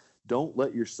 Like, don't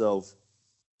let yourself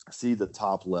see the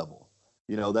top level.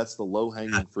 That's the low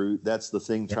hanging fruit. That's the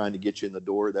thing trying to get you in the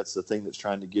door. That's the thing that's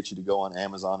trying to get you to go on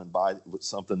Amazon and buy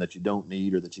something that you don't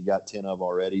need or that you got 10 of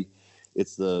already.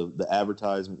 It's the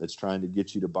advertisement that's trying to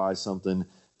get you to buy something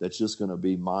that's just going to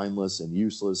be mindless and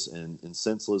useless and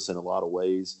senseless in a lot of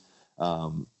ways.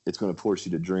 It's going to force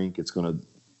you to drink. It's going to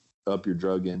up your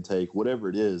drug intake, whatever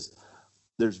it is.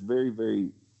 There's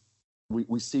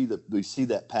we see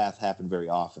that path happen very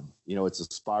often. It's a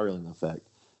spiraling effect.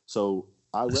 So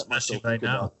I let myself think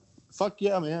about, fuck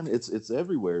yeah, man, it's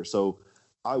everywhere. So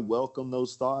I welcome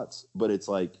those thoughts, but it's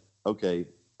like, okay,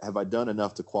 have I done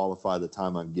enough to qualify the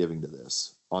time I'm giving to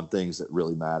this on things that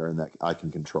really matter and that I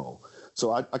can control?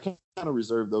 So I kind of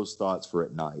reserve those thoughts for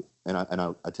at night, and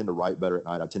I tend to write better at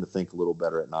night. I tend to think a little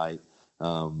better at night,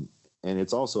 and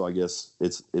it's also, I guess,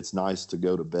 it's nice to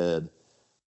go to bed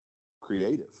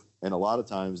creative. And a lot of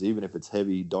times, even if it's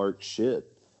heavy, dark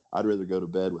shit, I'd rather go to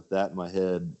bed with that in my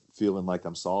head, feeling like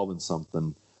I'm solving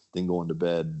something, than going to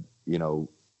bed,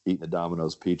 eating a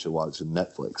Domino's pizza, watching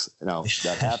Netflix. Now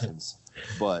that happens,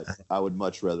 but I would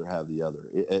much rather have the other.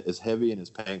 As heavy and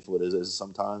as painful it is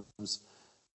sometimes,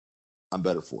 I'm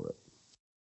better for it.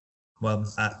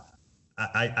 Well,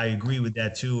 I agree with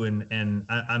that too, and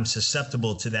I'm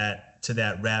susceptible to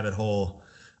that rabbit hole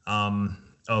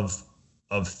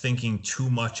of thinking too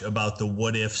much about the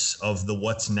what ifs of the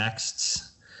what's nexts.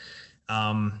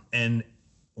 And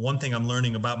one thing I'm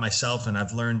learning about myself, and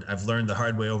I've learned the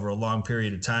hard way over a long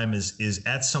period of time, is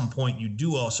at some point you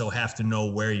do also have to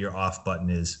know where your off button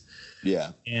is.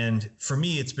 Yeah. And for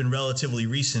me, it's been relatively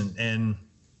recent. And,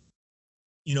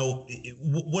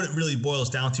 what it really boils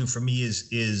down to for me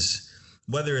is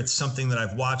whether it's something that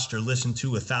I've watched or listened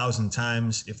to 1,000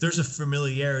 times, if there's a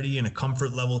familiarity and a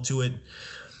comfort level to it,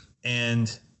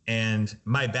 and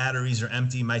my batteries are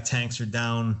empty, my tanks are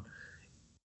down,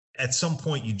 at some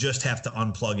point you just have to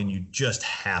unplug, and you just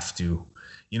have to,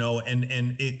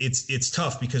 and it's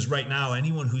tough because right now,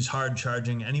 anyone who's hard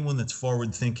charging, anyone that's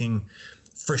forward thinking,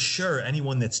 for sure,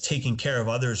 anyone that's taking care of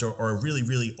others or really,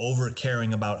 really over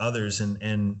caring about others.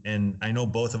 And I know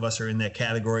both of us are in that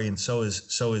category. And so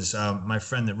is my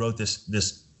friend that wrote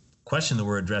this question that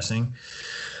we're addressing.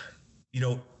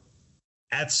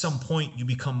 At some point you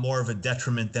become more of a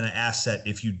detriment than an asset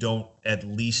if you don't at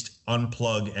least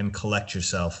unplug and collect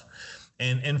yourself.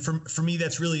 And for me,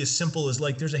 that's really as simple as,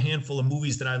 like, there's a handful of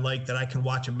movies that I like that I can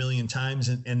watch 1,000,000 times,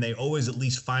 and they always at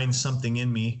least find something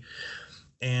in me.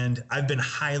 And I've been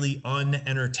highly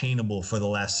unentertainable for the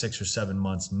last 6 or 7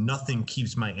 months. Nothing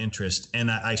keeps my interest.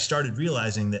 And I started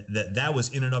realizing that was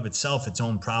in and of itself its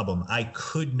own problem. I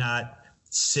could not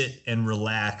sit and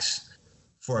relax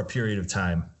for a period of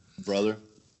time. Brother,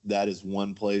 that is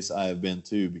one place I have been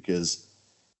to, because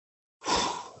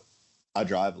I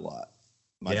drive a lot.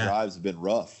 My drives have been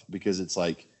rough because it's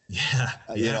like,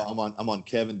 I'm on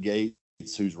Kevin Gates,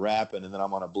 who's rapping, and then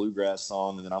I'm on a bluegrass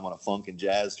song, and then I'm on a funk and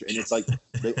jazz, and it's like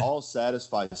they all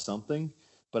satisfy something,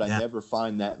 but I never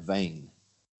find that vein,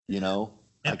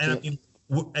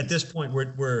 At this point,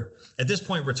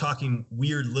 we're talking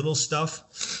weird little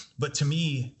stuff, but to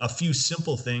me, a few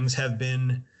simple things have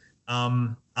been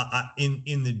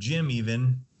in the gym.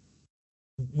 Even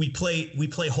we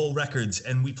play whole records,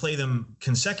 and we play them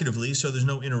consecutively, so there's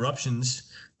no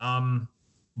interruptions.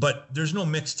 But there's no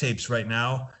mixtapes right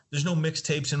now. There's no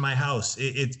mixtapes in my house.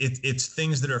 It's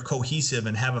things that are cohesive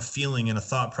and have a feeling and a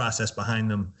thought process behind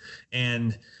them.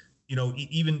 And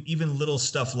even little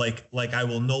stuff like I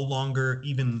will no longer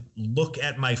even look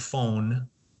at my phone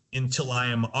until I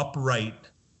am upright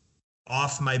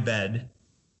off my bed,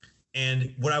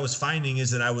 And what I was finding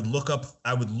is that I would look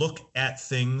at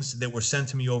things that were sent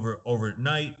to me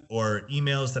overnight, or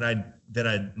emails that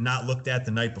I'd not looked at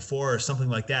the night before or something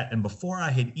like that. And before I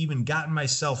had even gotten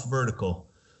myself vertical,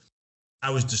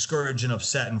 I was discouraged and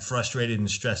upset and frustrated and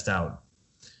stressed out.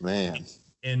 Man.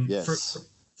 And Yes.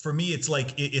 for me, it's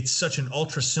like, it's such an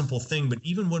ultra simple thing, but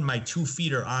even when my 2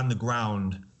 feet are on the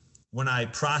ground, when I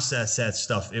process that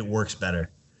stuff, it works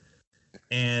better.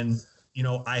 And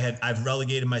I've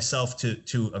relegated myself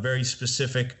to a very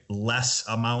specific less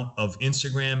amount of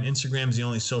Instagram. Instagram's the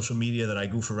only social media that I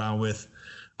goof around with.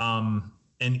 And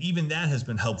even that has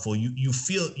been helpful. You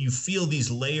feel these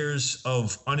layers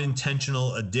of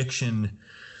unintentional addiction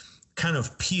kind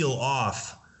of peel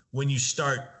off when you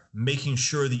start making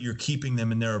sure that you're keeping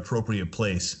them in their appropriate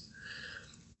place.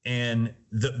 And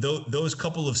those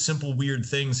couple of simple, weird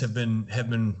things have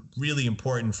been really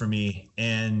important for me.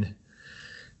 And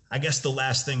I guess the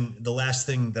last thing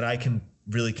that I can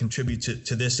really contribute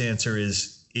to this answer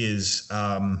is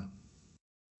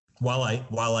while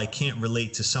I can't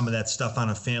relate to some of that stuff on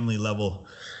a family level,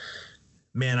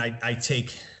 man, I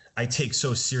take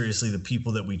so seriously the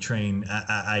people that we train.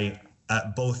 I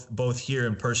both here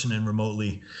in person and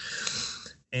remotely.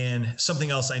 And something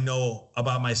else I know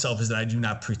about myself is that I do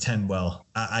not pretend well.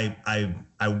 I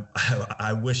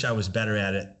wish I was better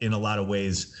at it in a lot of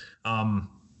ways.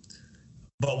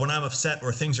 But when I'm upset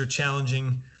or things are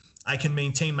challenging, I can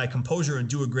maintain my composure and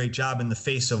do a great job in the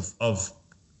face of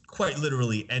quite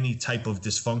literally any type of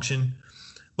dysfunction.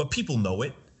 But people know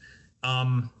it.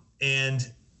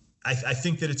 And I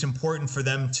think that it's important for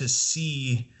them to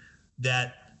see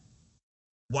that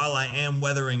while I am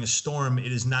weathering a storm, it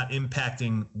is not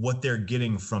impacting what they're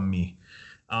getting from me.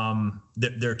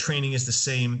 Their training is the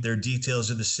same. Their details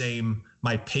are the same.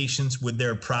 My patience with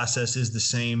their process is the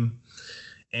same.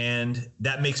 And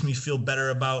that makes me feel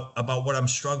better about what I'm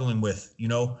struggling with.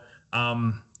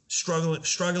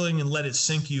 Struggling and let it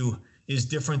sink you is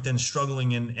different than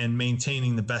struggling and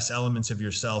maintaining the best elements of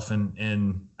yourself.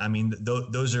 And I mean,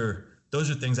 those are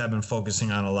things I've been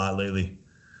focusing on a lot lately.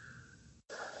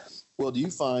 Well, do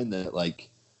you find that, like,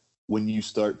 when you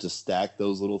start to stack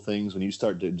those little things, when you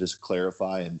start to just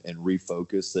clarify and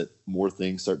refocus, that more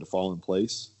things start to fall in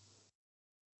place?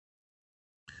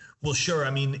 Well, sure. I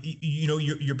mean,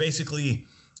 you're basically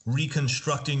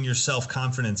reconstructing your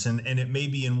self-confidence, and it may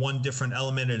be in one different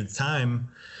element at a time.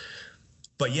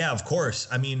 But yeah, of course.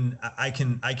 I mean, I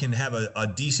can have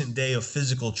a decent day of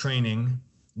physical training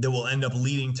that will end up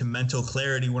leading to mental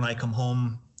clarity when I come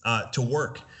home to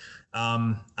work.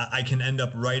 I can end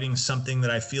up writing something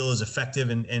that I feel is effective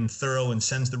and thorough and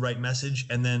sends the right message,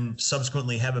 and then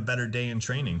subsequently have a better day in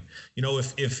training.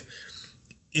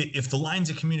 If the lines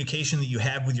of communication that you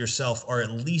have with yourself are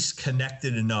at least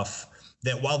connected enough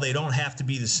that while they don't have to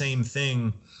be the same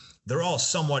thing, they're all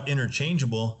somewhat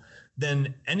interchangeable,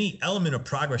 then any element of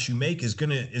progress you make is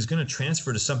gonna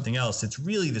transfer to something else. It's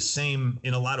really the same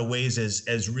in a lot of ways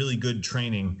as really good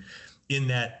training, in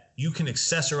that you can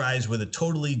accessorize with a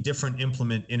totally different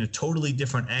implement in a totally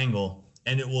different angle,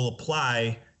 and it will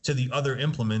apply to the other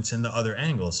implements and the other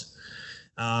angles.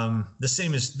 The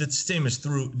same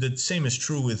is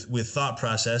true with thought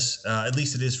process. At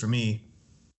least it is for me.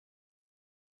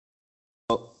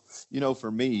 Well,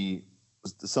 for me,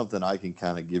 something I can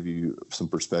kind of give you some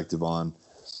perspective on.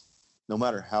 No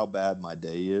matter how bad my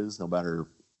day is, no matter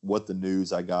what the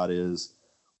news I got is,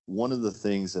 one of the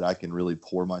things that I can really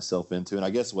pour myself into, and I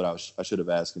guess what I should have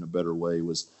asked in a better way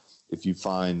was, if you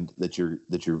find that you're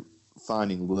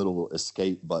finding little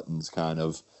escape buttons, kind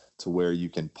of, to where you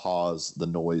can pause the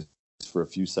noise for a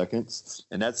few seconds.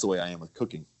 And that's the way I am with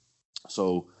cooking.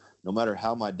 So no matter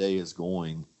how my day is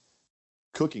going,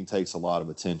 cooking takes a lot of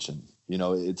attention.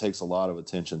 It takes a lot of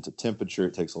attention to temperature.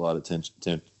 It takes a lot of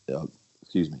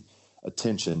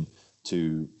attention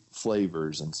to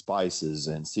flavors and spices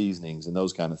and seasonings and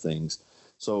those kind of things.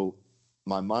 So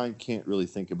my mind can't really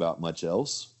think about much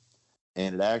else.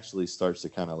 And it actually starts to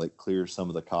kind of like clear some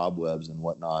of the cobwebs and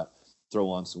whatnot. Throw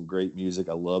on some great music.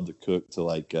 I love to cook to,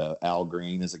 like, Al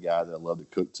Green is a guy that I love to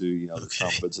cook to, the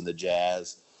trumpets and the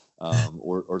jazz,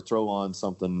 or throw on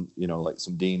something, like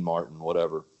some Dean Martin,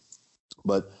 whatever.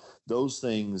 But those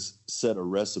things set a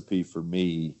recipe for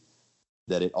me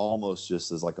that it almost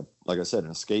just is like I said,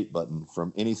 an escape button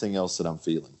from anything else that I'm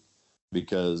feeling.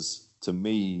 Because to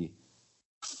me,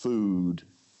 food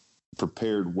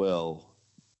prepared well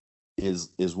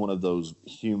is one of those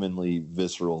humanly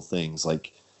visceral things.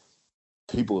 Like,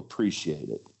 people appreciate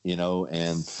it,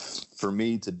 and for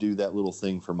me to do that little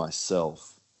thing for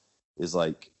myself is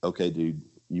like, okay, dude,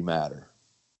 you matter,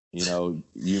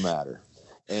 you matter.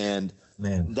 And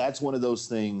man, that's one of those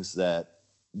things that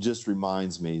just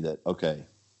reminds me that, okay,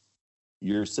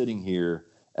 you're sitting here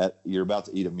you're about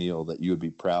to eat a meal that you would be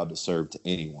proud to serve to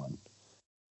anyone.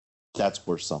 That's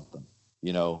worth something,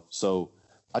 So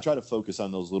I try to focus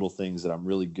on those little things that I'm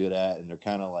really good at, and they're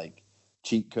kind of like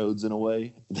cheat codes in a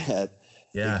way that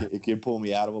it can pull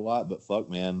me out of a lot. But fuck,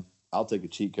 man, I'll take a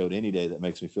cheat code any day that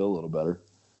makes me feel a little better.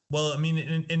 Well, I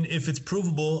mean, and if it's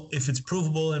provable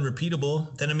and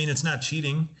repeatable, then I mean, it's not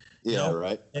cheating. Yeah,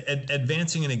 right.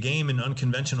 Advancing in a game in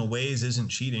unconventional ways isn't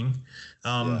cheating.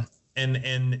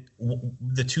 And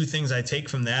the two things I take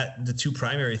from that, the two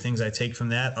primary things I take from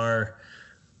that are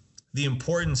the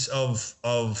importance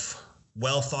of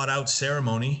well thought out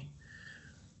ceremony,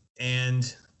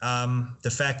 and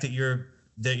the fact that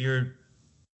you're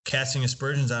casting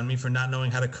aspersions on me for not knowing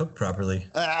how to cook properly.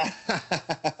 No.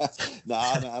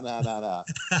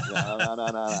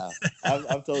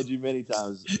 I've told you many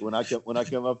times when I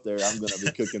come up there, I'm going to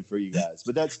be cooking for you guys.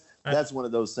 But that's one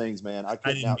of those things, man. I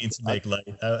didn't mean to make light.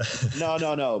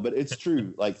 No. But it's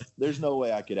true. Like, there's no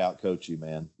way I could outcoach you,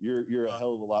 man. You're a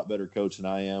hell of a lot better coach than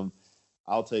I am.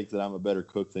 I'll take that I'm a better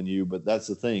cook than you, but that's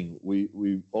the thing.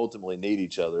 We ultimately need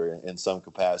each other in some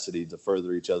capacity to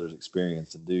further each other's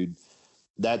experience. And dude,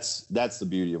 that's the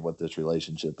beauty of what this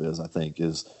relationship is, I think,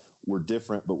 is we're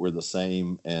different, but we're the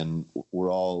same. And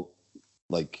we're all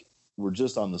like, we're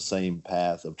just on the same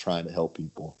path of trying to help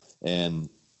people. And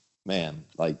man,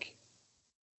 like,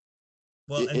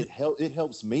 well, it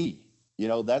helps me,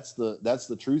 that's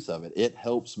the truth of it. It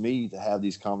helps me to have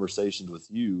these conversations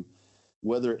with you,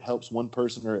 whether it helps one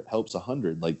person or it helps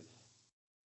 100. Like,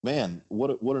 man,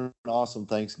 what an awesome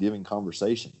Thanksgiving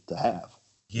conversation to have.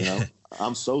 Yeah.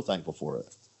 I'm so thankful for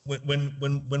it.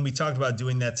 When we talked about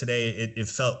doing that today, it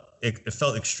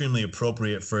felt extremely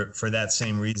appropriate for that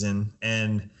same reason.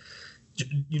 And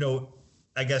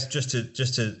I guess just to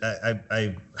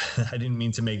I didn't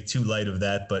mean to make too light of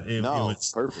that, but it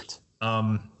was perfect.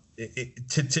 To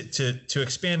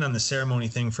expand on the ceremony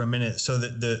thing for a minute, so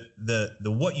that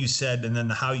the what you said and then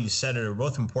the how you said it are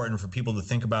both important for people to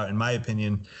think about, in my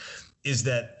opinion, is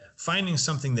that finding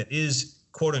something that is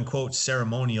quote unquote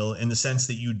ceremonial in the sense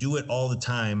that you do it all the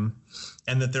time,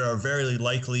 and that there are very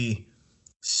likely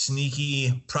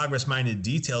sneaky progress-minded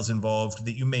details involved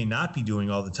that you may not be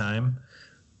doing all the time,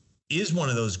 is one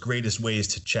of those greatest ways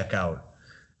to check out.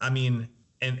 I mean,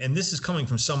 and this is coming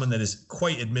from someone that is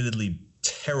quite admittedly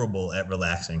terrible at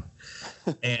relaxing.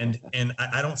 And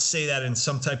I don't say that in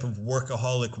some type of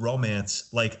workaholic romance.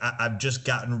 Like, I've just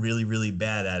gotten really, really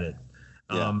bad at it.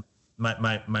 Yeah.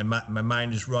 My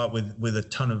mind is wrought with a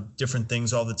ton of different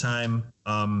things all the time.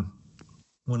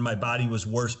 When my body was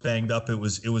worse banged up, it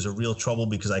was a real trouble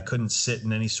because I couldn't sit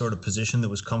in any sort of position that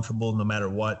was comfortable no matter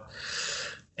what.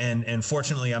 And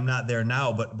fortunately I'm not there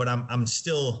now, but I'm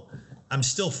still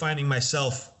finding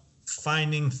myself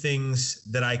finding things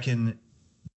that I can,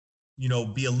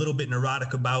 be a little bit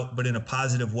neurotic about, but in a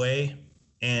positive way.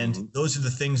 And those are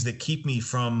the things that keep me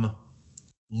from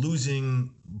losing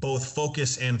both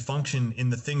focus and function in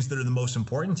the things that are the most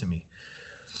important to me.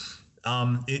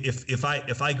 If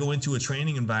I go into a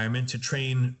training environment to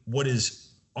train what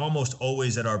is almost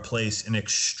always at our place an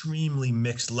extremely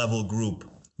mixed level group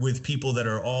with people that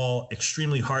are all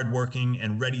extremely hardworking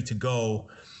and ready to go,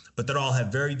 but that all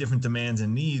have very different demands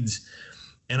and needs,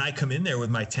 and I come in there with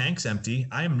my tanks empty,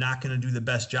 I am not going to do the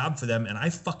best job for them, and I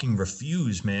fucking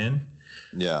refuse, man.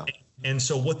 Yeah. And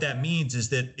so what that means is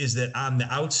that on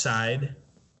the outside,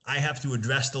 I have to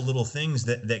address the little things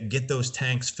that get those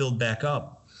tanks filled back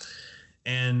up.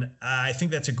 And I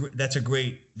think that's a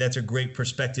great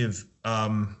perspective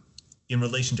in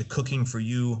relation to cooking for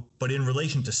you, but in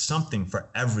relation to something for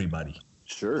everybody.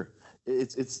 Sure.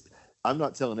 I'm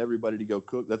not telling everybody to go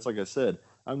cook. That's like I said,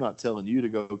 I'm not telling you to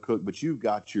go cook, but you've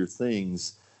got your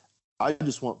things. I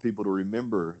just want people to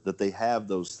remember that they have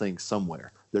those things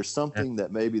somewhere. There's something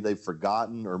that maybe they've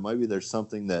forgotten, or maybe there's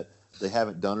something that they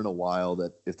haven't done in a while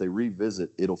that if they revisit,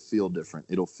 it'll feel different.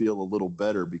 It'll feel a little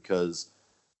better because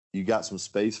you got some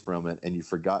space from it and you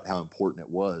forgot how important it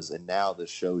was. And now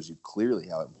this shows you clearly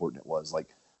how important it was. Like,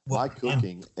 my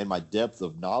cooking and my depth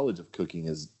of knowledge of cooking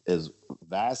is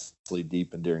vastly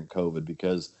deepened during COVID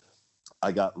because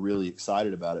I got really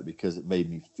excited about it because it made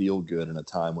me feel good in a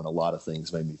time when a lot of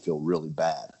things made me feel really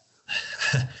bad.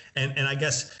 and I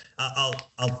guess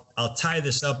I'll tie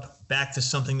this up back to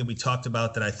something that we talked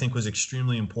about that I think was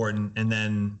extremely important. And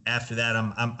then after that,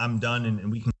 I'm done,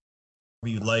 and we can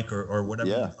you like or whatever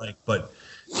you like. But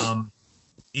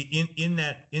in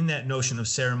that notion of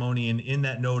ceremony and in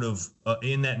that note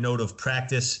of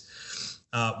practice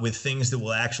with things that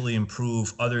will actually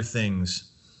improve other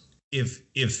things,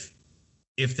 if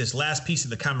if this last piece of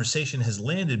the conversation has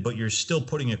landed, but you're still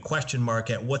putting a question mark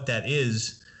at what that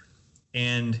is,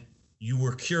 and you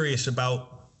were curious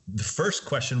about the first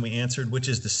question we answered, which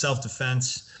is the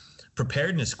self-defense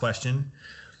preparedness question,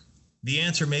 the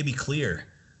answer may be clear.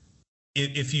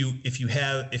 If you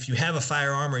have a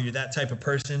firearm or you're that type of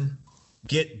person,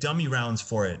 get dummy rounds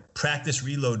for it. Practice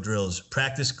reload drills.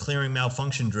 Practice clearing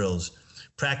malfunction drills.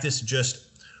 Practice just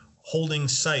holding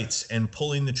sights and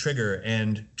pulling the trigger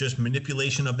and just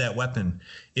manipulation of that weapon.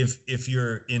 If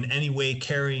you're in any way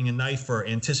carrying a knife or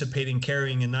anticipating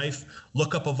carrying a knife,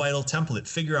 look up a vital template.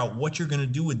 Figure out what you're going to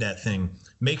do with that thing.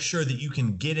 Make sure that you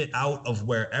can get it out of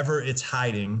wherever it's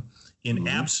hiding in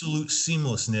absolute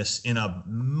seamlessness in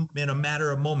a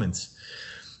matter of moments.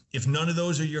 If none of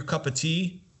those are your cup of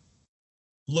tea,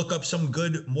 look up some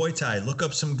good Muay Thai. Look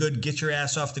up some good get your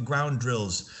ass off the ground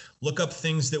drills. Look up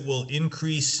things that will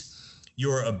increase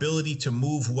your ability to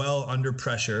move well under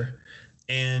pressure,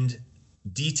 and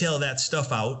detail that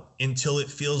stuff out until it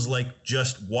feels like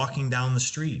just walking down the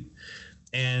street.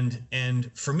 And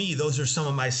for me, those are some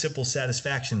of my simple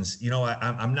satisfactions. You know,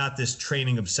 I'm not this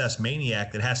training obsessed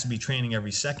maniac that has to be training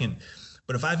every second,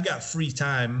 but if I've got free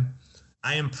time,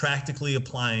 I am practically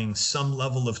applying some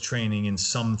level of training in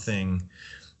something.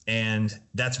 And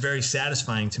that's very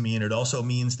satisfying to me. And it also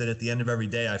means that at the end of every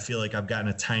day, I feel like I've gotten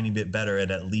a tiny bit better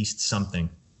at least something.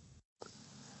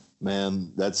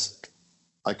 Man,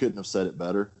 I couldn't have said it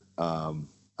better.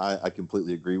 I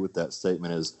completely agree with that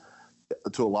statement. Is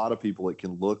to a lot of people, it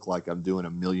can look like I'm doing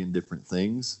a million different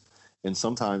things. And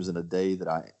sometimes in a day that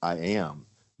I am,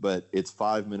 but it's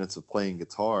 5 minutes of playing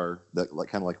guitar that, like,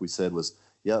 kind of like we said, was,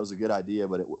 yeah, it was a good idea,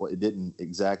 but it didn't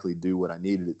exactly do what I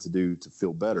needed it to do to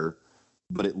feel better.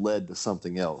 But it led to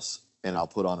something else, and I'll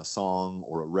put on a song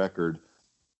or a record,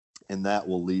 and that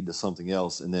will lead to something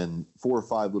else. And then 4 or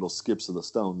 5 little skips of the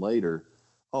stone later,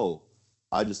 oh,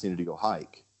 I just needed to go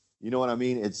hike. You know what I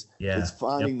mean? It's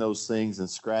finding those things and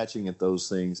scratching at those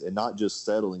things, and not just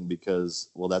settling because,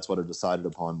 well, that's what I decided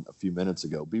upon a few minutes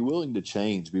ago. Be willing to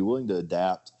change, be willing to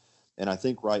adapt. And I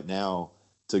think right now,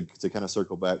 to kind of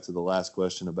circle back to the last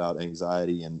question about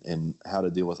anxiety and how to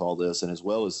deal with all this, and as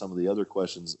well as some of the other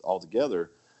questions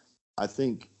altogether, I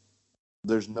think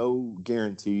there's no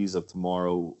guarantees of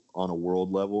tomorrow on a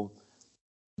world level.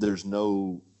 There's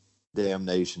no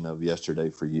damnation of yesterday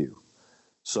for you.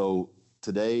 So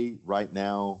today, right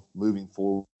now, moving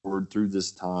forward through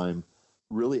this time,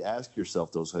 really ask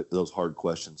yourself those hard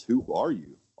questions. Who are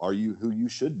you? Are you who you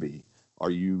should be? Are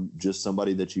you just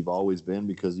somebody that you've always been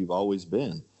because you've always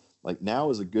been? Like, now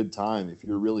is a good time if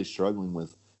you're really struggling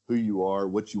with who you are,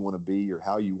 what you want to be, or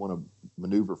how you want to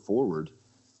maneuver forward.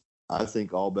 I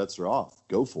think all bets are off.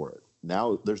 Go for it.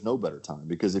 Now there's no better time,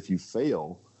 because if you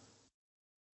fail,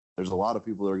 there's a lot of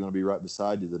people that are going to be right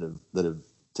beside you that have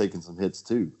taken some hits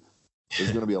too.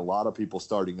 There's going to be a lot of people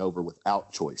starting over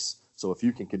without choice. So if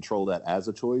you can control that as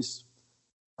a choice,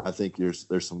 I think there's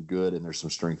some good and there's some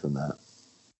strength in that.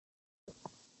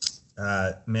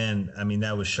 Man, I mean,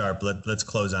 that was sharp. Let's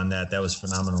close on that. That was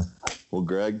phenomenal. Well,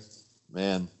 Greg,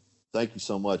 man, thank you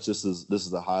so much. This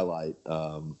is a highlight.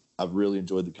 I've really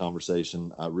enjoyed the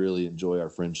conversation. I really enjoy our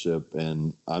friendship,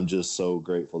 and I'm just so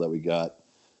grateful that we got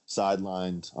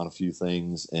sidelined on a few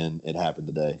things, and it happened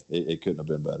today. It couldn't have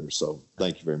been better. So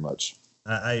thank you very much.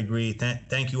 I agree.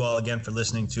 Thank you all again for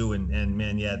listening to, and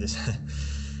man, yeah,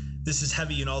 this is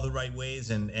heavy in all the right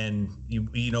ways. And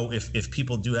you know, if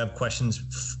people do have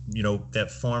questions, you know,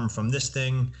 that form from this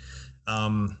thing,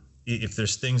 if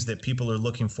there's things that people are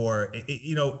looking for,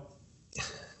 you know,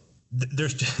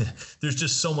 there's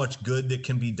just so much good that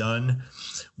can be done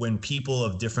when people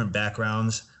of different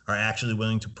backgrounds are actually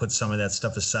willing to put some of that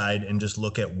stuff aside and just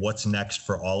look at what's next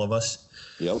for all of us.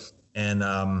 Yep. And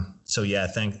so yeah,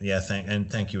 thank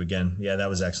you again. Yeah, that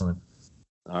was excellent.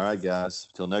 All right, guys.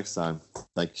 Till next time.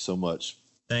 Thank you so much.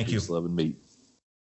 Thank you. Peace, love, and meat.